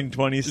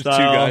 1920 Just style.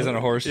 two guys on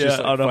a horse, just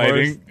like on a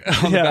fighting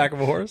horse. on the back of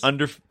a horse.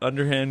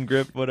 Underhand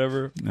grip,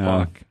 whatever.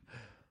 No. Fuck.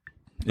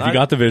 If you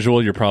got the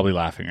visual, you're probably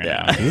laughing right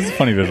now. This is a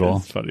funny visual.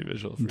 It's a funny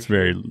visual. It's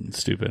very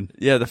stupid.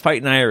 Yeah, the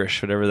Fighting Irish,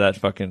 whatever that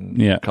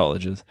fucking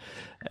college is.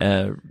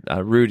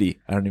 Rudy.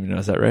 I don't even know.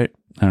 Is that right?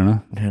 I don't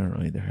know. I don't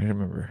know either. I don't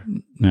remember.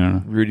 I don't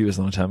know. Rudy was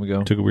a long time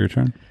ago. Took a weird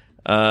turn.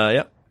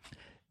 Yeah.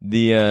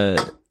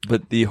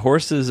 But the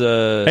horses.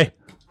 Hey,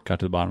 got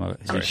to the bottom of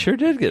it. You sure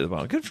did get to the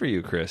bottom. Good for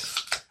you, Chris.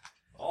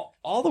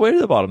 All the way to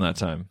the bottom that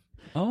time.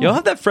 Oh. You don't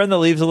have that friend that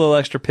leaves a little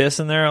extra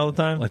piss in there all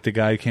the time? Like the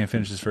guy who can't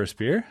finish his first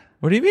beer?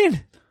 What do you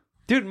mean?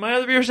 Dude, my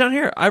other beer's down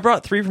here. I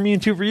brought 3 for me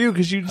and 2 for you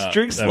because you just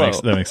drink slow.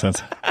 That makes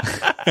sense.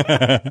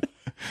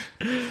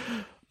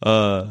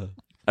 I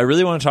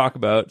really want to talk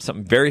about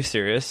something very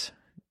serious.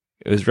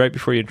 It was right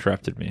before you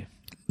interrupted me.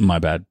 My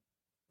bad.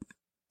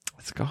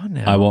 It's gone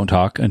now. I won't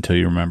talk until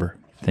you remember.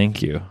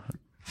 Thank you.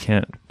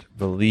 Can't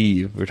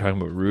believe we're talking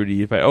about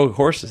Rudy.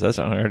 Horses. That's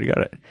not, I already got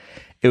it.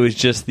 It was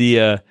just the,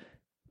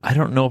 I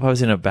don't know if I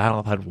was in a battle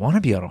if I'd want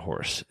to be on a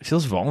horse. It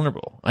feels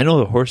vulnerable. I know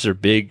the horses are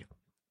big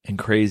and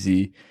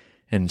crazy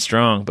and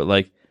strong, but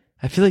like,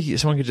 I feel like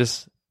someone could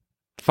just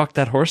fuck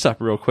that horse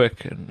up real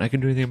quick and I can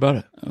do anything about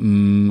it. I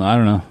don't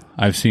know.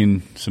 I've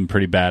seen some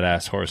pretty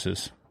badass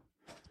horses.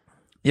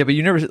 Yeah, but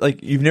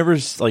you've never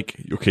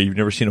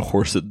seen a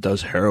horse that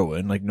does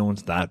heroin. Like, no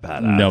one's that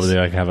badass. No, but they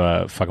like have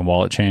a fucking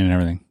wallet chain and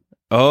everything.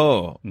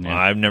 Oh, yeah.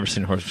 I've never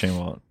seen a horse chain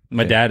wallet.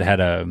 My dad had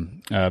a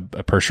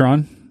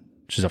Percheron,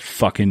 which is a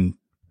fucking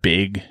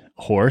big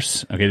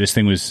horse. Okay, this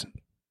thing was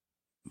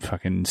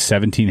fucking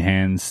 17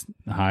 hands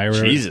high. Or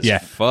Jesus, yeah,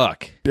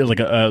 fuck. It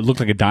looked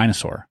like a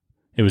dinosaur.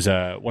 It was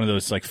one of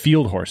those like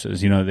field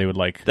horses. You know, they would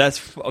like.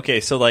 That's okay.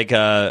 So like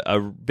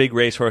a big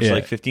racehorse, Yeah.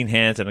 like 15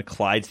 hands, and a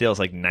Clydesdale is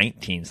like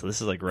 19. So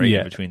this is like right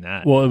in between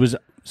that. Well, it was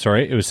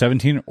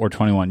 17 or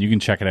 21. You can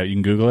check it out. You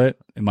can Google it.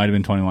 It might have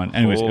been 21.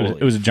 Anyways,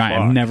 it was a giant.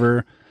 Fuck. I've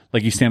never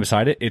like you stand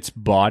beside it. Its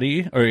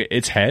body or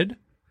its head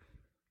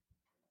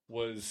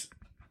was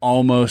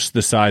almost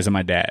the size of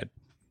my dad.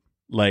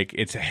 Like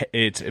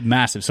it's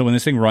massive. So when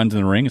this thing runs in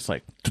the ring, it's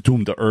like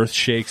the earth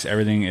shakes,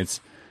 everything.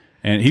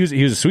 And he was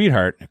a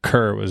sweetheart.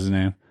 Kerr was his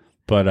name.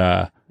 But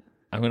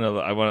check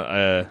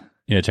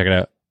check it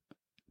out.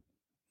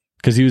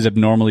 Because he was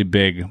abnormally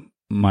big.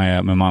 My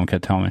mom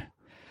kept telling me.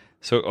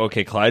 So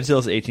okay,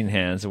 Clydesdale's 18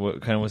 hands. And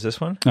what kind was this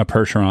one? A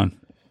Percheron.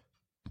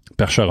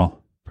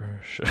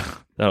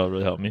 That'll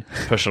really help me.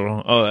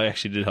 Percheron. Oh, that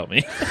actually did help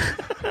me.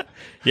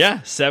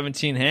 Yeah,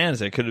 17 hands.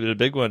 That could have been a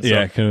big one. So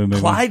Yeah, it could have been.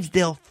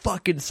 Clydesdale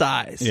fucking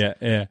size.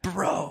 Yeah.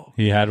 Bro.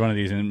 He had one of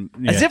these. And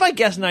As if I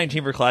guessed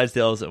 19 for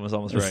Clydesdales and was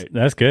almost right.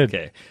 That's good.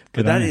 Okay.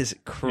 Good But that on you. is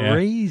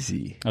crazy.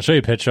 Yeah. I'll show you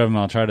a picture of him.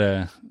 I'll try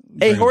to.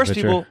 Hey, bring horse a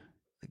picture. people,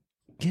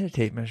 get a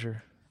tape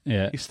measure.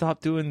 Yeah. You stop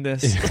doing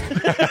this.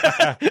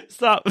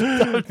 Stop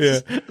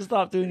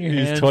doing your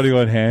hands. He's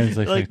 21 hands.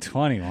 Like, Like,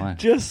 21.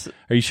 Just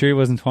Are you sure he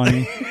wasn't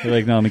 20? You're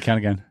like, no, let me count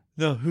again.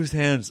 no, whose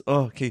hands?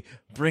 Oh, okay.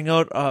 Bring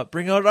out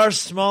our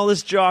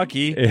smallest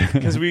jockey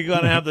because we're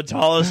gonna have the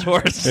tallest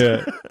horse.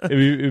 Yeah.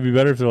 It'd be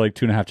better if they're like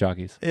 2.5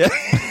 jockeys. Yeah.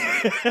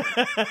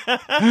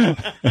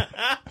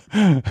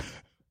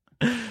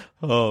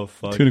 Oh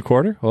fuck.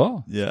 2.25?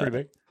 Oh, Yeah. pretty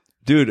big.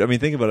 Dude, I mean,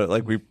 think about it.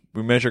 Like we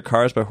measure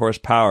cars by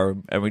horsepower,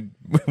 and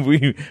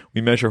we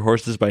measure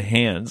horses by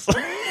hands.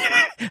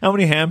 How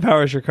many hand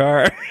power is your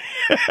car?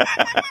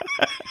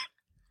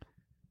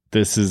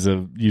 You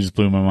just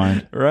blew my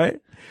mind. Right?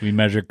 We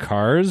measure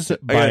cars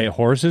by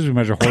horses. We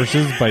measure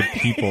horses by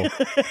people.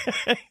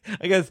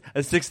 I guess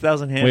a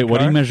 6,000 hand. Wait, what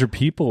do you car? measure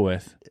people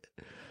with?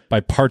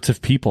 By parts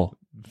of people.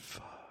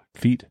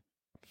 Feet.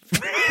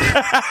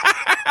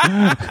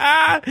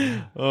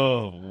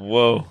 Oh,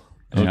 whoa.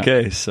 Yeah.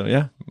 Okay, so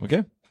yeah,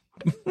 okay.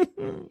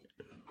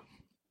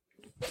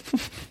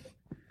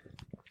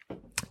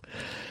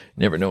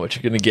 Never know what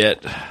you're gonna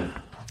get.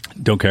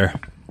 Don't care.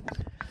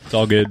 It's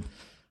all good.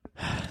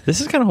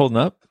 This is kind of holding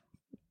up.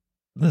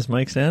 This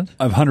mic stand.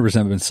 I've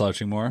 100% been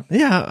slouching more.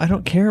 Yeah, I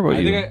don't care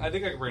about you. I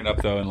think I can bring it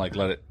up though and like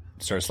let it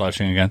start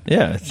slouching again.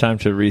 Yeah, it's time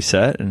to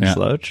reset and Yeah.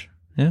 slouch.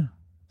 Yeah,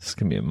 this is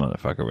gonna be a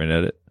motherfucker when I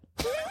edit.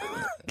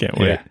 Can't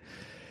wait. Yeah.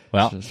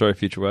 Well, Sorry,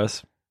 Future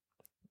West.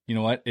 you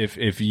know what?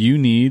 If you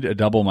need a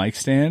double mic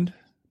stand,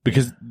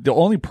 because the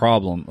only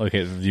problem,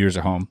 okay, the viewers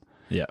at home,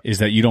 Yeah. is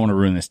that you don't want to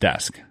ruin this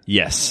desk.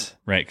 Yes.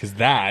 Right, because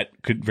that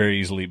could very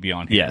easily be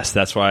on here. Yes,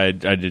 that's why I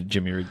did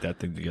Jimmy rig that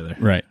thing together.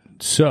 Right.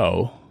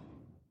 So,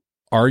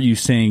 are you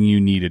saying you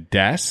need a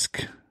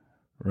desk?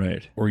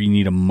 Right. Or you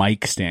need a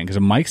mic stand? Because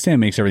a mic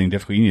stand makes everything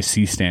difficult. You need a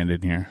C-stand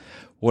in here.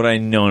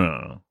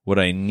 No. What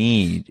I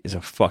need is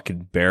a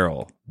fucking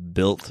barrel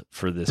built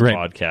for this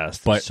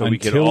podcast, but so we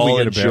can until we all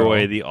get a enjoy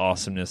barrel- the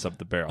awesomeness of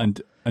the barrel.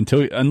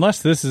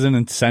 Unless this is an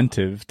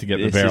incentive to get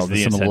the This barrel, is the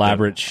this is an incentive.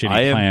 elaborate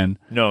shitty plan.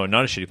 No,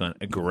 not a shitty plan.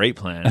 A great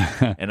plan,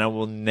 and I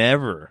will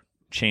never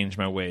change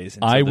my ways.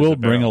 until I there's will a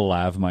bring a barrel.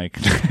 lav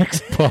mic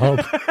next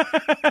pub.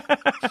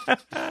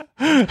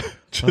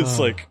 Just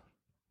like.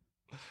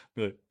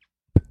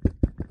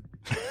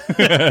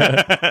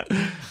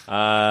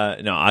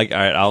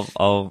 No,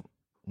 I'll.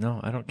 No,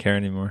 I don't care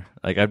anymore.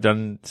 Like I've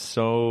done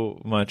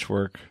so much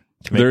work.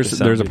 To make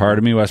There's a part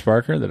of me, Wes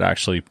Barker, that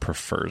actually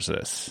prefers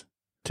this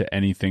to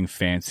anything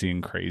fancy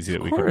and crazy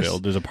that we could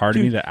build. There's a part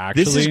of me that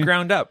actually this is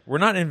ground up. We're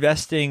not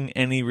investing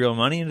any real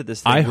money into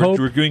this thing. I hope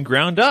we're doing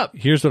ground up.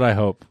 Here's what I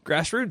hope.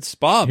 Grassroots.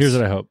 Bob's. Here's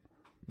what I hope.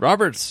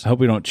 Roberts. I hope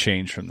we don't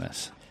change from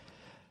this.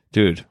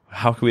 Dude,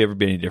 how could we ever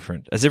be any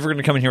different? As if we're going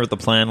to come in here with a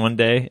plan one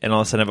day and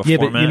all of a sudden have a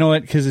format. But you know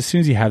what? Because as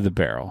soon as you have the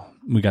barrel,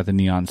 we got the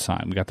neon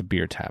sign, we got the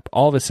beer tap.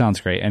 All of it sounds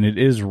great, and it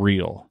is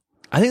real.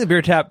 I think the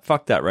beer tap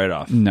fucked that right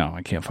off. No,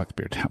 I can't fuck the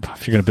beer tap.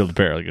 If you're going to build a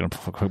barrel, you're going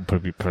to put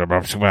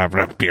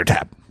a beer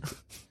tap.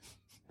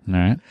 All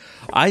right?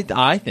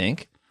 I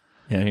think,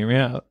 hear me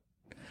out.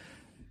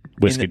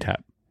 Whiskey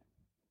tap.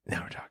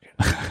 Now we're talking.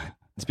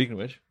 Speaking of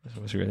which,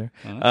 what's right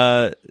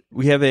there?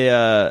 We have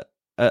a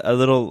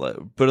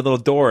little, put a little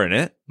door in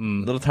it,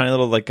 little tiny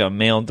little like a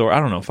mail door. I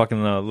don't know, fucking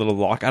a little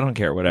lock. I don't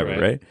care, whatever,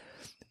 right?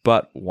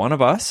 But one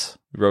of us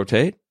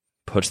rotate,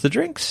 puts the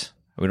drinks.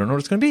 We don't know what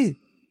it's going to be.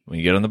 When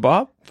you get on the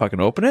Bob,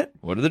 fucking open it.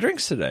 What are the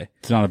drinks today?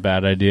 It's not a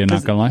bad idea,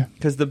 not gonna lie.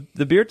 Because the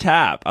beer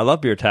tap, I love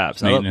beer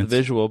taps. I love the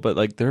visual, but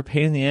like they're a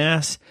pain in the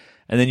ass.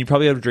 And then you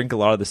probably have to drink a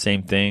lot of the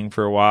same thing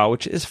for a while,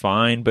 which is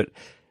fine, but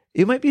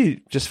it might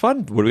be just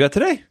fun. What do we got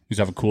today? You just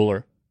have a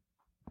cooler.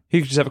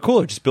 You could just have a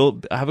cooler. Just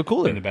have a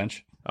cooler. In the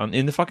bench.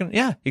 In the fucking,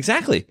 yeah,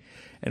 exactly.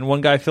 And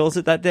one guy fills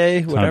it that day.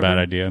 It's not a bad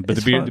idea. But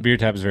the beer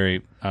tap is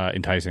very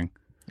enticing.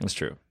 That's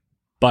true.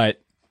 But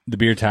the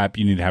beer tap,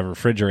 you need to have a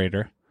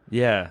refrigerator.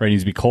 Yeah. Right, it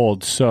needs to be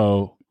cold,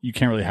 so you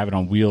can't really have it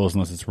on wheels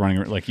unless it's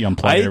running, like you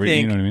unplug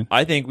everything, you know what I mean?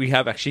 I think we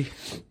have actually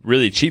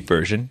really cheap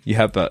version. You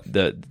have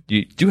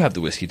you do have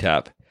the whiskey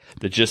tap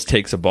that just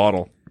takes a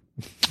bottle,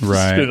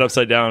 right? Spin it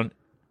upside down,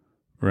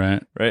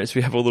 right? So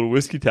we have a little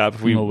whiskey tap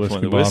if we want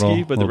the bottle,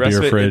 whiskey, but the rest beer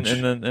of it, fridge,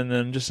 and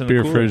then just in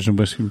beer a cooler. fridge and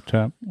whiskey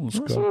tap. Let's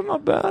go.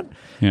 Not bad.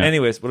 Yeah.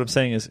 Anyways, what I'm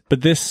saying is, but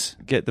this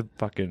get the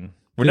fucking.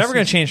 We're never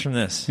going to change from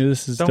this. Yeah,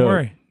 this is don't dope.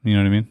 worry. You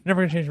know what I mean?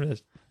 Never going to change from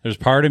this. There's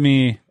part of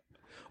me.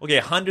 Okay,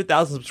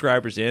 100,000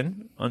 subscribers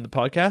in on the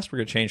podcast. We're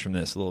going to change from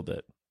this a little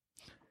bit.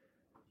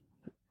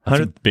 That's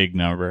a big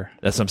number.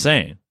 That's what I'm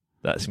saying.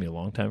 That's going to be a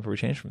long time before we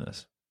change from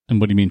this. And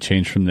what do you mean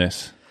change from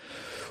this?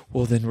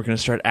 Well, then we're going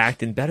to start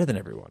acting better than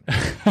everyone.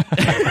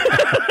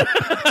 I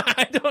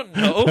don't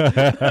know.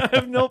 I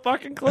have no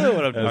fucking clue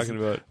what I'm talking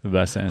about. The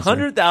best answer.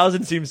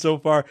 100,000 seems so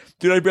far.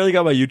 Dude, I barely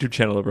got my YouTube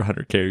channel over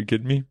 100K. Are you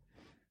kidding me?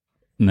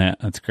 Nah,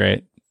 that's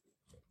great.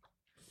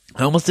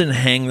 I almost didn't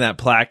hang that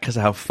plaque because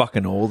of how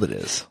fucking old it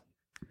is.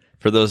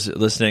 For those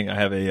listening, I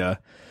have a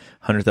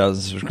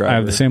 100,000 subscribers. I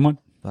have the same one.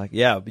 Like,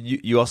 yeah, but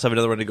you also have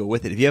another one to go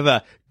with it. If you have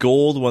a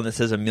gold one that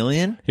says 1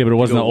 million. Yeah, but it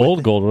wasn't the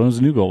old gold one. It was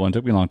a new gold one. It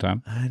took me a long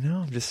time. I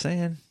know. I'm just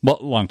saying. Well,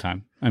 long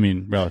time. I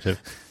mean, relative.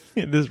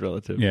 It is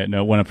relative. Yeah,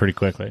 no, it went up pretty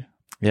quickly.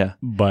 Yeah.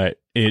 But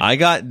I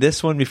got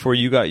this one before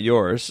you got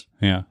yours.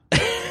 Yeah.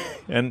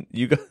 And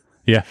you got.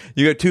 Yeah.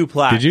 You got 2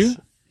 plaques. Did you?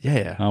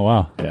 Yeah. Oh,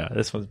 wow. Yeah,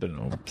 this one's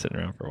been sitting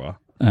around for a while.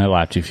 I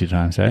lapped you a few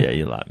times, eh? Yeah,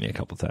 you lapped me a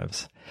couple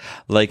times.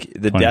 Like,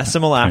 the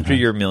decimal after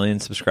your 1 million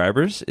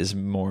subscribers is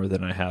more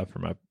than I have for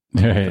my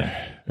right.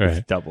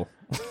 It's double.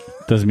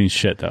 Doesn't mean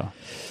shit, though.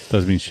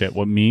 Doesn't mean shit.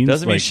 What means?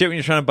 Doesn't mean shit when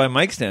you're trying to buy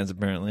mic stands,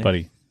 apparently.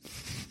 Buddy,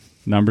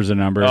 number's a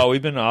number. Oh,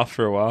 we've been off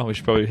for a while. We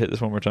should probably hit this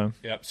one more time.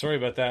 Yep. Sorry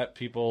about that,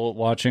 people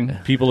watching.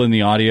 People in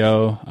the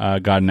audio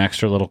got an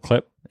extra little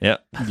clip.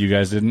 Yep. You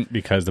guys didn't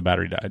because the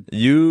battery died.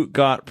 You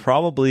got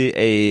probably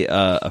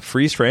a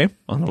freeze frame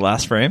on the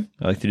last frame.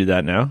 I like to do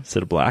that now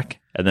instead of black.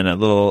 And then a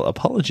little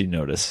apology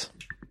notice.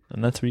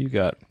 And that's what you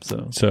got.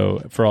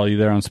 So for all you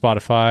there on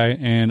Spotify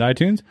and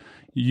iTunes,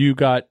 you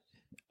got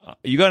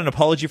an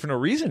apology for no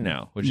reason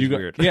now, which is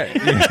weird. Yeah.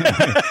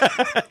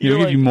 You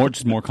give you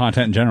just more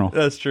content in general.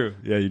 That's true.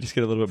 Yeah, you just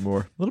get a little bit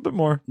more. A little bit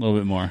more. A little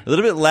bit more. A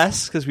little bit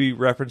less because we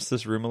reference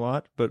this room a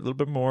lot, but a little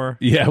bit more.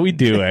 Yeah, we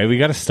do. We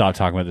got to stop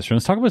talking about this room.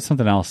 Let's talk about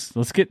something else.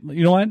 Let's get,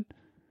 you know what?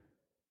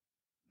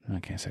 I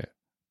can't say it.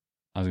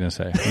 I was going to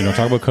say, we don't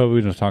talk about COVID,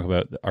 we don't talk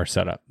about our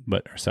setup,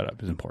 but our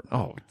setup is important.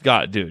 Oh,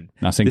 God, dude.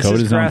 Not saying COVID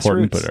is not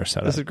important, but our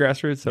setup. This is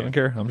grassroots. I don't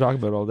care. I'm talking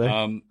about it all day.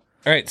 All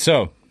right,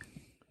 so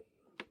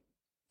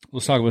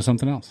let's talk about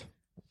something else.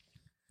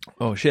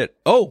 Oh, shit.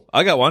 Oh,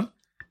 I got one.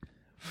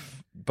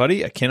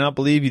 Buddy, I cannot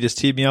believe you just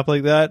teed me up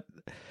like that.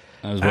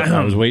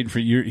 I was waiting for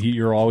you.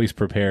 You're always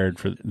prepared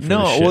for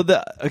no, this shit.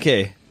 well,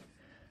 okay.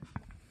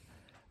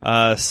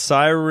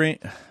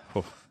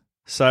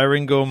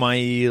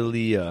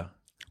 Syringomyelia.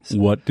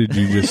 What did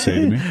you just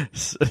say to me?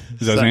 Is that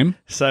his name?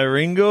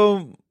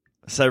 Syringomyelia.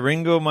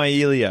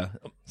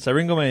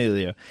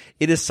 Syringomyelia.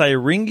 It is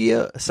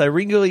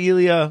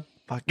Syringomyelia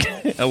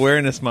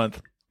Awareness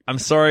Month. I'm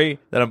sorry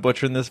that I'm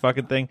butchering this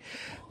fucking thing,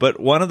 but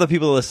one of the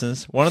people that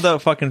listens, one of the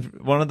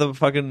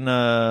fucking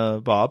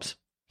Bobs,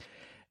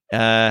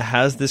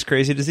 has this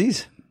crazy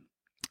disease,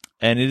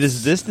 and it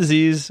is this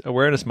disease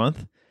awareness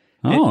month.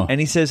 Oh, and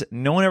he says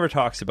no one ever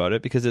talks about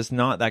it because it's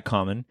not that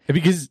common.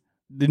 Because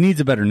it needs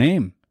a better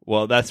name.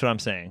 Well, that's what I'm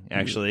saying.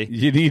 Actually,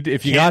 you need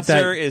if you Cancer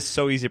got that is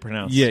so easy to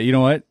pronounce. Yeah, you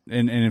know what?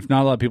 And if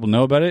not a lot of people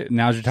know about it,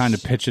 now's your time to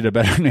pitch it a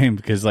better name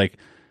because like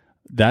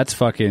that's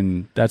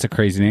a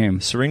crazy name.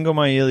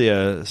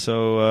 Syringomyelia.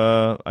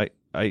 So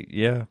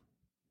yeah.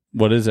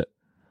 What is it?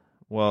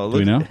 Well, do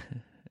we know?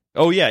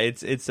 Oh yeah,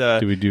 it's.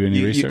 Do we do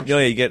any research?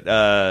 You get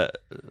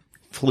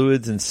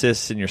fluids and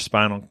cysts in your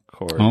spinal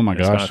cord. Oh my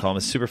gosh, spinal column.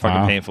 It's super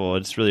fucking painful.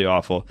 It's really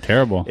awful.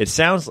 Terrible. It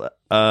sounds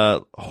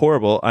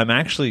horrible. I'm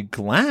actually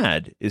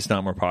glad it's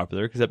not more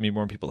popular because that means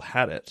more people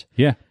had it.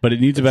 Yeah, but it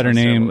needs a better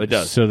name. It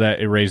does. So that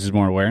it raises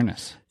more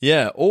awareness.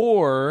 Yeah,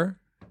 or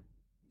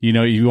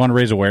you want to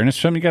raise awareness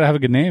for something, you got to have a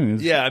good name.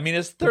 Yeah, I mean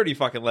it's 30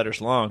 fucking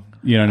letters long.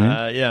 You know what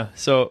I mean? Yeah.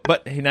 So,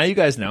 but hey, now you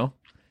guys know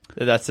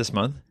that that's this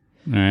month.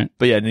 All right.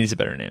 But yeah, it needs a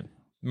better name.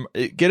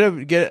 Get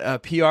a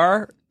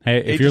PR.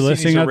 Hey, if you're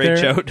listening out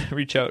there,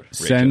 reach out.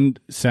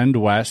 Send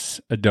Wes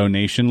a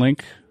donation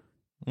link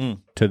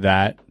to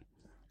that,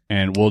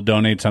 and we'll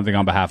donate something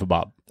on behalf of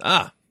Bob.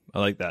 I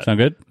like that. Sound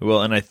good?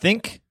 Well, and I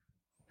think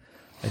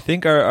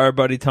our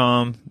buddy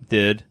Tom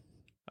did.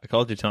 I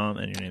called you Tom,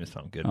 and your name is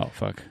Tom. Good. Oh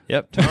fuck.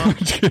 Yep, Tom.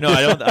 No,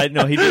 I don't. I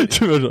know he did.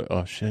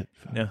 Oh shit.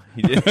 No,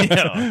 he did.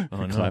 Yeah.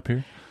 Oh, no. Clap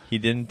here. He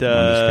didn't.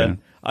 I'm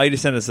just I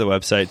just send us the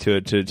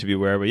website to be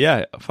aware. But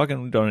yeah,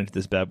 fucking donate to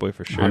this bad boy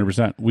for sure.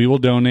 100%. We will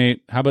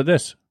donate. How about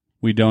this?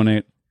 We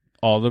donate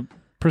all the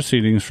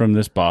proceedings from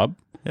this Bob.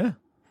 Yeah.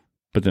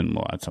 But then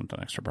we'll add something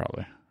extra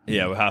probably.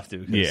 Yeah, we'll have to.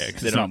 Yeah,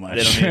 because they it's not don't.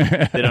 much.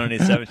 They don't need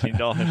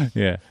 $17.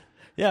 Yeah.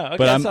 Yeah. Okay,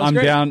 but I'm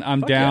great. down.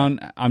 I'm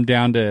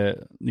down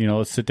to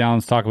let's sit down.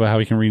 Let's talk about how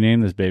we can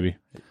rename this baby.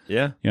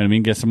 Yeah. You know what I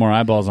mean? Get some more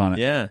eyeballs on it.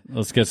 Yeah.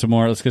 Let's get some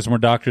more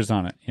doctors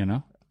on it. You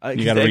know.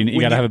 You got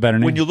to have a better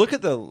name. When you look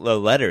at the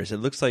letters, it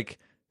looks like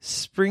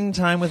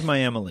Springtime with my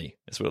Emily.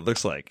 Is what it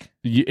looks like.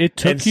 It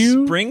took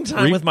you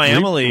Springtime with my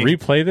Emily.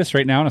 Replay this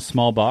right now in a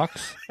small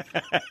box.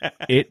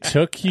 It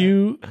took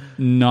you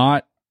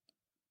not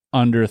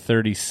under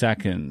 30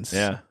 seconds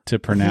to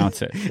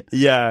pronounce it.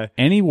 Yeah.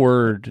 Any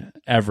word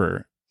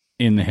ever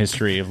in the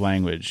history of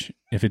language,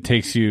 if it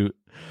takes you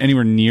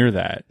anywhere near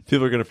that,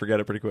 people are going to forget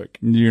it pretty quick.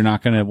 You're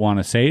not going to want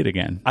to say it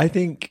again. I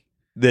think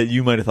that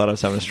you might have thought I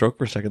was having a stroke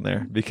for a second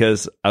there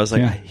because I was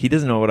like, he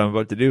doesn't know what I'm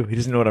about to do. He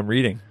doesn't know what I'm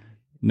reading.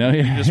 No,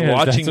 yeah, just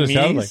watching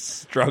me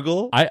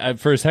struggle. I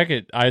for a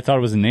second I thought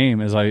it was a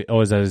name. Is like,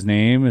 is that his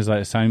name? Is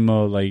like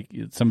Simo, like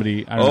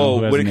somebody? I don't know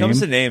who has when it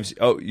comes to names,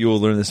 you will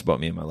learn this about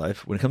me in my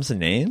life. When it comes to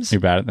names, you're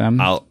bad at them.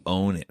 I'll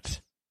own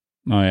it.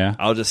 Oh yeah,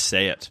 I'll just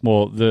say it.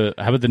 Well,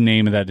 how about the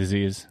name of that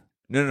disease?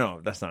 No,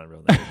 that's not a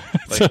real name.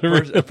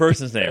 Like a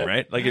person's name,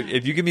 right? Like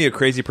if you give me a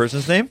crazy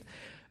person's name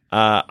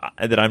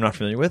that I'm not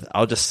familiar with,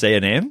 I'll just say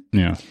a name.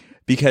 Yeah,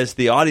 because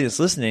the audience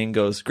listening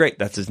goes, "Great,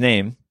 that's his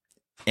name."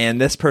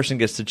 And this person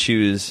gets to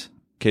choose,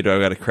 okay, do I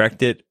got to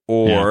correct it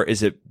or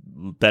is it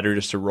better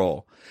just to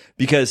roll?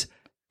 Because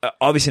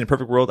obviously in a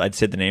perfect world, I'd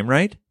say the name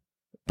right.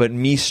 But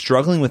me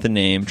struggling with the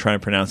name, trying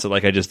to pronounce it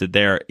like I just did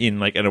there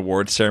in like an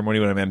awards ceremony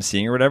when I'm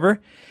emceeing or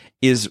whatever,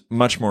 is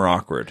much more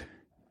awkward.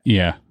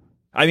 Yeah.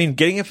 I mean,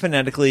 getting it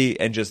phonetically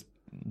and just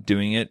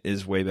doing it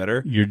is way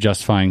better. You're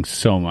justifying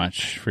so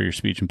much for your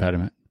speech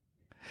impediment.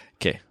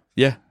 Okay.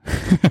 Yeah.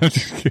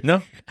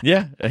 No.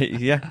 Yeah.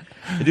 Yeah.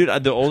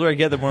 Dude, the older I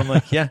get, the more I'm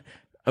like, yeah.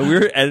 We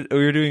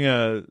were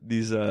doing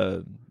these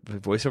voiceovers.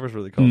 What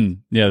are they called?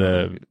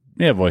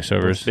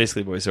 Voiceovers.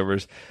 Basically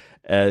voiceovers.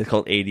 It's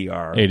called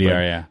ADR.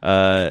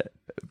 ADR,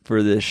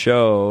 for this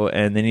show,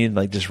 and they need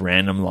like just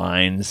random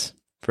lines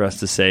for us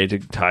to say to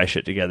tie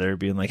shit together,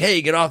 being like,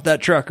 "Hey, get off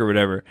that truck" or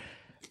whatever.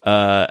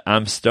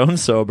 I'm stone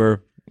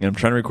sober and I'm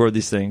trying to record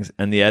these things,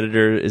 and the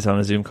editor is on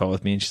a Zoom call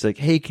with me, and she's like,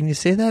 "Hey, can you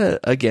say that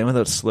again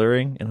without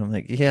slurring?" And I'm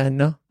like, "Yeah,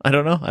 no, I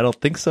don't know. I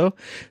don't think so."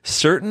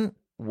 Certain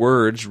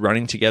words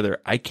running together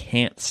I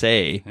can't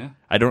say.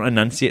 I don't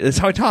enunciate. That's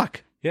how I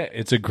talk. Yeah,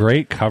 it's a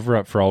great cover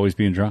up for always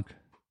being drunk.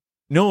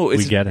 No,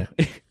 we get it.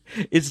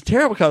 It's a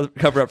terrible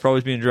cover up for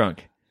always being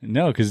drunk.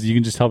 No, because you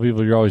can just tell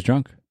people you're always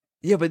drunk.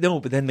 Yeah, but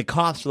then the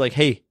cops are like,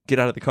 "Hey, get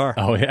out of the car."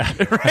 Oh yeah,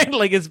 right.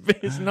 Like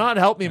it's not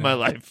helped me in my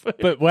life.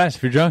 But Wes,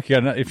 if you're drunk,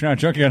 if you're not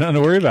drunk, you got nothing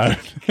to worry about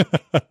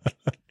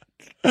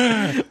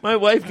it. My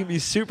wife can be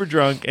super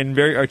drunk and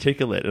very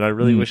articulate, and I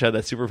really wish I had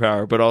that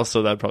superpower. But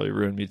also, that'd probably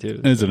ruin me too.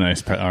 It's a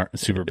nice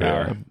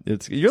superpower. Yeah.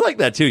 You're like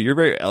that too. You're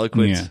very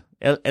eloquent.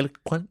 Yeah.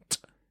 Eloquent.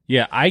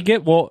 Yeah, I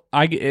get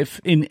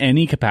if in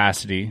any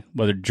capacity,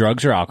 whether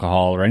drugs or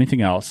alcohol or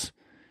anything else,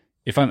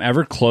 if I'm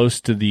ever close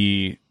to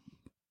the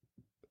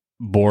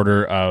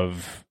border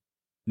of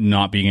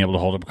not being able to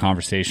hold up a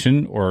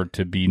conversation or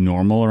to be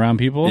normal around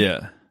people,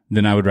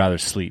 then I would rather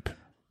sleep.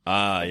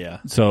 Yeah.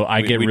 So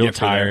I get real differ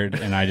tired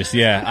and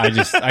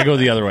I go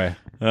the other way.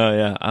 Oh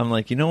yeah. I'm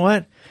like, you know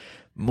what?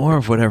 More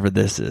of whatever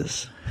this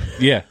is.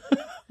 Yeah.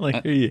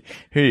 Like here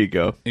you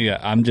go. Yeah.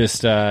 I'm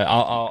just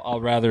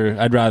I'd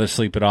rather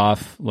sleep it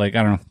off. Like,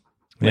 I don't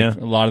know. Like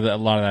a lot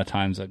of that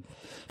times if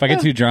I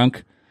get too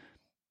drunk,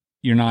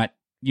 you're not,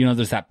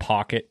 there's that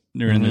pocket.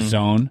 You're in the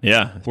zone.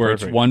 Yeah. Where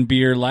it's one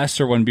beer less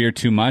or one beer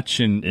too much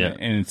and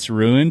it's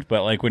ruined.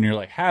 But like when you're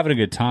like having a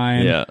good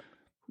time,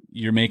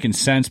 you're making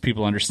sense.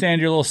 People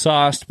understand you're a little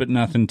sauced, but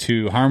nothing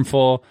too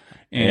harmful.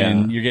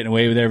 And you're getting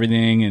away with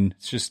everything. And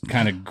it's just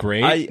kind of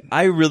great.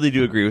 I really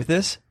do agree with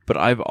this, but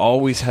I've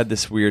always had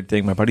this weird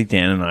thing. My buddy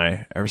Dan and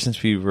I, ever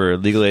since we were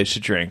legal age to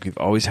drink, we've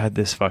always had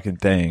this fucking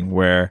thing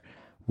where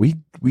we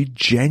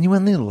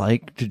genuinely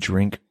like to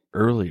drink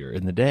earlier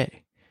in the day.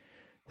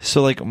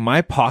 So, like,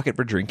 my pocket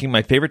for drinking,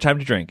 my favorite time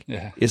to drink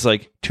is,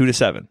 like, 2 to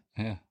 7.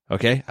 Yeah.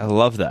 Okay? I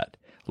love that.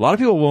 A lot of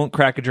people won't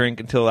crack a drink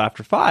until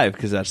after 5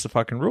 because that's the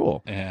fucking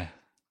rule. Yeah.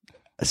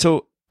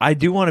 So, I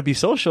do want to be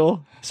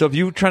social. So, if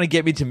you're trying to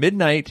get me to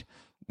midnight,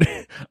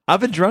 I've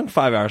been drunk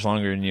 5 hours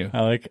longer than you.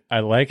 I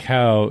like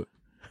how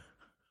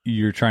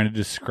you're trying to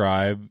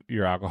describe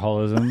your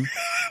alcoholism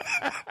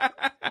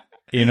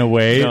in a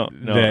way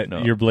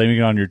that you're blaming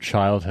it on your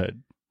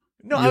childhood.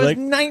 No, You're I was like,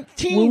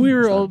 19. When we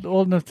were old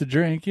enough to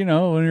drink, when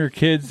we were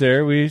kids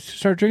there, we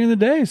started drinking the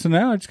day. So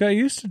now I just got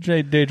used to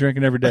day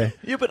drinking every day.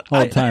 Yeah, but all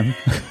the time.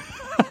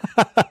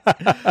 I'm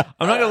not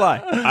going to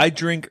lie. I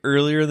drink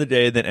earlier in the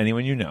day than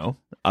anyone you know,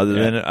 other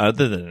than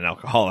an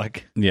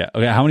alcoholic. Yeah.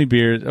 Okay. How many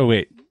beers? Oh,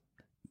 wait.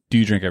 Do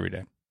you drink every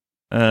day?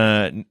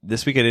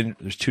 This week I didn't.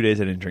 There's 2 days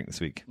I didn't drink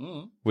this week,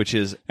 which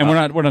is. And we're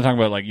not talking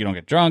about like you don't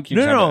get drunk. You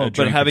just have a but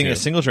drink having or a two.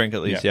 single drink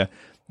at least. Yeah.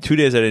 2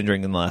 days I didn't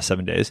drink in the last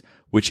 7 days,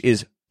 which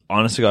is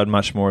honest to God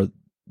much more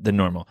than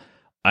normal.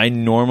 I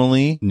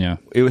normally. Yeah.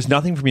 It was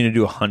nothing for me to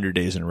do 100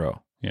 days in a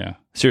row. Yeah.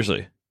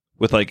 Seriously,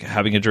 with like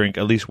having a drink,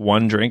 at least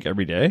one drink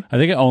every day. I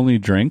think I only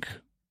drink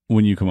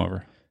when you come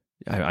over.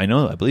 I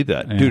know. I believe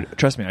that. Dude,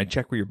 trust me. I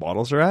check where your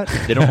bottles are at.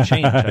 They don't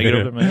change. I get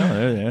over there.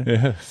 I'm like, oh,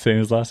 yeah.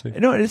 Same as last week.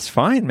 No, it's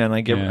fine, man.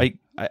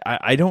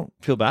 I don't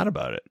feel bad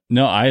about it.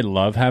 No, I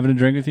love having a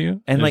drink with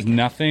you. And there's like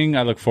nothing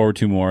I look forward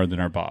to more than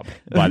our Bob,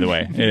 by the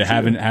way.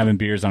 having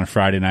beers on a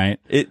Friday night.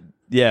 And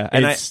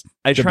it's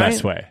I the try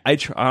best way.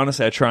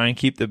 Honestly, I try and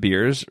keep the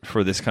beers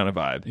for this kind of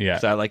vibe. Yeah.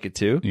 Because I like it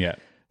too. Yeah.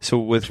 So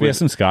we have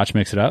some scotch,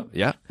 mix it up.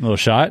 Yeah. A little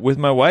shot. With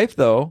my wife,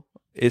 though,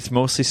 it's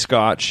mostly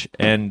scotch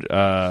and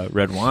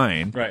red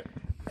wine. Right.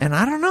 And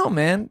I don't know,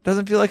 man.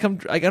 Doesn't feel like I'm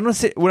gonna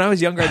sit. When I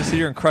was younger, I'd sit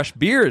here and crush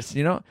beers.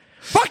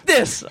 Fuck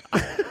this.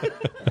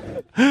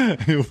 I'm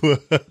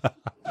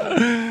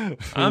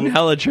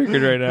hella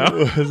triggered right now.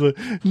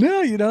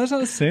 No, that's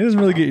not the same. It doesn't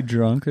really get you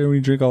drunk when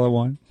you drink all that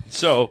wine.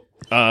 So,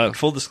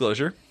 full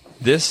disclosure,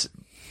 this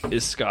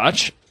is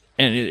scotch,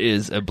 and it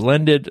is a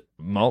blended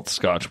malt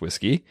scotch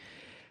whiskey.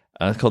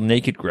 It's called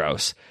Naked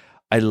Grouse.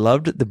 I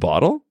loved the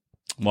bottle.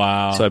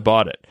 Wow. So I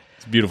bought it.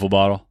 It's a beautiful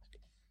bottle.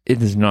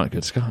 It is not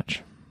good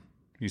scotch.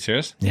 You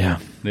serious? Yeah.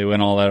 They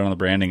went all out on the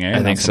branding, eh?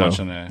 I think so.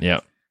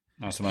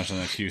 Not so much on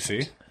the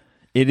QC.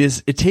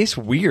 It tastes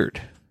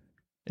weird.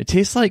 It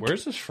tastes like...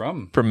 Where's this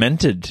from?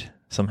 Fermented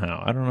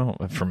somehow. I don't know.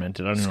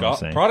 Fermented. I don't know what I'm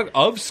saying. Product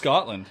of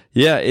Scotland.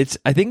 Yeah,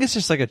 I think it's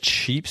just like a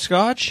cheap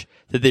scotch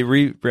that they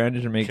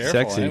rebranded to make it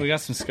sexy. We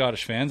got some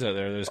Scottish fans out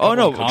there. Oh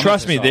no,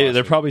 trust me,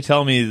 they're probably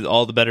telling me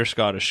all the better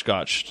Scotch.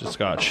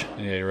 Yeah,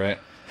 you're right.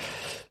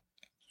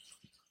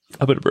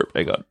 How about a burp?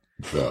 I got.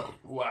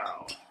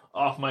 Wow.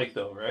 Off mic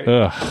though, right?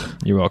 Ugh.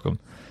 You're welcome.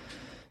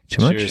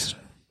 Too much? Cheers.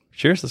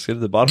 Cheers. Let's get to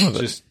the bottom of it.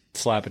 Just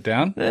slap it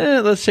down.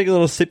 Let's take a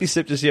little sippy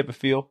sip to see how it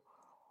feel.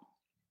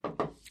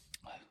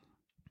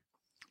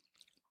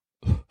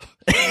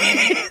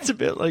 It's a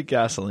bit like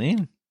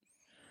gasoline.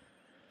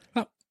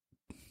 Oh.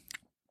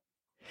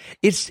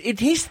 It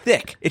tastes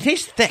thick. It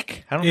tastes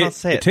thick. I don't know how to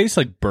say it. It tastes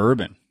like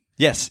bourbon.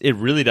 Yes, it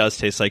really does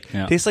taste like.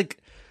 Tastes like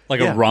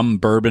a rum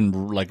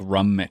bourbon, like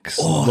rum mix.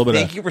 Oh,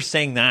 thank you for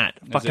saying that.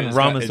 Fucking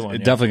rum is the one.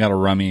 It definitely got a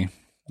rummy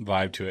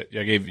vibe to it.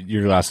 I gave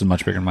your glass is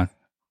much bigger than mine.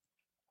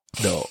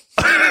 No.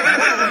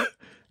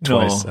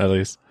 Twice, at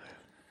least.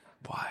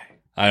 Why?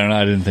 I don't know.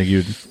 I didn't think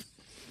you'd.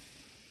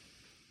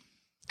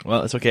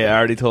 Well, it's okay. I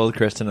already told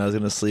Kristen I was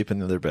going to sleep in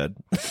the other bed.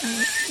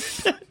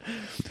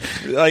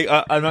 I'm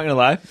not going to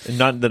lie.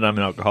 Not that I'm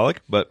an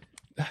alcoholic, but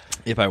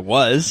if I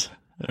was,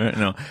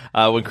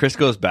 when Chris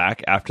goes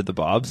back after the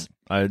Bobs,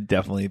 I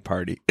definitely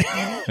party.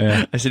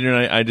 Yeah. I sit here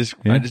and I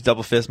just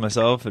double fist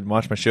myself and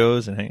watch my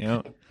shows and hang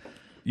out.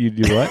 You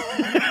do what?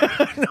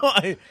 No,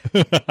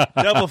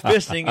 double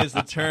fisting is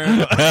the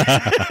term.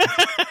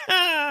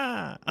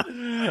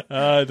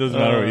 It doesn't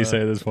matter what you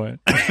say at this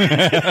point.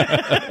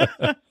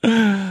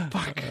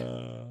 Fuck.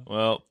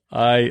 Well,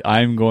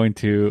 I'm going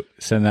to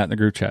send that in the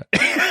group chat.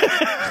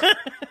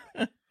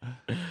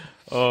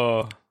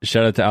 Oh,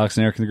 shout out to Alex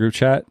and Eric in the group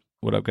chat.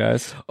 What up,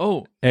 guys?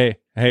 Oh, hey,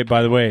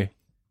 by the way,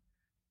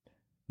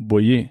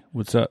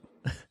 what's up?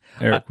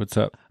 Eric, what's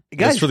up?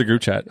 Guys, that's for the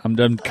group chat. I'm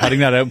done cutting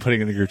that out and putting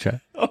it in the group chat.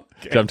 Oh,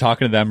 'Cause I'm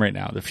talking to them right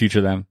now, the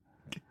future them.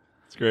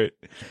 It's great.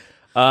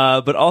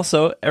 But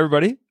also,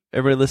 everybody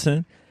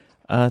listening,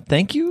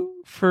 thank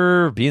you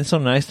for being so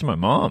nice to my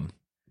mom.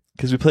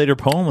 Because we played her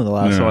poem in the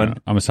last one.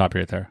 I'm going to stop you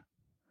right there.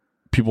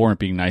 People weren't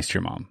being nice to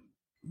your mom.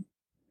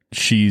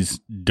 She's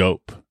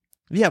dope.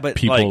 Yeah, but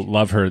people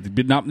love her.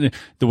 But not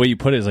the way you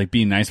put it is like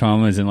being nice to my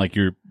mom isn't like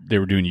they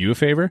were doing you a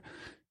favor.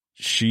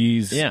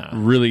 She's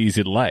really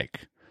easy to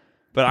like.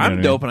 But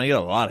I'm dope and I get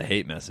a lot of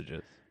hate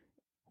messages.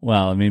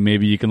 Well, I mean,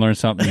 maybe you can learn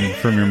something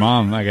from your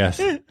mom, I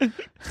guess.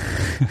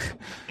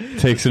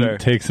 Take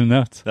some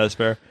notes. That's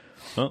fair.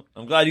 Well,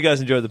 I'm glad you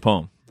guys enjoyed the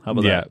poem. How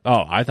about that?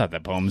 Oh, I thought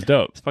that poem was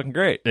dope. It's fucking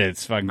great.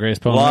 It's fucking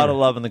greatest poem. A lot ever. of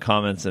love in the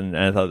comments, and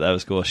I thought that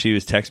was cool. She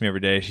was texting me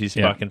every day. She's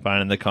fucking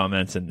finding the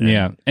comments, and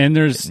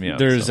there's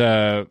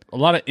a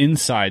lot of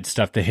inside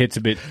stuff that hits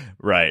a bit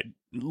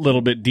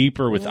little bit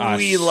deeper with us.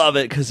 We love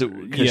it because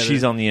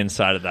she's on the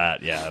inside of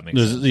that. Yeah, that makes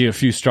sense. There's a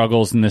few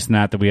struggles and this and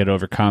that we had to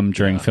overcome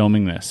during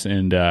filming this,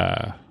 and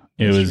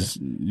it was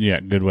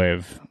a good way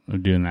of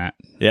doing that.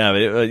 Yeah,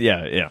 but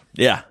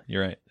yeah.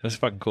 You're right. It was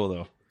fucking cool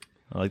though.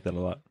 I like that a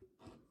lot.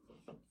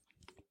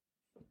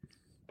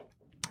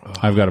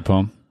 I've got a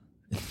poem.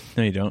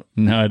 No, you don't.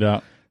 No, I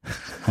don't.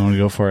 I want to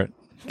go for it.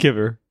 Give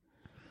her.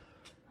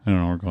 I don't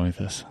know where we're going with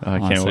this. I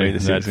can't wait to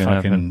see what's that going to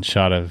fucking happen.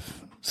 shot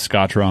of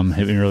Scotch rum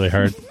hit me really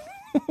hard.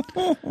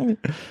 You've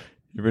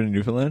been in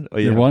Newfoundland? Oh,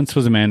 yeah. There once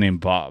was a man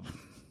named Bob.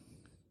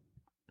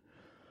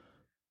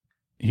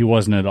 He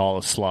wasn't at all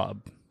a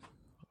slob.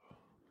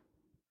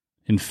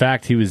 In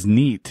fact, he was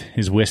neat.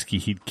 His whiskey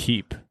he'd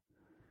keep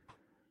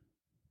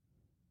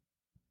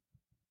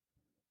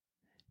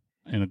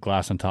in a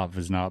glass on top of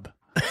his knob.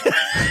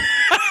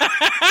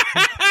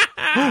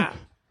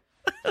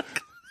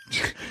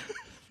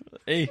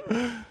 Hey,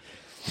 I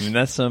mean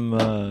that's some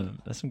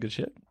good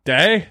shit.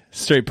 Day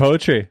straight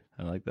poetry.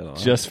 I like that a lot.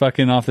 Just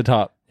fucking off the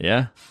top.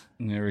 Yeah.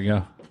 There we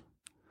go.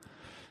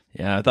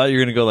 Yeah, I thought you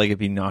were gonna go like if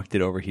he knocked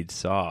it over, he'd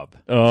sob.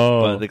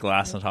 Oh, but the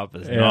glass on top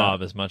of his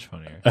knob is much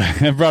funnier.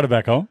 I brought it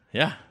back home.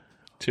 Yeah.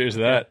 Cheers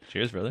to that. Yeah.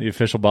 Cheers, brother. The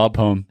official Bob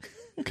poem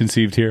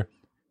conceived here.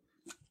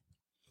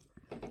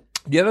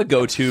 Do you have a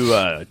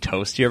go-to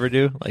toast you ever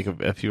do? Like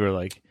if you were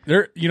like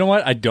you know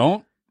what? I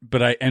don't,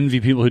 but I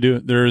envy people who do.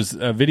 There's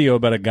a video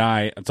about a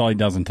guy. That's all he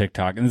does on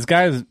TikTok, and this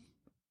guy is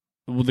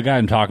the guy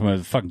I'm talking about.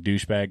 Is a fucking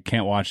douchebag.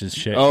 Can't watch his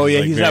shit. Oh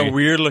yeah, he's that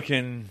weird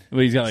looking. Well,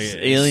 he's got like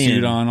a alien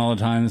suit on all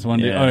the time. This one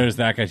dude. Oh, there's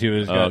that guy too.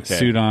 He's got a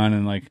suit on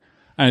and like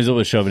he's a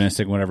little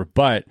chauvinistic, and whatever.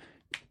 But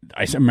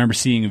I remember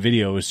seeing a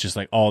video. It was just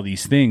like all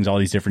these things, all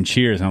these different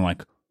cheers, and I'm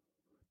like,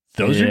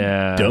 those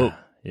are dope.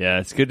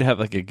 Yeah, it's good to have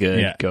like a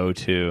good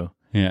go-to.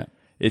 Yeah.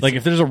 It's like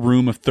if there's a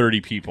room of 30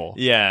 people.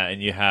 Yeah,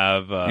 and you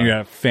have you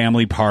got a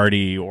family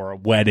party or a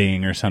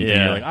wedding or something.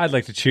 You're like, I'd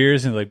like to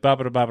cheers, and like bop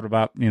it bop it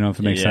bop, if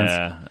it makes sense.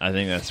 Yeah, I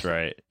think that's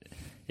right.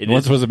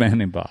 Once was a man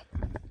named Bob.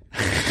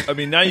 I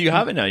mean, now you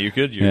have it. Now you're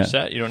good. You're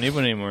set. You don't need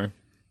one anymore.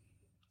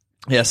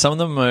 Yeah, some of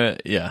them.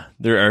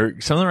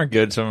 Some of them are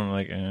good. Some of them are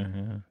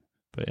like,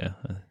 but yeah.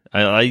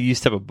 I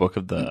used to have a book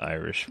of the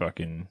Irish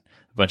fucking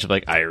a bunch of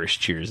like Irish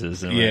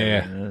cheerses. And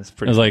It's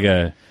pretty. It was like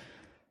a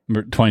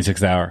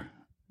 26th hour.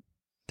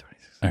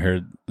 I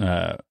heard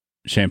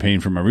champagne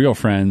from my real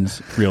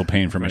friends, real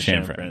pain from my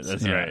sham friends.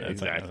 That's right,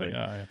 exactly.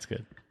 That's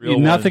good.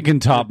 Nothing can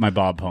top my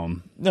Bob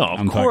poem. No,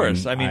 of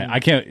course. I mean, I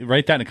can't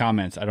write that in the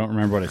comments. I don't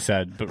remember what I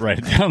said, but write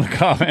it down in the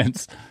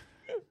comments.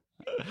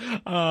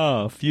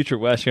 Oh, Future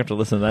West, you have to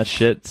listen to that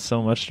shit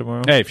so much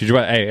tomorrow. Hey, Future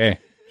West. Hey,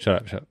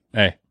 shut up.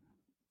 Hey,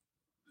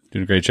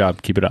 doing a great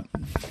job. Keep it up.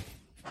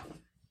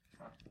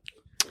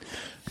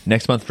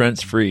 Next month,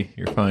 rent's free.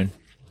 You're fine.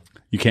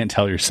 You can't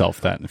tell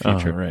yourself that in the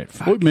future. Oh,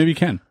 right. Well, maybe you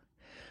can.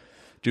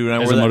 Dude, when I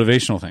wore a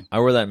motivational thing. I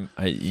wore that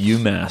U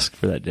mask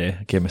for that day.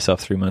 I gave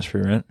myself 3 months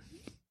free rent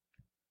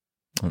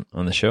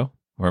on the show.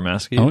 Wear a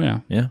mask. Oh,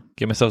 yeah. Yeah.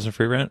 Give myself some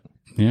free rent.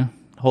 Yeah.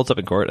 Holds up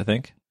in court, I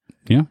think.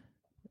 Yeah.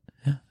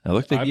 Yeah. I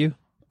looked like you.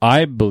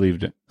 I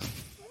believed it.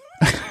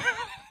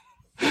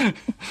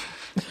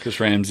 Chris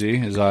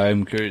Ramsey, I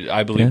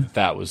believe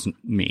that was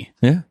me.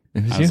 Yeah.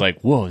 I was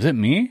like, whoa, is it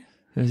me?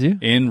 It was you?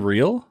 In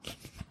real?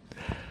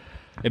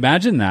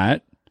 Imagine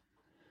that.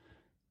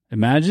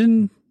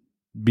 Imagine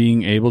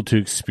being able to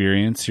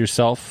experience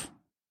yourself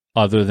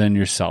other than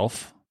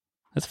yourself.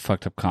 That's a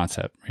fucked up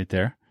concept right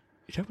there.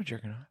 You talking about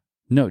jerking off?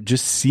 No,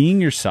 just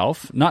seeing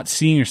yourself. Not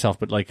seeing yourself,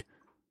 but like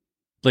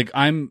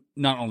I'm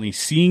not only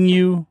seeing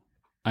you,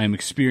 I'm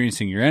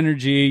experiencing your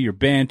energy, your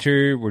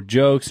banter, your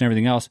jokes, and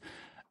everything else.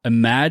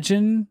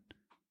 Imagine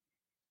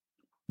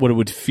what it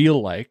would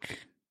feel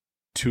like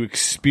to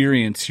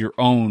experience your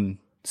own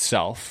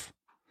self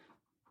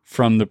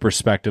from the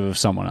perspective of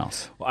someone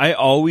else. Well, I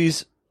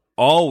always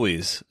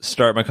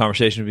start my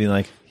conversation with being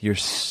like, you're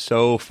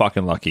so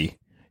fucking lucky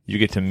you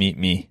get to meet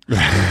me.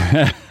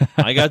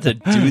 I got to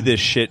do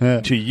this shit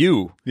to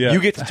you. Yeah. You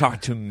get to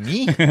talk to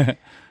me.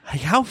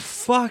 Like, how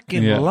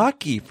fucking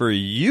lucky for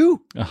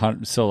you.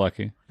 So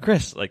lucky.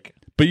 Chris, like...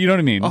 But you know what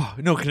I mean? Oh,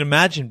 no, can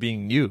imagine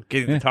being you,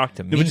 getting to talk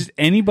to me. No, but just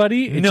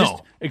anybody,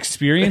 just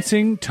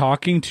experiencing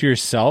talking to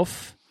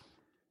yourself,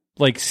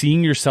 like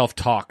seeing yourself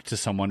talk to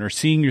someone or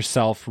seeing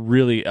yourself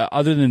really,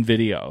 other than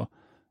video,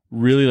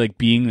 really like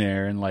being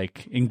there and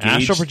like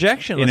engage. Astral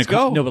projection. Let's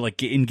go. No, but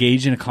like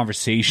engage in a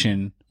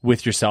conversation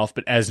with yourself,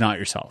 but as not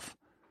yourself.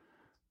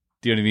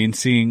 Do you know what I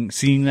mean?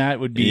 Seeing that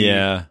would be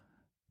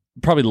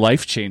probably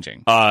life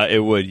changing.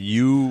 It would.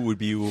 You would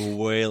be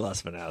way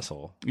less of an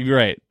asshole. You're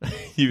right.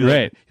 You'd be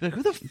right. Like,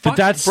 who the fuck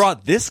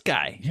brought this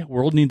guy? Yeah,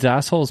 world needs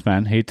assholes,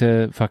 man. Hate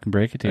to fucking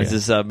break it to you.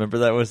 This, remember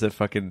that was the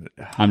fucking...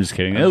 I'm just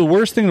kidding. The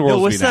worst thing in the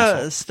world is being an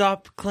asshole.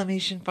 Stop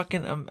Clemation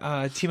fucking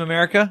Team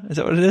America? Is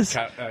that what it is?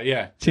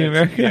 Yeah. Team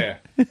America?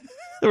 Yeah.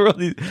 The world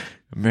needs...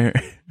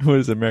 what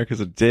is America's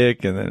a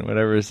dick, and then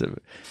whatever is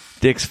it...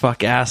 Dicks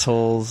fuck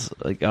assholes.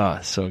 Like,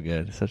 so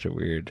good. Such a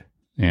weird...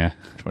 Yeah.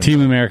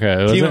 Team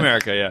America. Team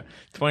America, yeah.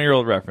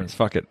 20-year-old reference.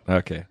 Fuck it.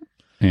 Okay.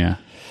 Yeah.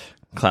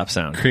 Clap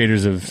sound.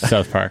 Creators of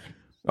South Park.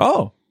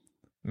 Oh.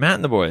 Matt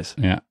and the boys.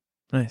 Yeah.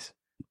 Nice.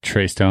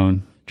 Trey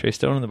Stone.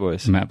 And the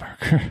boys. Matt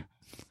Parker.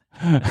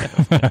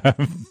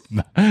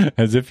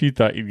 As if you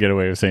thought you'd get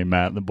away with saying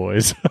Matt and the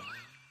boys.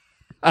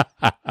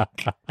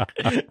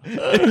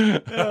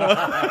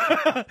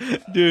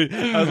 Dude,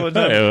 I was one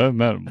time. Hey,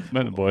 Matt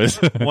and the boys.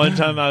 One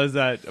time I was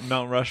at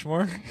Mount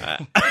Rushmore.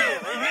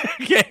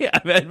 Okay,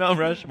 I'm at Mount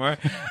Rushmore.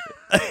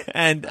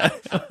 And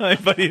my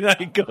buddy and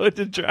I go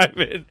to drive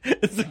in.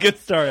 It's a good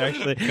story,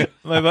 actually.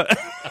 My buddy.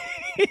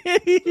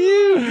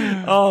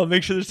 Oh,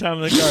 make sure there's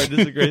time in the car. This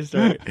is a great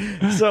story.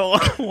 So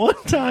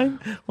one time,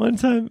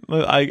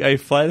 I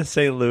fly to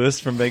St. Louis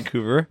from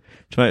Vancouver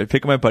to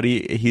pick up my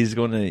buddy. He's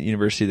going to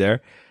university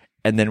there.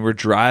 And then we're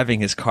driving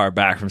his car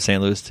back from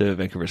St. Louis to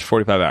Vancouver. It's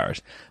 45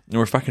 hours. And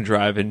we're fucking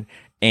driving.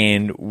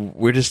 And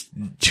we're just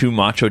two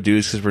macho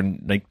dudes because we're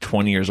like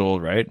 20 years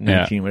old, right?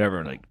 19, whatever.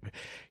 And like,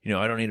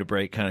 I don't need a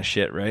break kind of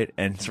shit, right?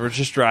 And so we're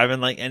just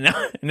driving and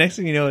now, next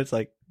thing you know, it's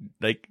like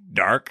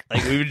dark.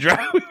 Like we've been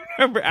driving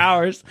for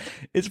hours.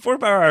 It's a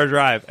 45-hour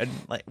drive. And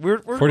like we're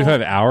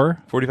 45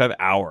 hour? 45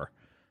 hour.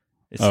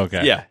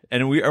 Okay. Yeah.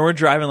 And we're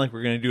driving like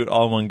we're going to do it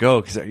all in one go.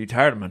 Because are you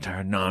tired? I'm not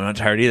tired. No, I'm not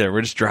tired either.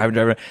 We're just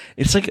driving.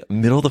 It's like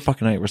middle of the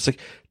fucking night. It's like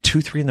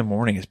 2, 3 in the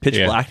morning. It's pitch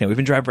black now. We've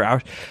been driving for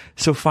hours.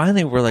 So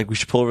finally we're like, we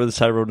should pull over the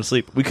side of the road to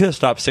sleep. We could have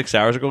stopped 6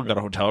 hours ago and got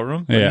a hotel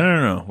room. But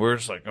no. We're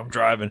just like, I'm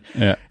driving.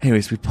 Yeah.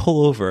 Anyways, we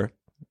pull over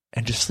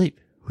and just sleep.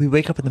 We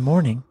wake up in the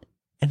morning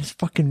and it's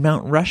fucking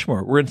Mount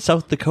Rushmore. We're in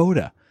South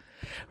Dakota.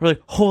 We're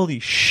like, holy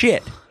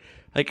shit.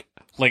 Like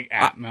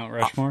at Mount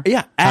Rushmore?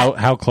 Yeah.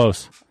 How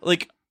close?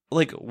 Like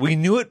we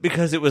knew it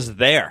because it was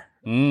there.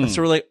 So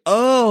we're like,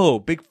 oh,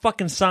 big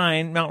fucking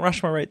sign, Mount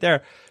Rushmore right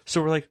there.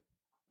 So we're like,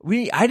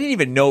 I didn't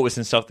even know it was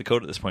in South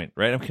Dakota at this point,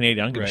 right? I'm Canadian.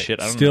 I don't give a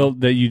shit. I don't know.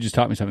 That you just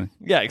taught me something.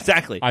 Yeah,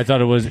 exactly. I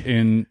thought it was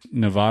in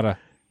Nevada.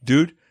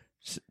 Dude,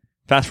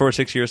 fast forward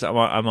 6 years,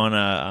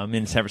 I'm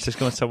in San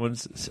Francisco and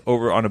someone's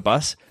over on a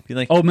bus being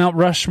like, oh, Mount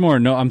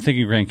Rushmore. No, I'm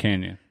thinking Grand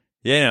Canyon.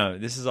 Yeah, no,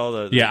 this is all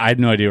the I had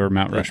no idea where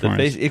Mount Rushmore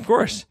is. Of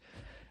course.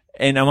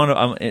 And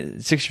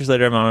I'm 6 years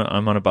later.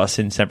 I'm on a bus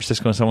in San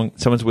Francisco, and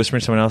someone's whispering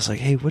to someone else like,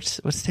 "Hey, what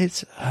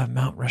state's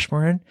Mount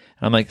Rushmore in?" And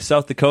I'm like,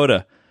 "South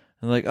Dakota."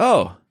 And they're like,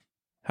 "Oh,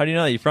 how do you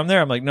know that? You from there?"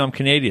 I'm like, "No, I'm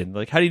Canadian."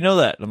 They're like, how do you know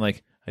that? And I'm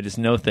like, "I just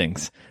know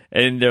things."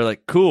 And they're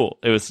like, "Cool."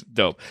 It was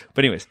dope.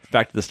 But anyways,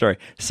 back to the story.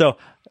 So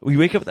we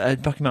wake up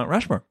at fucking Mount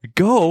Rushmore. We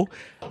go.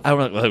 I'm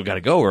like, well, we got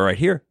to go. We're right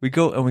here. We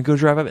go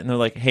drive up, and they're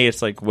like, "Hey,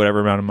 it's like whatever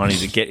amount of money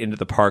to get into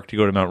the park to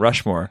go to Mount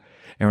Rushmore."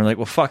 And we're like,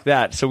 well, fuck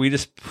that. So we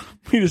just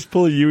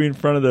pull you in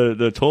front of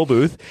the toll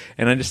booth,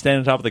 and I just stand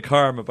on top of the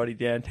car. My buddy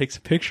Dan takes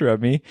a picture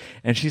of me,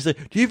 and she's like,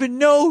 "Do you even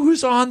know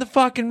who's on the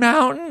fucking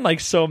mountain?"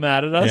 Like, so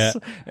mad at us.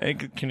 Yeah.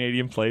 And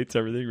Canadian plates,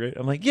 everything, right?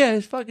 I'm like, yeah,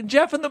 it's fucking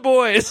Jeff and the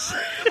boys.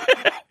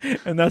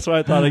 And that's why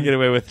I thought I'd get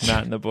away with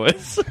Matt and the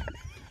boys.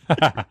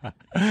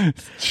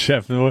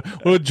 Jeff and the boys.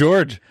 Well,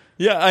 George.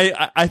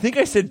 Yeah, I think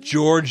I said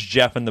George,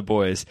 Jeff, and the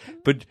boys,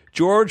 but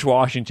George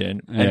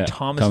Washington and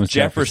Thomas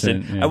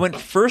Jefferson. Yeah. I went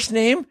first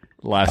name,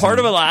 part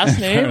of a last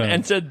name,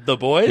 and said the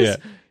boys. Yeah.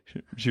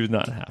 She was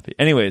not happy.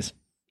 Anyways,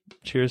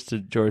 cheers to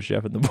George,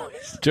 Jeff, and the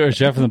boys. George,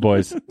 Jeff, and the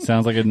boys.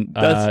 Sounds like a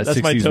that's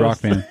 60s rock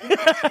band.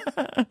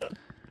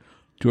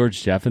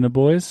 George, Jeff, and the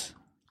boys.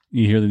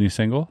 You hear the new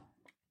single?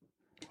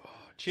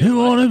 Cheers, you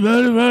want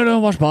to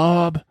watch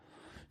Bob?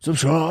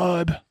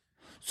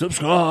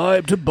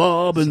 Subscribe to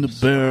Bob in the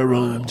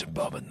Barrel.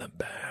 Bob in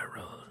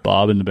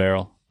the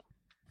Barrel.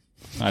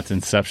 That's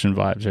Inception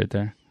vibes right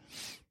there.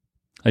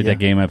 Like that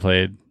game I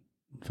played.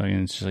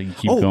 Fucking, it's just like you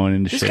keep going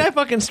into this shit. This guy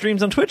fucking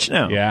streams on Twitch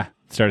now. Yeah.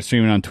 Started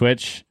streaming on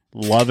Twitch.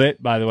 Love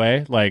it, by the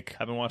way. Like,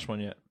 haven't watched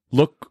one yet.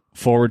 Look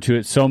forward to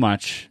it so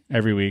much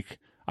every week.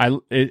 Yeah,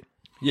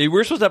 we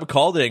were supposed to have a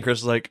call today, and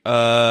Chris was like,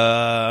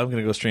 I'm going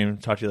to go stream.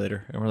 Talk to you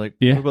later. And we're like,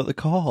 what about the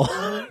call?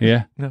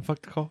 Yeah. No,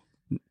 fuck the call.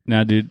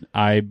 Nah, dude,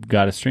 I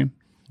got to stream.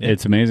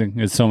 It's amazing.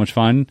 It's so much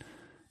fun.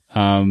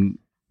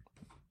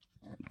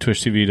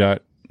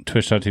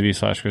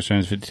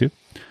 Twitch.tv/ChrisJones52.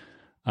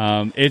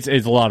 It's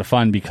a lot of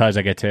fun because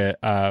I get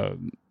to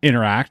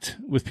interact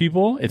with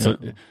people.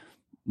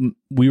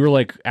 We were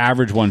like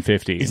average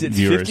 150 Is it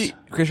viewers. 50,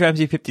 Chris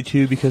Ramsey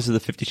 52 because of the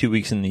 52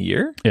 weeks in the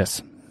year?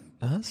 Yes.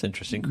 Oh, that's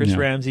interesting. Chris Yeah.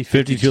 Ramsey,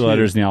 52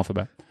 letters in the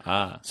alphabet.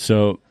 Ah.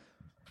 So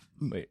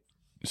Wait.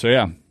 So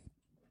yeah,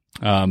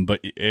 but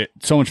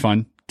it's so much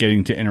fun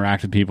getting to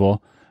interact with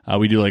people.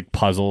 We do like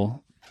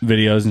puzzle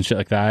videos and shit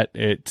like that.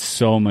 It's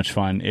so much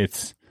fun.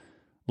 It's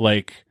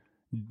like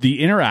the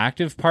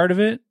interactive part of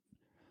it.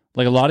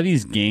 Like a lot of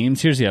these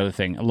games, here's the other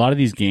thing. A lot of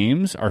these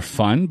games are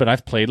fun, but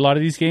I've played a lot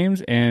of these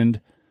games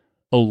and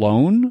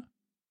alone,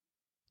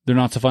 they're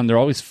not so fun. They're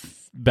always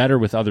better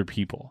with other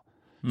people.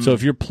 So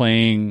if you're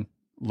playing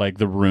like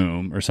The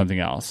Room or something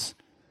else,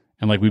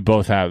 and like we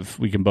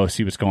can both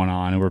see what's going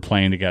on and we're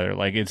playing together.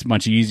 Like it's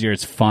much easier.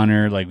 It's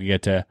funner. Like we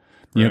get to,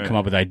 come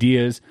up with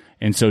ideas.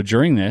 And so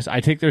during this, I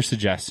take their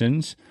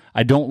suggestions.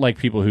 I don't like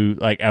people who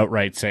like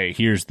outright say,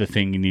 here's the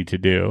thing you need to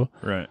do.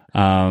 Right.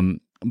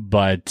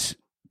 But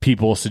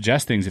people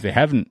suggest things if they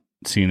haven't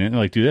seen it and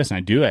like do this and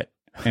I do it.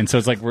 And so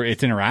it's like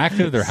it's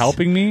interactive. They're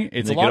helping me.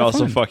 It's they a lot could of also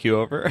fun. fuck you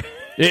over.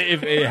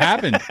 It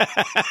happened.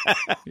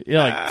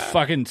 Like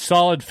fucking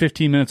solid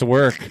 15 minutes of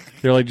work.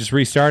 They're like, just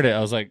restart it.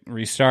 I was like,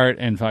 restart,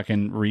 and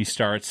fucking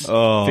restarts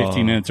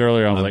 15 minutes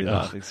earlier. I was like,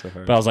 ugh. So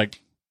hard. But I was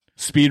like,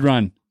 speed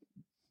run.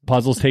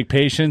 Puzzles take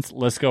patience.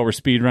 Let's go. We're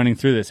speed running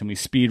through this. And we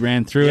speed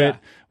ran through it.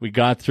 We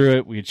got through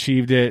it. We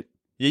achieved it.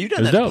 Yeah, you've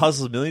done that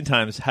puzzles a million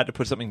times. Had to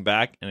put something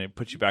back, and it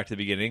puts you back to the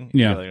beginning.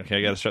 Yeah. You're like, okay,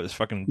 I got to start this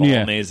fucking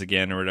ball maze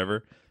again or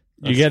whatever.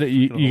 You get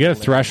a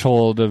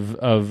threshold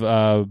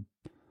of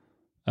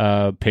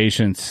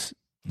patience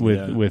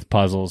with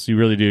puzzles. You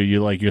really do.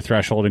 You like your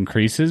threshold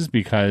increases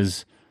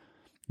because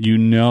you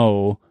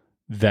know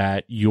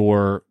that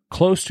you're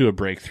close to a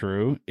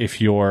breakthrough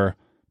if you're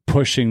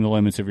pushing the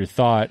limits of your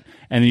thought,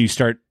 and then you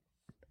start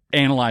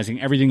analyzing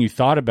everything you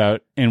thought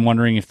about and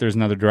wondering if there's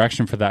another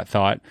direction for that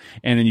thought,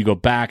 and then you go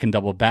back and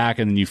double back,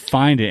 and then you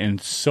find it, and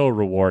it's so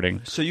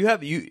rewarding. So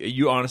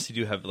you honestly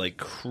do have like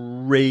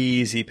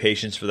crazy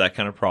patience for that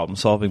kind of problem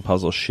solving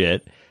puzzle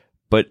shit.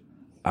 But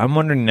I'm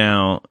wondering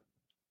now,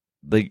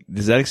 like,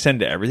 does that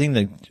extend to everything?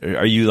 Like,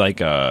 are you like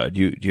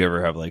do you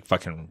ever have like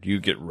fucking, do you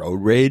get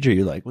road rage? Or are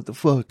you like, what the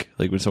fuck?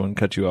 Like when someone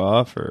cuts you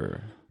off,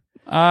 or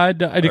I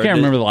can't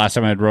remember the last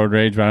time I had road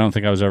rage, but I don't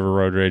think I was ever a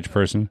road rage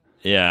person.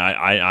 Yeah,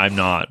 I'm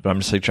not, but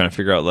I'm just like trying to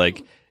figure out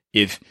like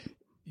if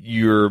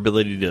your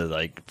ability to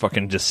like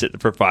fucking just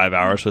sit for 5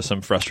 hours with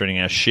some frustrating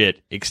ass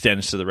shit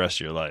extends to the rest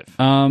of your life.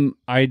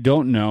 I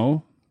don't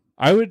know.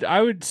 I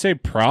would say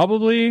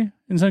probably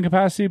in some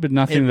capacity, but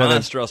nothing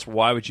that. Or else,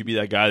 why would you be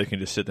that guy that can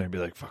just sit there and be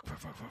like fuck?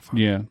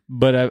 Yeah,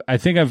 but I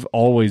think I've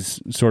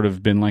always sort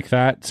of been like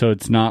that, so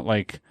it's not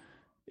like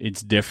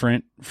it's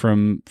different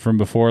from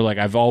before. Like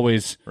I've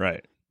always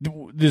right.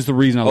 This is the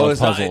reason I love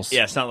puzzles.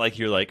 It's not like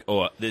you're like,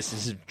 oh, this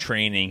is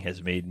training has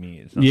made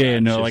me.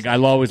 Like I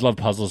always love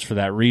puzzles for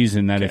that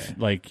reason. That if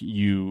like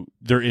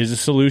there is a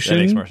solution,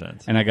 that makes more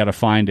sense, and I got to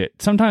find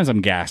it. Sometimes I'm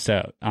gassed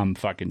out. I'm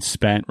fucking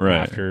spent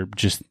after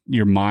just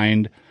your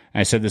mind. And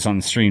I said this on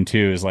the stream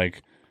too. Is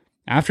like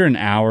after an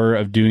hour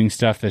of doing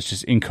stuff that's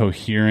just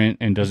incoherent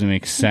and doesn't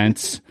make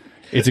sense.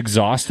 It's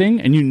exhausting,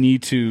 and you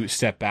need to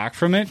step back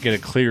from it, get a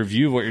clear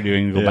view of what you're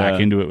doing, and go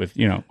back into it with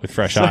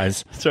fresh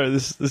eyes. Sorry,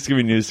 this is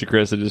gonna be news to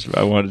Chris.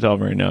 I wanted to tell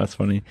him right now. It's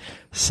funny.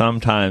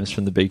 Sometimes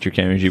from the Big Trick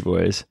Energy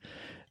boys,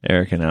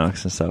 Eric and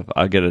Alex and stuff,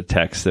 I'll get a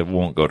text that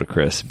won't go to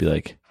Chris and be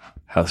like,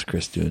 "How's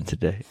Chris doing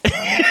today?"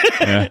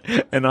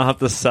 And I'll have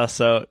to suss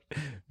out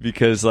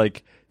because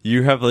like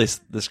you have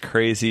this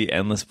crazy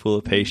endless pool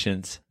of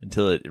patience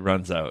until it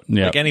runs out,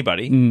 like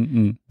anybody.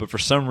 Mm-mm. But for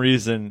some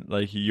reason,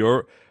 like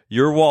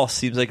your wall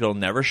seems like it'll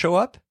never show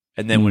up,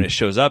 and then when it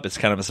shows up, it's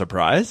kind of a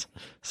surprise.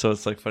 So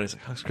it's like funny. It's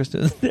like, how's Chris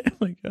doing? I'm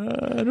like,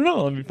 I don't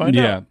know. Let me find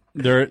out.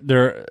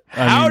 They're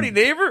howdy,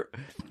 neighbor.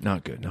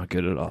 Not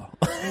good at all.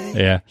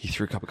 Yeah, he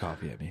threw a cup of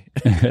coffee at me.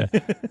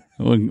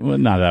 well,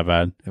 not that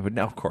bad. But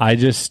now, of course, I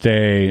just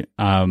stay.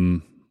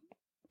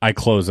 I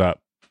close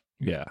up.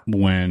 Yeah,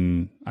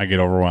 when I get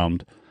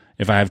overwhelmed,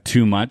 if I have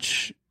too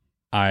much,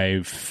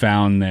 I've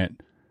found that.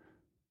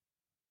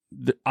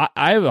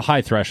 I have a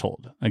high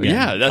threshold. Again,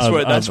 yeah,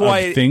 that's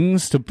why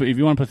things to. If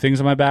you want to put things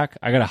on my back,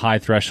 I got a high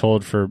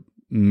threshold for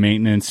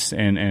maintenance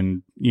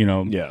and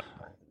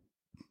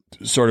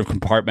sort of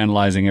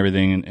compartmentalizing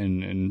everything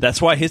and that's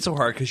why it hits so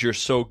hard because you're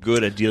so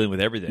good at dealing with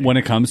everything. When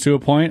it comes to a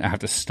point, I have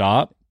to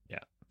stop. Yeah,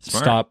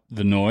 stop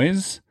the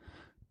noise,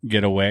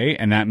 get away,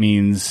 and that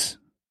means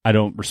I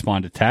don't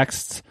respond to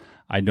texts.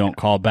 I don't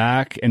call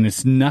back, and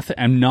it's nothing.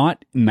 I'm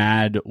not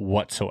mad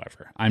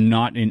whatsoever. I'm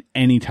not in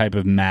any type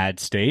of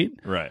mad state.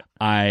 Right.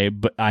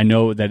 But I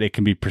know that it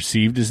can be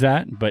perceived as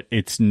that, but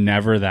it's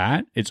never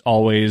that. It's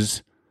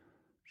always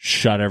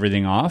shut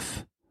everything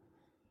off.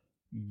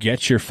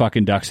 Get your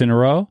fucking ducks in a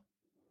row.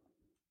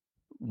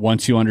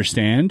 Once you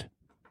understand,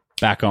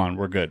 back on.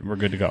 We're good. We're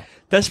good to go.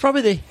 That's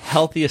probably the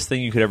healthiest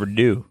thing you could ever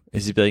do.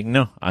 Is to be like,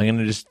 no, I'm going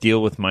to just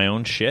deal with my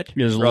own shit.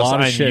 There's a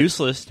lot of shit. I'm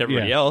useless to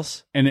everybody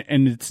else. And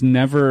it's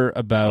never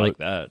about like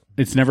that.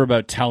 It's never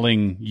about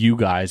telling you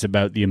guys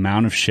about the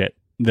amount of shit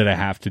that I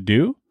have to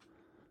do,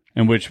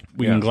 and which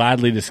we can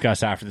gladly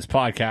discuss after this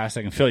podcast.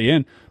 I can fill you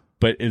in,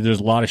 but there's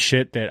a lot of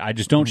shit that I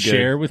just don't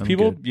share with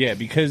people. Yeah,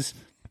 because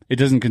it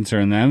doesn't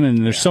concern them,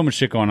 and there's so much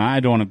shit going on. I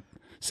don't want to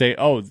say,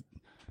 oh,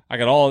 I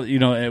got all,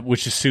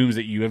 which assumes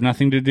that you have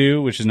nothing to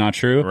do, which is not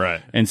true.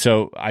 Right. And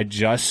so I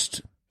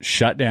just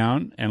shut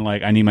down and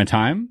like, I need my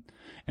time.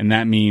 And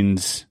that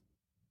means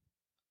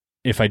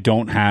if I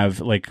don't have,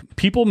 like,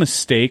 people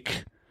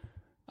mistake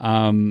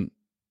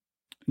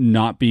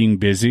not being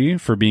busy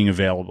for being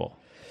available.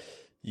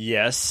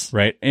 Yes.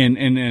 Right.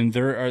 And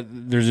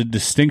there's a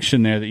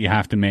distinction there that you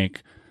have to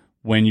make.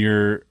 When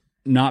you're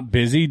not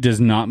busy does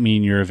not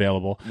mean you're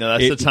available. No,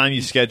 that's the time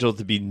you scheduled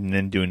to be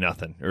then doing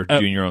nothing or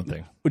doing your own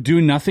thing.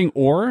 Doing nothing,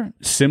 or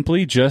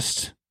simply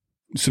just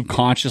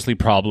subconsciously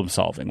problem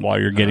solving while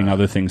you're getting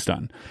other things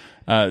done.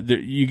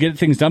 You get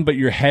things done, but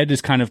your head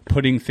is kind of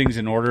putting things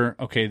in order.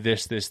 Okay,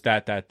 this,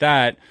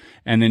 that.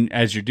 And then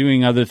as you're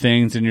doing other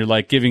things and you're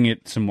like giving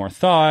it some more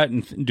thought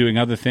and doing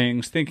other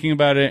things, thinking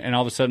about it, and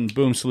all of a sudden,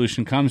 boom,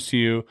 solution comes to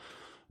you,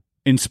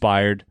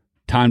 inspired,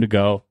 time to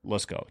go,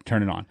 let's go,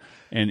 turn it on.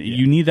 And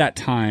you need that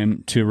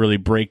time to really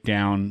break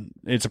down.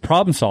 It's a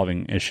problem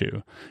solving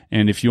issue.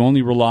 And if you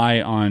only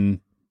rely on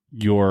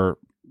your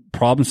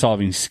problem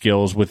solving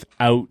skills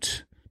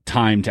without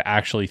time to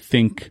actually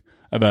think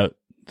about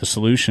the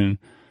solution,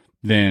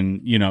 then,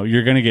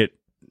 you're going to get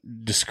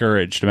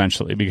discouraged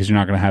eventually because you're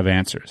not going to have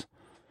answers.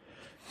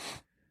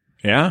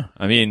 Yeah.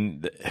 I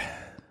mean,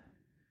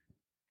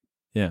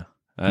 yeah.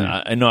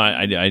 I know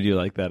I do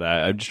like that.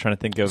 I'm just trying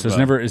to think of. So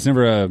it's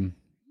never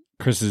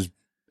Chris is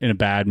in a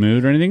bad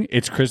mood or anything.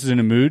 It's Chris is in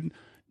a mood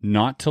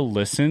not to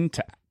listen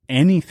to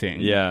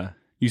anything. Yeah.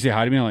 You say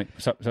hi to me, I'm like,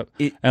 what's up?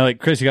 And like,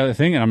 Chris, you got the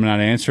thing? And I'm not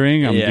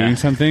answering. I'm doing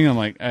something. I'm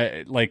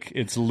like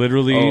it's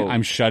literally,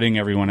 I'm shutting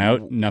everyone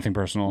out. Nothing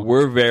personal.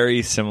 We're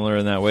very similar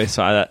in that way.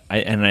 So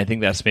I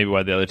think that's maybe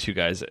why the other two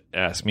guys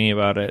asked me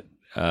about it.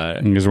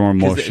 Because we're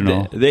more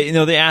emotional.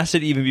 They asked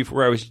it even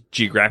before I was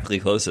geographically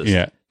closest.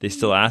 Yeah. They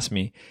still asked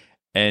me.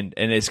 And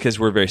it's because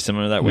we're very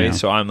similar that way. Yeah.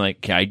 So I'm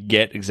like, I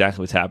get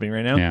exactly what's happening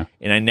right now. Yeah.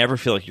 And I never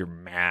feel like you're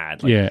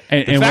mad. Like, yeah.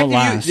 And what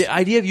lasts? The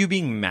idea of you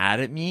being mad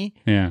at me,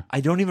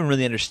 I don't even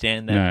really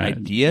understand that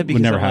idea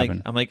because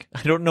I'm like,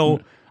 I don't know.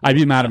 I'd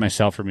be mad at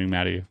myself for being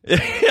mad at you.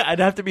 I'd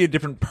have to be a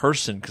different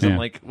person because I'm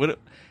like, what?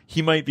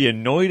 He might be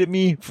annoyed at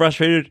me,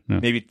 frustrated,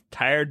 maybe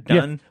tired,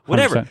 done,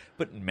 whatever.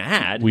 But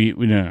mad, we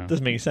know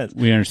doesn't make sense.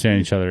 We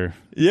understand each other.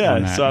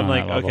 Yeah, so I'm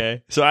like,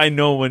 okay. So I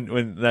know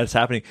when that's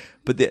happening.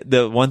 But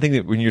the one thing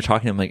that when you're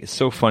talking, I'm like, it's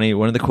so funny.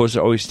 One of the quotes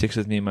that always sticks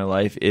with me in my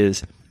life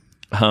is,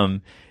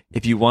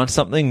 if you want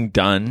something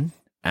done,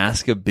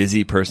 ask a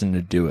busy person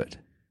to do it.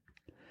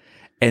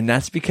 And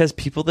that's because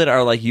people that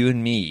are like you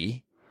and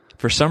me,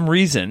 for some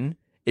reason,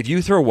 if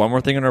you throw one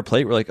more thing on our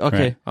plate, we're like,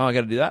 okay, I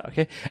got to do that.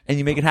 Okay. And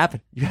you make it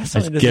happen. You have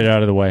someone get it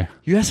out of the way.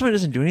 You have someone who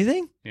doesn't do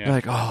anything.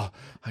 Yeah. You're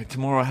like,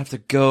 tomorrow I have to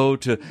go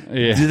to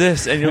do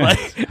this. And you're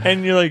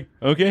like,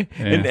 okay.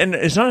 Yeah. And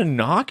it's not a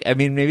knock. I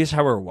mean, maybe it's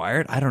how we're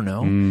wired. I don't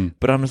know.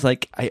 But I'm just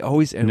like, I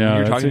always, and when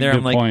you're talking there,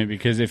 I'm like, point,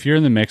 because if you're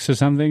in the mix of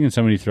something and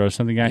somebody throws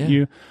something at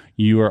you,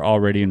 you are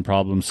already in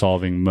problem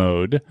solving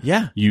mode.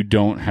 Yeah. You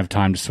don't have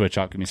time to switch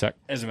off. Give me a sec.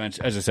 As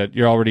I said,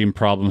 you're already in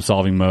problem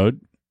solving mode.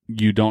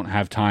 You don't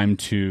have time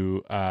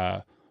to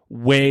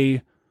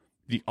weigh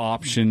the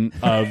option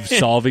of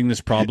solving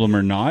this problem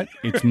or not.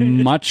 It's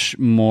much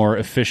more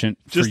efficient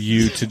for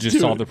you to just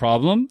solve the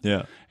problem.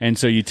 Yeah. And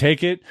so you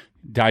take it,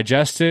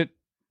 digest it,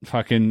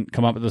 fucking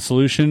come up with a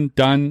solution,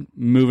 done,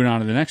 moving on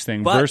to the next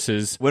thing. But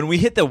versus when we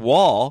hit the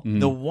wall,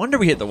 no wonder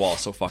we hit the wall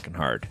so fucking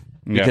hard.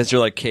 Because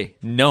you're like, okay,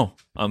 no,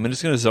 I'm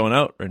just going to zone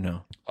out right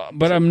now.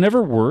 But I'm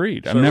never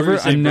worried. So I'm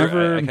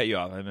never. I cut you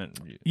off. I meant.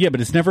 Yeah, but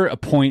it's never a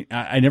point.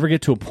 I never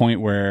get to a point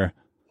where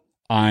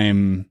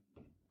I'm.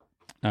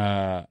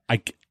 I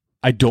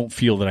don't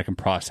feel that I can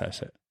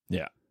process it.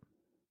 Yeah.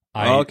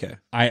 Okay.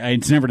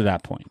 It's never to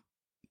that point.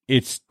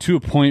 It's to a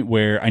point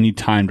where I need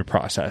time to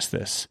process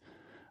this.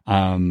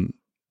 Thank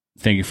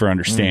you for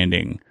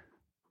understanding.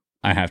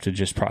 I have to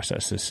just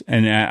process this,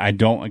 and I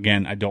don't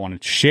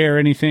want to share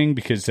anything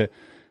because.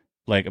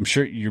 Like, I'm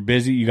sure you're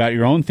busy. You got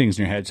your own things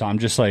in your head. So I'm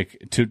just like,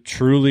 to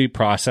truly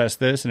process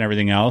this and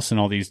everything else and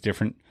all these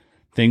different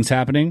things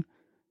happening,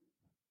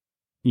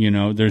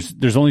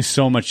 there's only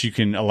so much you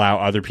can allow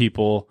other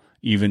people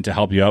even to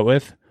help you out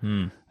with.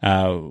 When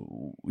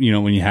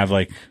you have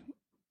like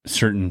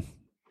certain,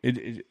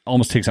 it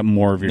almost takes up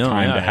more of your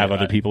time to have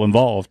other people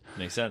involved.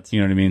 Makes sense. You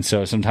know what I mean?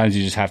 So sometimes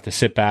you just have to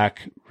sit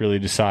back, really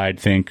decide,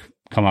 think,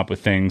 come up with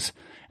things,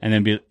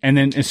 and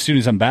then as soon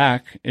as I'm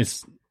back,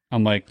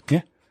 I'm like,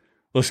 yeah.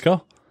 Let's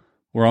go.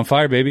 We're on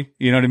fire, baby.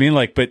 You know what I mean?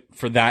 Like, but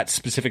for that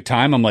specific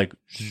time, I'm like,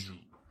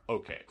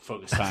 okay,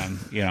 focus time,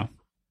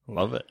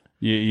 Love it.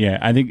 Yeah.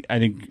 I think,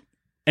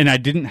 and I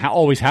didn't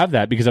always have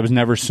that because I was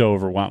never so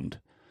overwhelmed.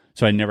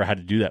 So I never had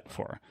to do that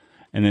before.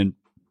 And then,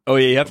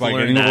 you have to learn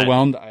getting that.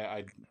 Overwhelmed.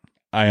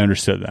 I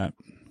understood that.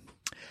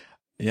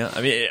 Yeah.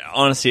 I mean,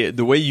 honestly,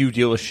 the way you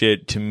deal with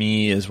shit to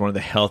me is one of the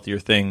healthier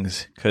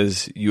things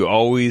because you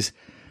always,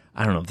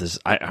 I don't know if this,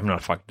 I'm not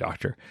a fucking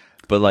doctor.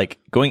 But like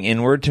going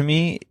inward to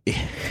me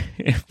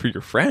for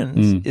your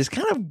friends is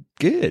kind of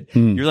good.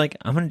 You're like,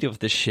 I'm going to deal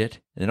with this shit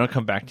and then I'll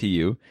come back to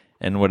you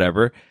and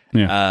whatever.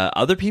 Yeah.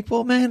 Other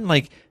people, man,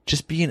 like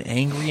just being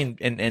angry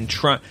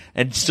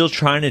and still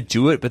trying to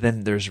do it, but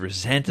then there's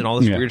resent and all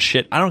this weird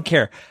shit. I don't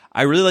care.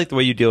 I really like the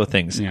way you deal with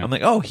things. Yeah. I'm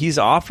like, oh, he's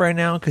off right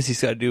now because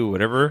he's got to do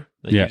whatever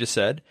that you just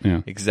said.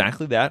 Yeah.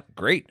 Exactly that.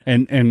 Great.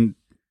 And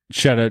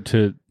shout out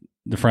to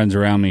the friends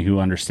around me who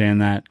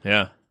understand that.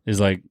 Yeah.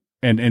 Is like,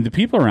 and the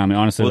people around me,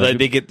 honestly. Well, like,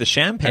 they get the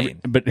champagne.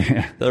 but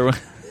The other one,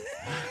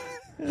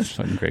 it's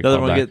fucking great. the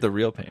other one callback. get the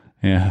real pain.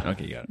 Yeah.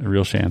 Okay, you got it. The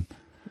real sham.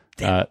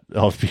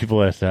 All the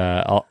people at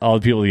all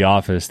the people at the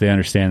office, they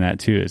understand that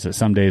too. Is that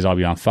some days I'll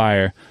be on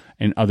fire,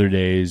 and other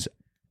days,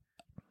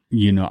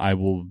 I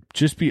will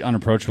just be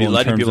unapproachable. Be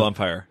lighting people of, on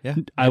fire. Yeah,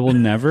 I will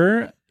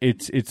never.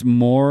 It's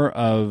more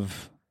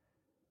of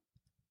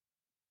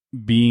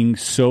being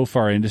so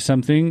far into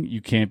something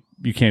you can't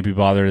be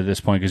bothered at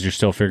this point because you're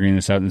still figuring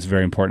this out, and it's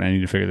very important. I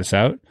need to figure this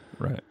out.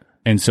 right.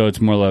 And so it's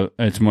more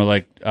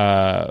like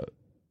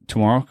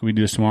tomorrow. Can we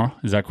do this tomorrow?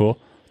 Is that cool?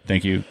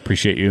 Thank you.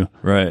 Appreciate you.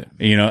 Right.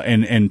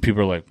 And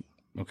people are like,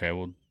 okay,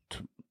 well,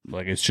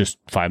 like it's just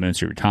 5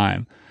 minutes of your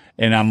time.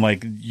 And I'm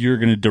like, you're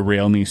going to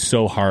derail me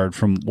so hard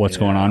from what's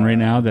going on right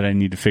now that I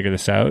need to figure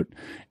this out.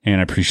 And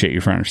I appreciate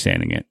you for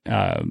understanding it.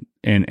 And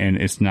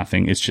it's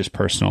nothing. It's just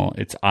personal.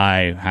 It's,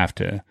 I have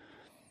to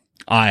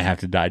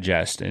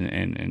digest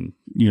and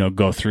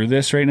go through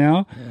this right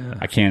now.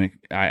 Yeah.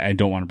 I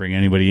don't want to bring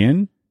anybody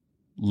in.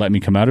 Let me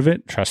come out of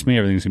it. Trust me.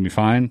 Everything's going to be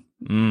fine.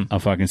 I'll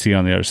fucking see you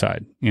on the other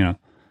side, Yeah,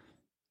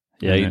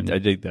 I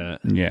dig that.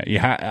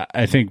 Yeah.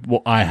 I think,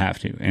 I have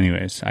to.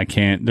 Anyways, I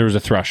can't. There was a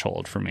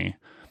threshold for me.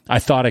 I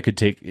thought I could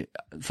take,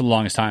 for the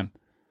longest time,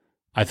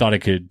 I thought I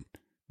could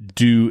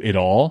do it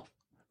all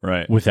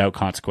right without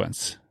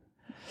consequence.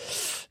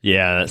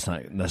 Yeah,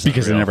 that's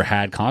because not I never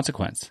had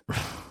consequence.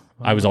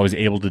 I was always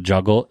able to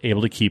juggle,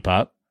 able to keep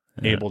up,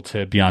 able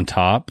to be on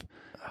top,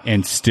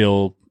 and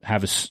still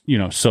have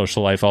a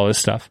social life, all this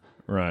stuff.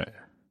 Right.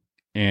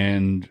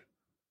 And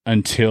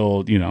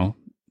until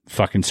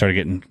fucking started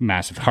getting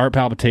massive heart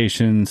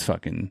palpitations,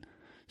 fucking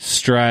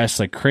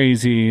stress like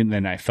crazy, and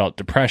then I felt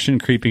depression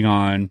creeping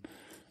on,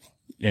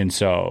 and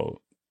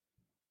so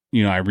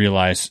I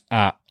realized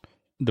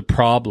the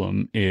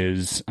problem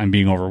is I'm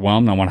being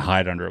overwhelmed. I want to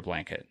hide under a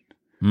blanket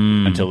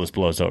until this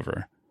blows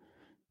over.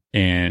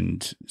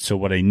 And so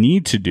what I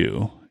need to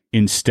do,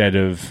 instead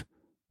of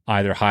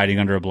either hiding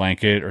under a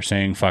blanket or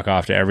saying fuck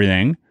off to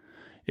everything,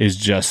 is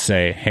just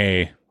say,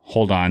 hey,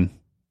 hold on,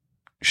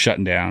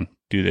 shutting down,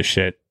 do this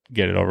shit,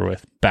 get it over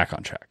with, back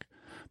on track.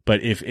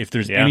 But if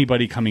there's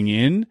anybody coming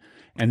in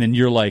and then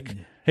you're like,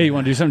 hey, you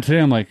want to do something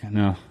today? I'm like,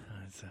 no.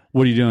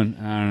 What are you doing?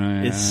 I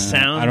don't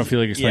know. I don't feel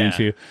like explaining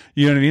to you.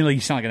 You know what I mean? Like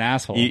you sound like an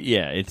asshole.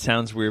 It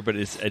sounds weird, but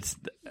it's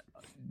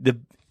the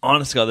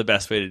honest to God, the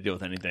best way to deal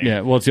with anything.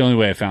 Yeah, well, it's the only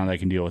way I found I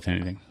can deal with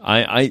anything.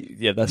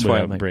 That's why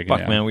I'm like,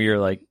 fuck, man, we are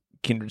like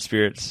kindred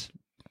spirits.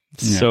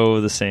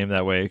 So the same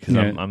that way because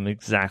I'm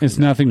exactly. It's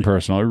nothing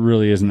personal. It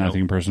really is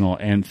nothing personal,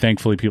 and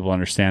thankfully, people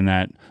understand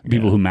that.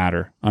 People who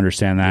matter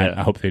understand that.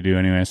 I hope they do,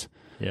 anyways.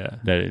 Yeah,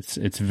 that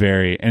it's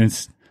very, and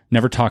it's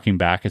never talking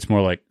back. It's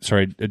more like,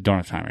 sorry, I don't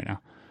have time right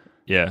now.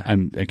 Yeah,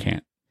 I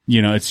can't.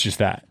 It's just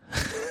that.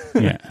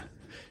 Yeah.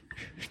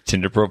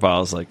 Tinder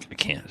profile is like, I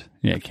can't.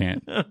 Yeah, I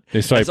can't.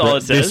 They swipe.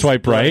 They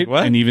swipe right,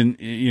 like, and even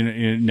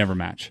you never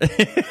match.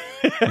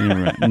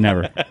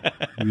 Never.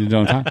 You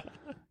don't have time.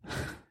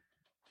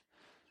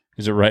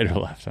 Is it right or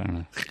left? I don't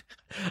know.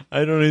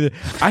 I don't either.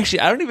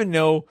 Actually, I don't even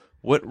know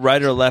what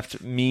right or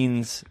left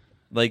means.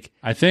 Like,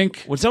 I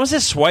think when someone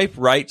says swipe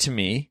right to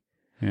me,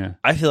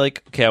 I feel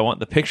like, okay, I want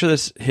the picture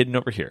that's hidden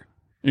over here.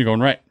 You're going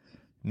right.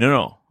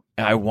 No.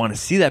 I want to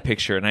see that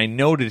picture, and I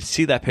know to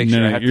see that picture.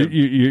 No,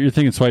 you're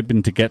thinking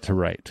swiping to get to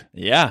right.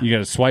 Yeah. You got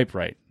to swipe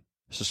right.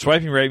 So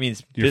swiping right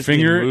means your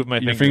move my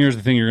finger. Your finger's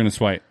the thing you're going to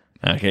swipe.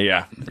 Okay,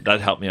 yeah.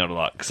 That helped me out a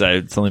lot because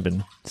it's only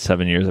been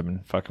 7 years I've been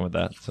fucking with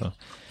that, so...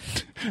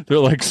 They're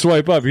like,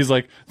 swipe up. He's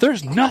like,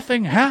 there's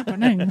nothing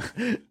happening.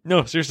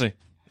 No, seriously.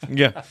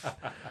 Yeah.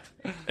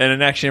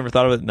 And I actually never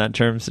thought of it in that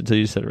terms until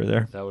you said it right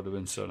there. That would have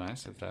been so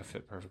nice if that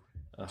fit perfectly.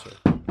 That's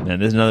right. Man,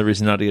 there's another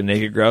reason not to get a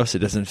naked grouse. It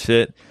doesn't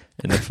fit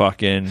in the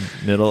fucking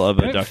middle of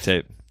a duct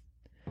tape.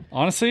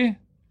 Honestly,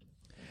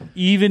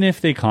 even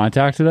if they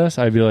contacted us,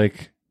 I'd be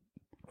like,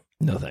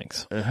 no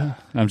thanks.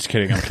 I'm just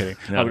kidding.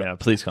 No,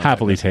 please contact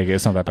happily take it.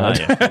 It's not that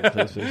bad.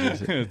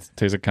 Please. It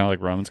tastes kind of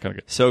like rum. It's kind of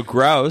good. So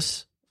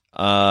grouse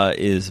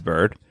is a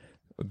bird.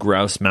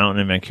 Grouse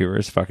Mountain in Vancouver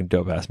is a fucking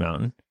dope ass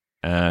mountain.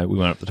 We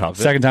went up the top of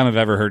it. Second time I've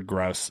ever heard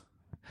grouse.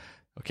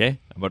 Okay,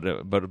 I'm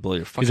about to blow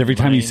your fucking Because every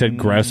time mind. you said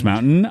Grouse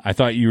Mountain, I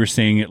thought you were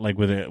saying it like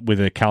with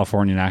a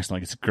Californian accent,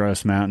 like it's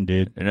Grouse Mountain,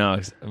 dude. No,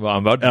 well,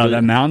 I'm about to.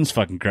 That mountain's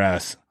fucking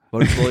grouse.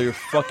 About to blow your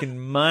fucking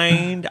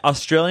mind,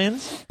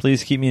 Australians.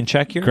 Please keep me in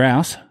check here.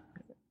 Grouse.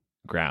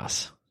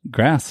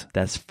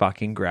 That's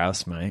fucking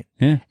grouse, mate.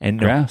 Yeah, and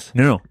grouse.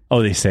 No.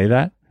 Oh, they say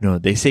that? No,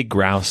 they say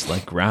grouse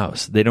like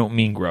grouse. They don't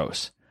mean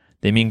gross.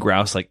 They mean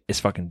grouse like it's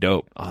fucking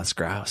dope. Oh, it's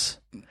grouse.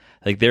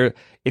 Like they're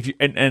if you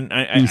and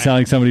I you sound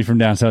like somebody from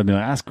down south be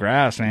like, that's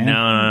grouse, man.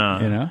 No.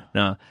 You know?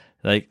 No.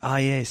 Like, oh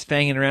yeah, he's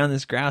fanging around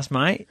this grass,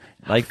 mate.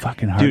 Like, How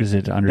fucking hard is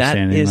it to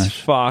understand that English? is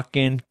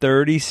fucking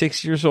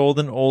 36 years old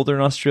and older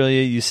in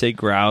Australia. You say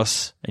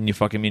grouse and you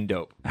fucking mean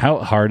dope. How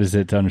hard is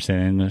it to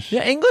understand English?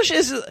 Yeah, English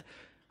is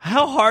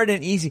how hard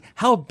and easy.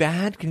 How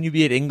bad can you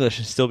be at English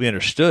and still be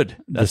understood?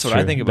 That's what I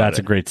true. think about That's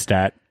it. a great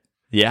stat.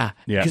 Yeah,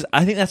 Yeah. Because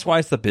I think that's why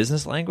it's the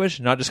business language,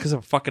 not just because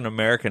of fucking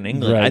American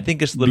English. Right. I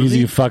think it's Because literally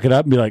you fuck it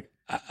up and be like,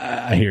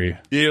 I hear you.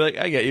 Yeah, you're like,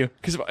 I get you.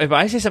 Because if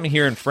I say something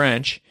here in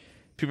French,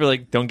 people are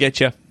like, don't get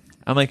you.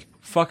 I'm like,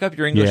 fuck up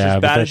your English yeah, as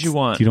but bad as you that's-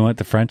 want. You know what?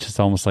 The French is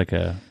almost like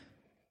a,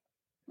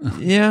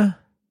 Yeah.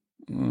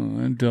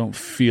 I don't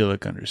feel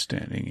like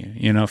understanding you.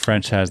 You know,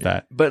 French has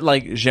that. But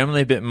like, j'aime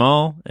les bit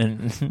mal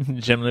and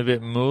j'aime les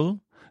bit moule.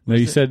 No,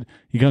 you said,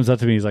 he comes up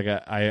to me, he's like,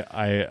 I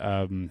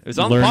It was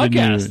on the learned a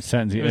new podcast.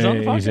 sentence. It was on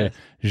the He podcast. said,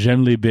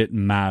 j'aime les bit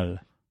mal.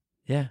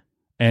 Yeah.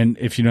 And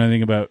if you know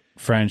anything about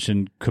French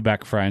and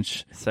Quebec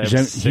French, So I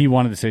was he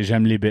wanted to say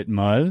j'aime les bit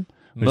mal. which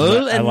is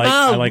Moule like- and I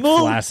mal, like moule.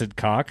 flaccid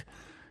cock.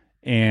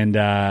 And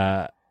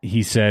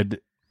he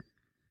said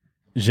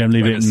j'aime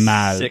les Like bit a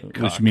mal, sick which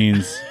cock.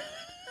 means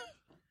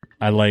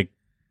I like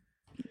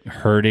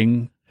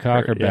hurting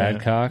cock or Yeah,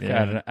 bad cock.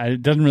 yeah.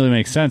 It doesn't really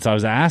make sense. I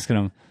was asking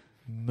him,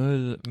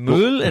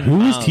 Moule and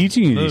who is mal.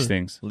 teaching you Moule. these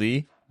things?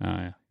 Lee, Oh,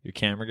 yeah. your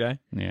camera guy.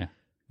 Yeah.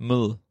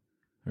 Moule.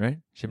 Right?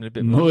 J'aime les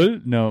bit moule. Moule?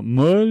 No,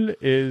 moule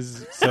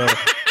is, so,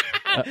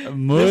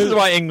 moule, This is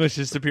why English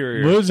is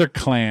superior. moules are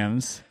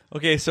clams.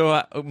 Okay,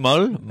 so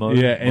moule.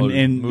 Yeah,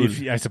 and moule.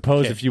 if I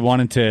suppose Okay. if you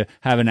wanted to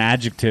have an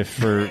adjective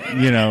for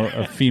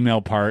a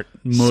female part,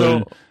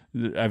 moule,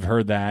 I've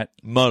heard that.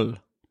 Moule.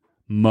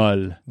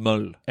 Mull.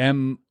 Moule.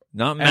 M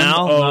Not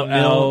mal, not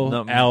mill,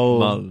 not L-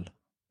 mull.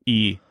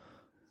 E.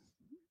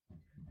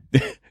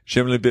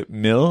 J'aime les bit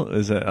mill.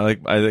 Is that I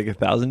like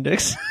 1,000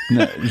 dicks?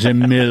 No,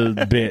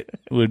 Jamil bit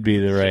would be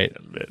the right.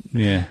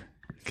 Yeah,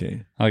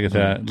 Okay. I'll get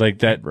that. Like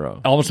that,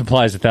 Bro. almost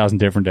implies 1,000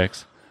 different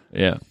dicks.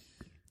 Yeah.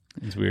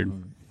 It's weird.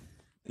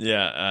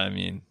 Yeah, I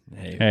mean,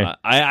 hey. Hey.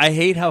 I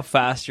hate how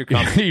fast you're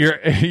coming.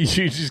 You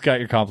just got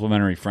your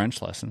complimentary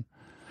French lesson.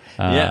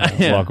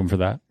 Yeah. Welcome for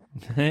that.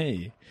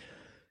 Hey.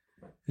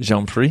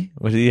 Jean Prie?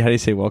 How do you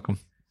say welcome?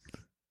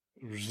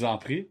 J'en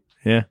prie.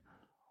 Yeah.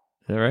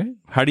 Is that right?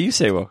 How do you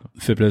say welcome?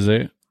 Fait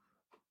plaisir.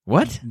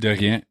 What? De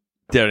rien.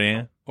 De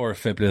rien. Or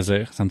fait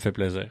plaisir. Ça me fait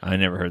plaisir. I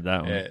never heard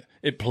that one.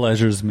 It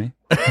pleasures me.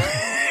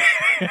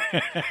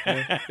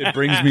 It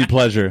brings me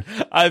pleasure.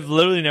 I've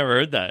literally never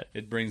heard that.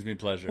 It brings me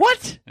pleasure.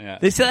 What? Yeah.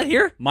 They say that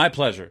here? My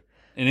pleasure.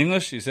 In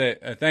English, you say,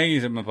 thank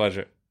you, c'est my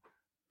pleasure.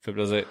 Fait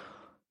plaisir.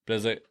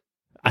 Plaisir.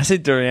 I say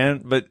de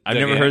rien, but I've De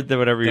never rien. heard that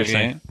whatever you're De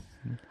saying.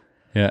 rien.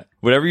 Yeah.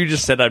 Whatever you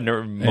just said, I've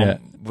never... Yeah.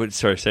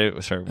 Sorry, say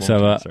it. Sorry. one Ça more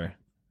va. time, Sorry.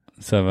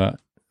 Ça va.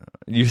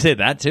 You say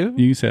that too?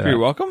 You can say that. You're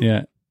welcome?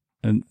 Yeah.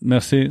 And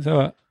merci, ça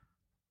va.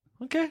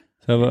 Okay.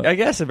 Ça va. I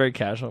guess a very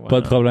casual one.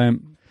 Pas de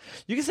problème.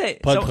 You can say...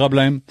 Pas de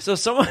problème. So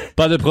someone...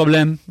 Pas de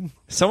problème.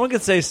 Someone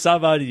could say "ça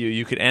va" to you.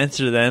 You could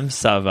answer them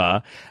 "ça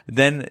va."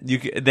 Then you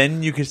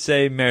could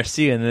say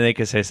 "merci," and then they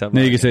could say "ça va."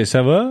 Then you can say,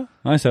 ça va?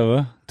 Ouais, ça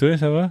va. Toi,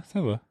 ça va?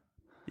 Ça va.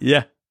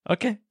 Yeah.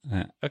 Okay.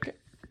 Yeah. Okay.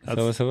 Ça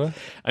va, ça va?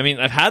 I mean,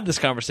 I've had this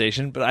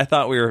conversation, but I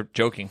thought we were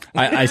joking.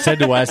 I said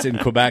to Wes in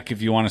Quebec,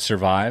 if you want to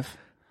survive,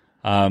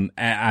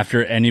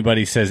 after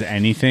anybody says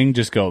anything,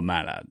 just go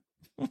malade.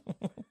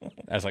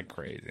 That's like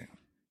crazy.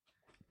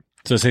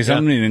 So say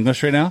something in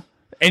English right now.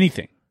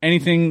 Anything.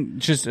 Anything,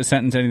 just a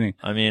sentence, anything.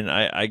 I mean,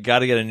 I got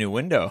to get a new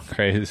window.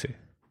 Crazy.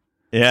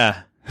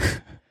 Yeah.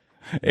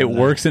 It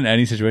works in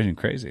any situation.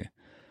 Crazy.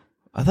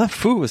 I thought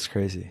foo was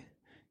crazy.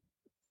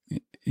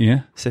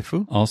 Yeah. Say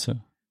foo? Also.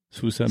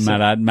 Sousa.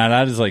 Malade.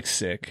 Malade is like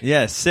sick.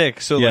 Yeah, sick.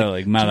 So Yeah,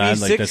 like like malade,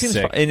 to me, like sick that's seems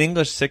sick. in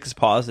English, sick is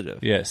positive.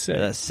 Yeah, sick.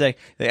 That's sick.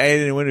 Like, I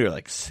get in a window, you're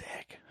like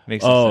sick.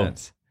 Makes Oh. no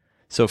sense.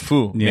 So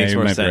foo Yeah, makes you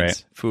more might be sense.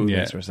 right. Foo Yeah.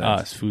 makes more sense. Ah,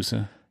 it's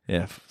Fusa.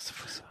 Yeah.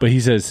 But he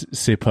says,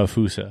 c'est pas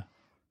Fusa.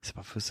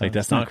 Like,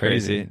 that's It's not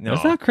crazy. No.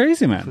 That's not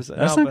crazy, man. Fusa.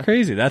 That's No, not but-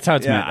 crazy. That's how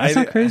it's meant. That's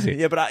not crazy.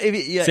 Yeah, but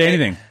Say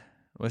anything.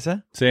 What's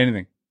that? Say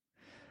anything.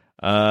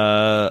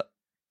 I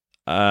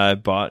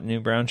bought new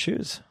brown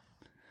shoes.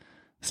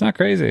 It's not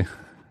crazy.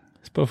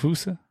 It's pas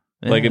Fusa.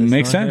 Yeah, Like, it it's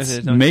makes not sense. crazy.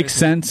 It's not Makes crazy.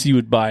 sense you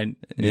would buy new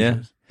Yeah.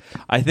 shoes.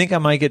 I think I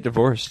might get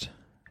divorced.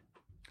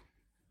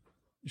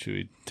 Should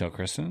we tell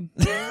Kristen?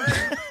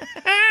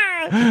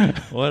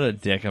 What a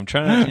dick! I'm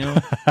trying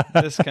to,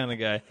 this kind of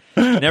guy.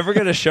 Never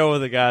get a show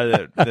with a guy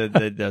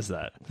that does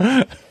that.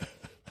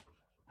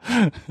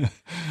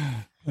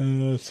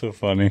 That's so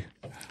funny.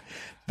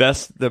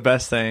 The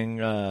best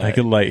thing. I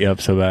could light you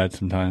up so bad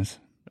sometimes.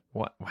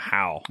 What?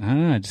 How? I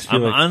don't know. I just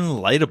feel I'm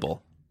like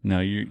unlightable.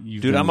 no,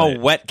 you've Dude, been I'm a lit.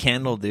 wet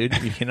candle, dude.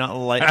 You cannot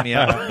light me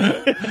up.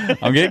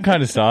 I'm getting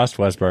kind of sauced,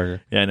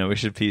 Westberger. Yeah, no, we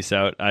should peace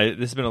out. This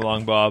has been a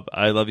long bob.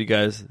 I love you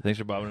guys. Thanks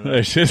for bobbing it I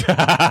up. should.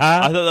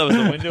 I thought that was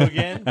the window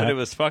again, but it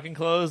was fucking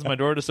closed. My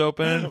door just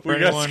opened. For We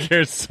got anyone.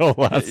 scared so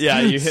last. Yeah,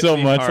 you hit so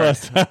me much hard.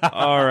 last time.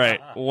 All right.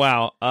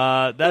 Wow.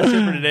 That's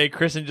it for today.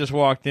 Kristen just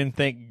walked in.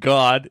 Thank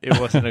God it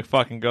wasn't a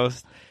fucking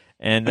ghost.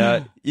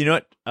 And you know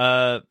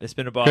what? It's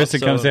been a bob. Kristen,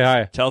 come say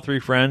hi. Tell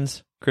 3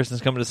 friends. Kristen's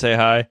coming to say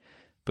hi.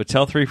 But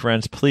tell 3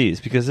 friends, please,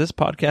 because this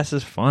podcast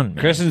is fun.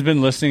 Man. Kristen's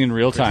been listening in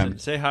real time.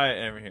 Say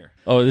hi over here.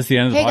 Oh, this is the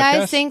end of the Hey podcast?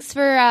 guys, thanks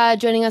for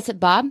joining us at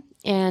Bob,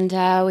 and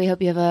we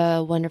hope you have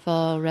a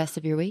wonderful rest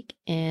of your week.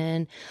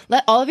 And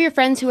let all of your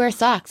friends who wear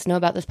socks know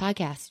about this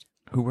podcast.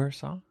 Who wears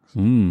socks?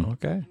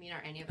 Okay.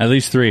 At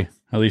least 3.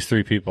 At least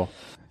 3 people.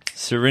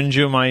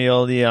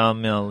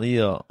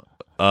 Syringomyelia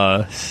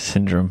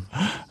syndrome.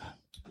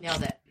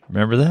 Nailed it.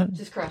 Remember that?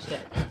 Just crushed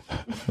it.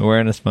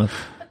 Awareness month.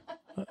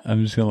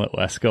 I'm just going to let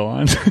Wes go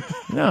on.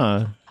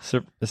 No.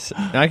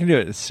 I can do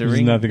it.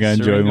 There's nothing I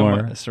enjoy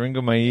more.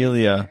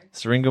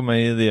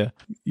 Syringomyelia.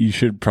 You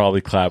should probably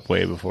clap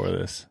way before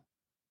this.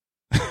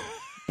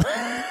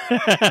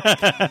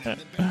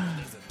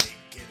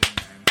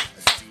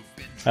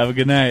 Have a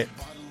good night.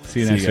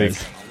 See you next week.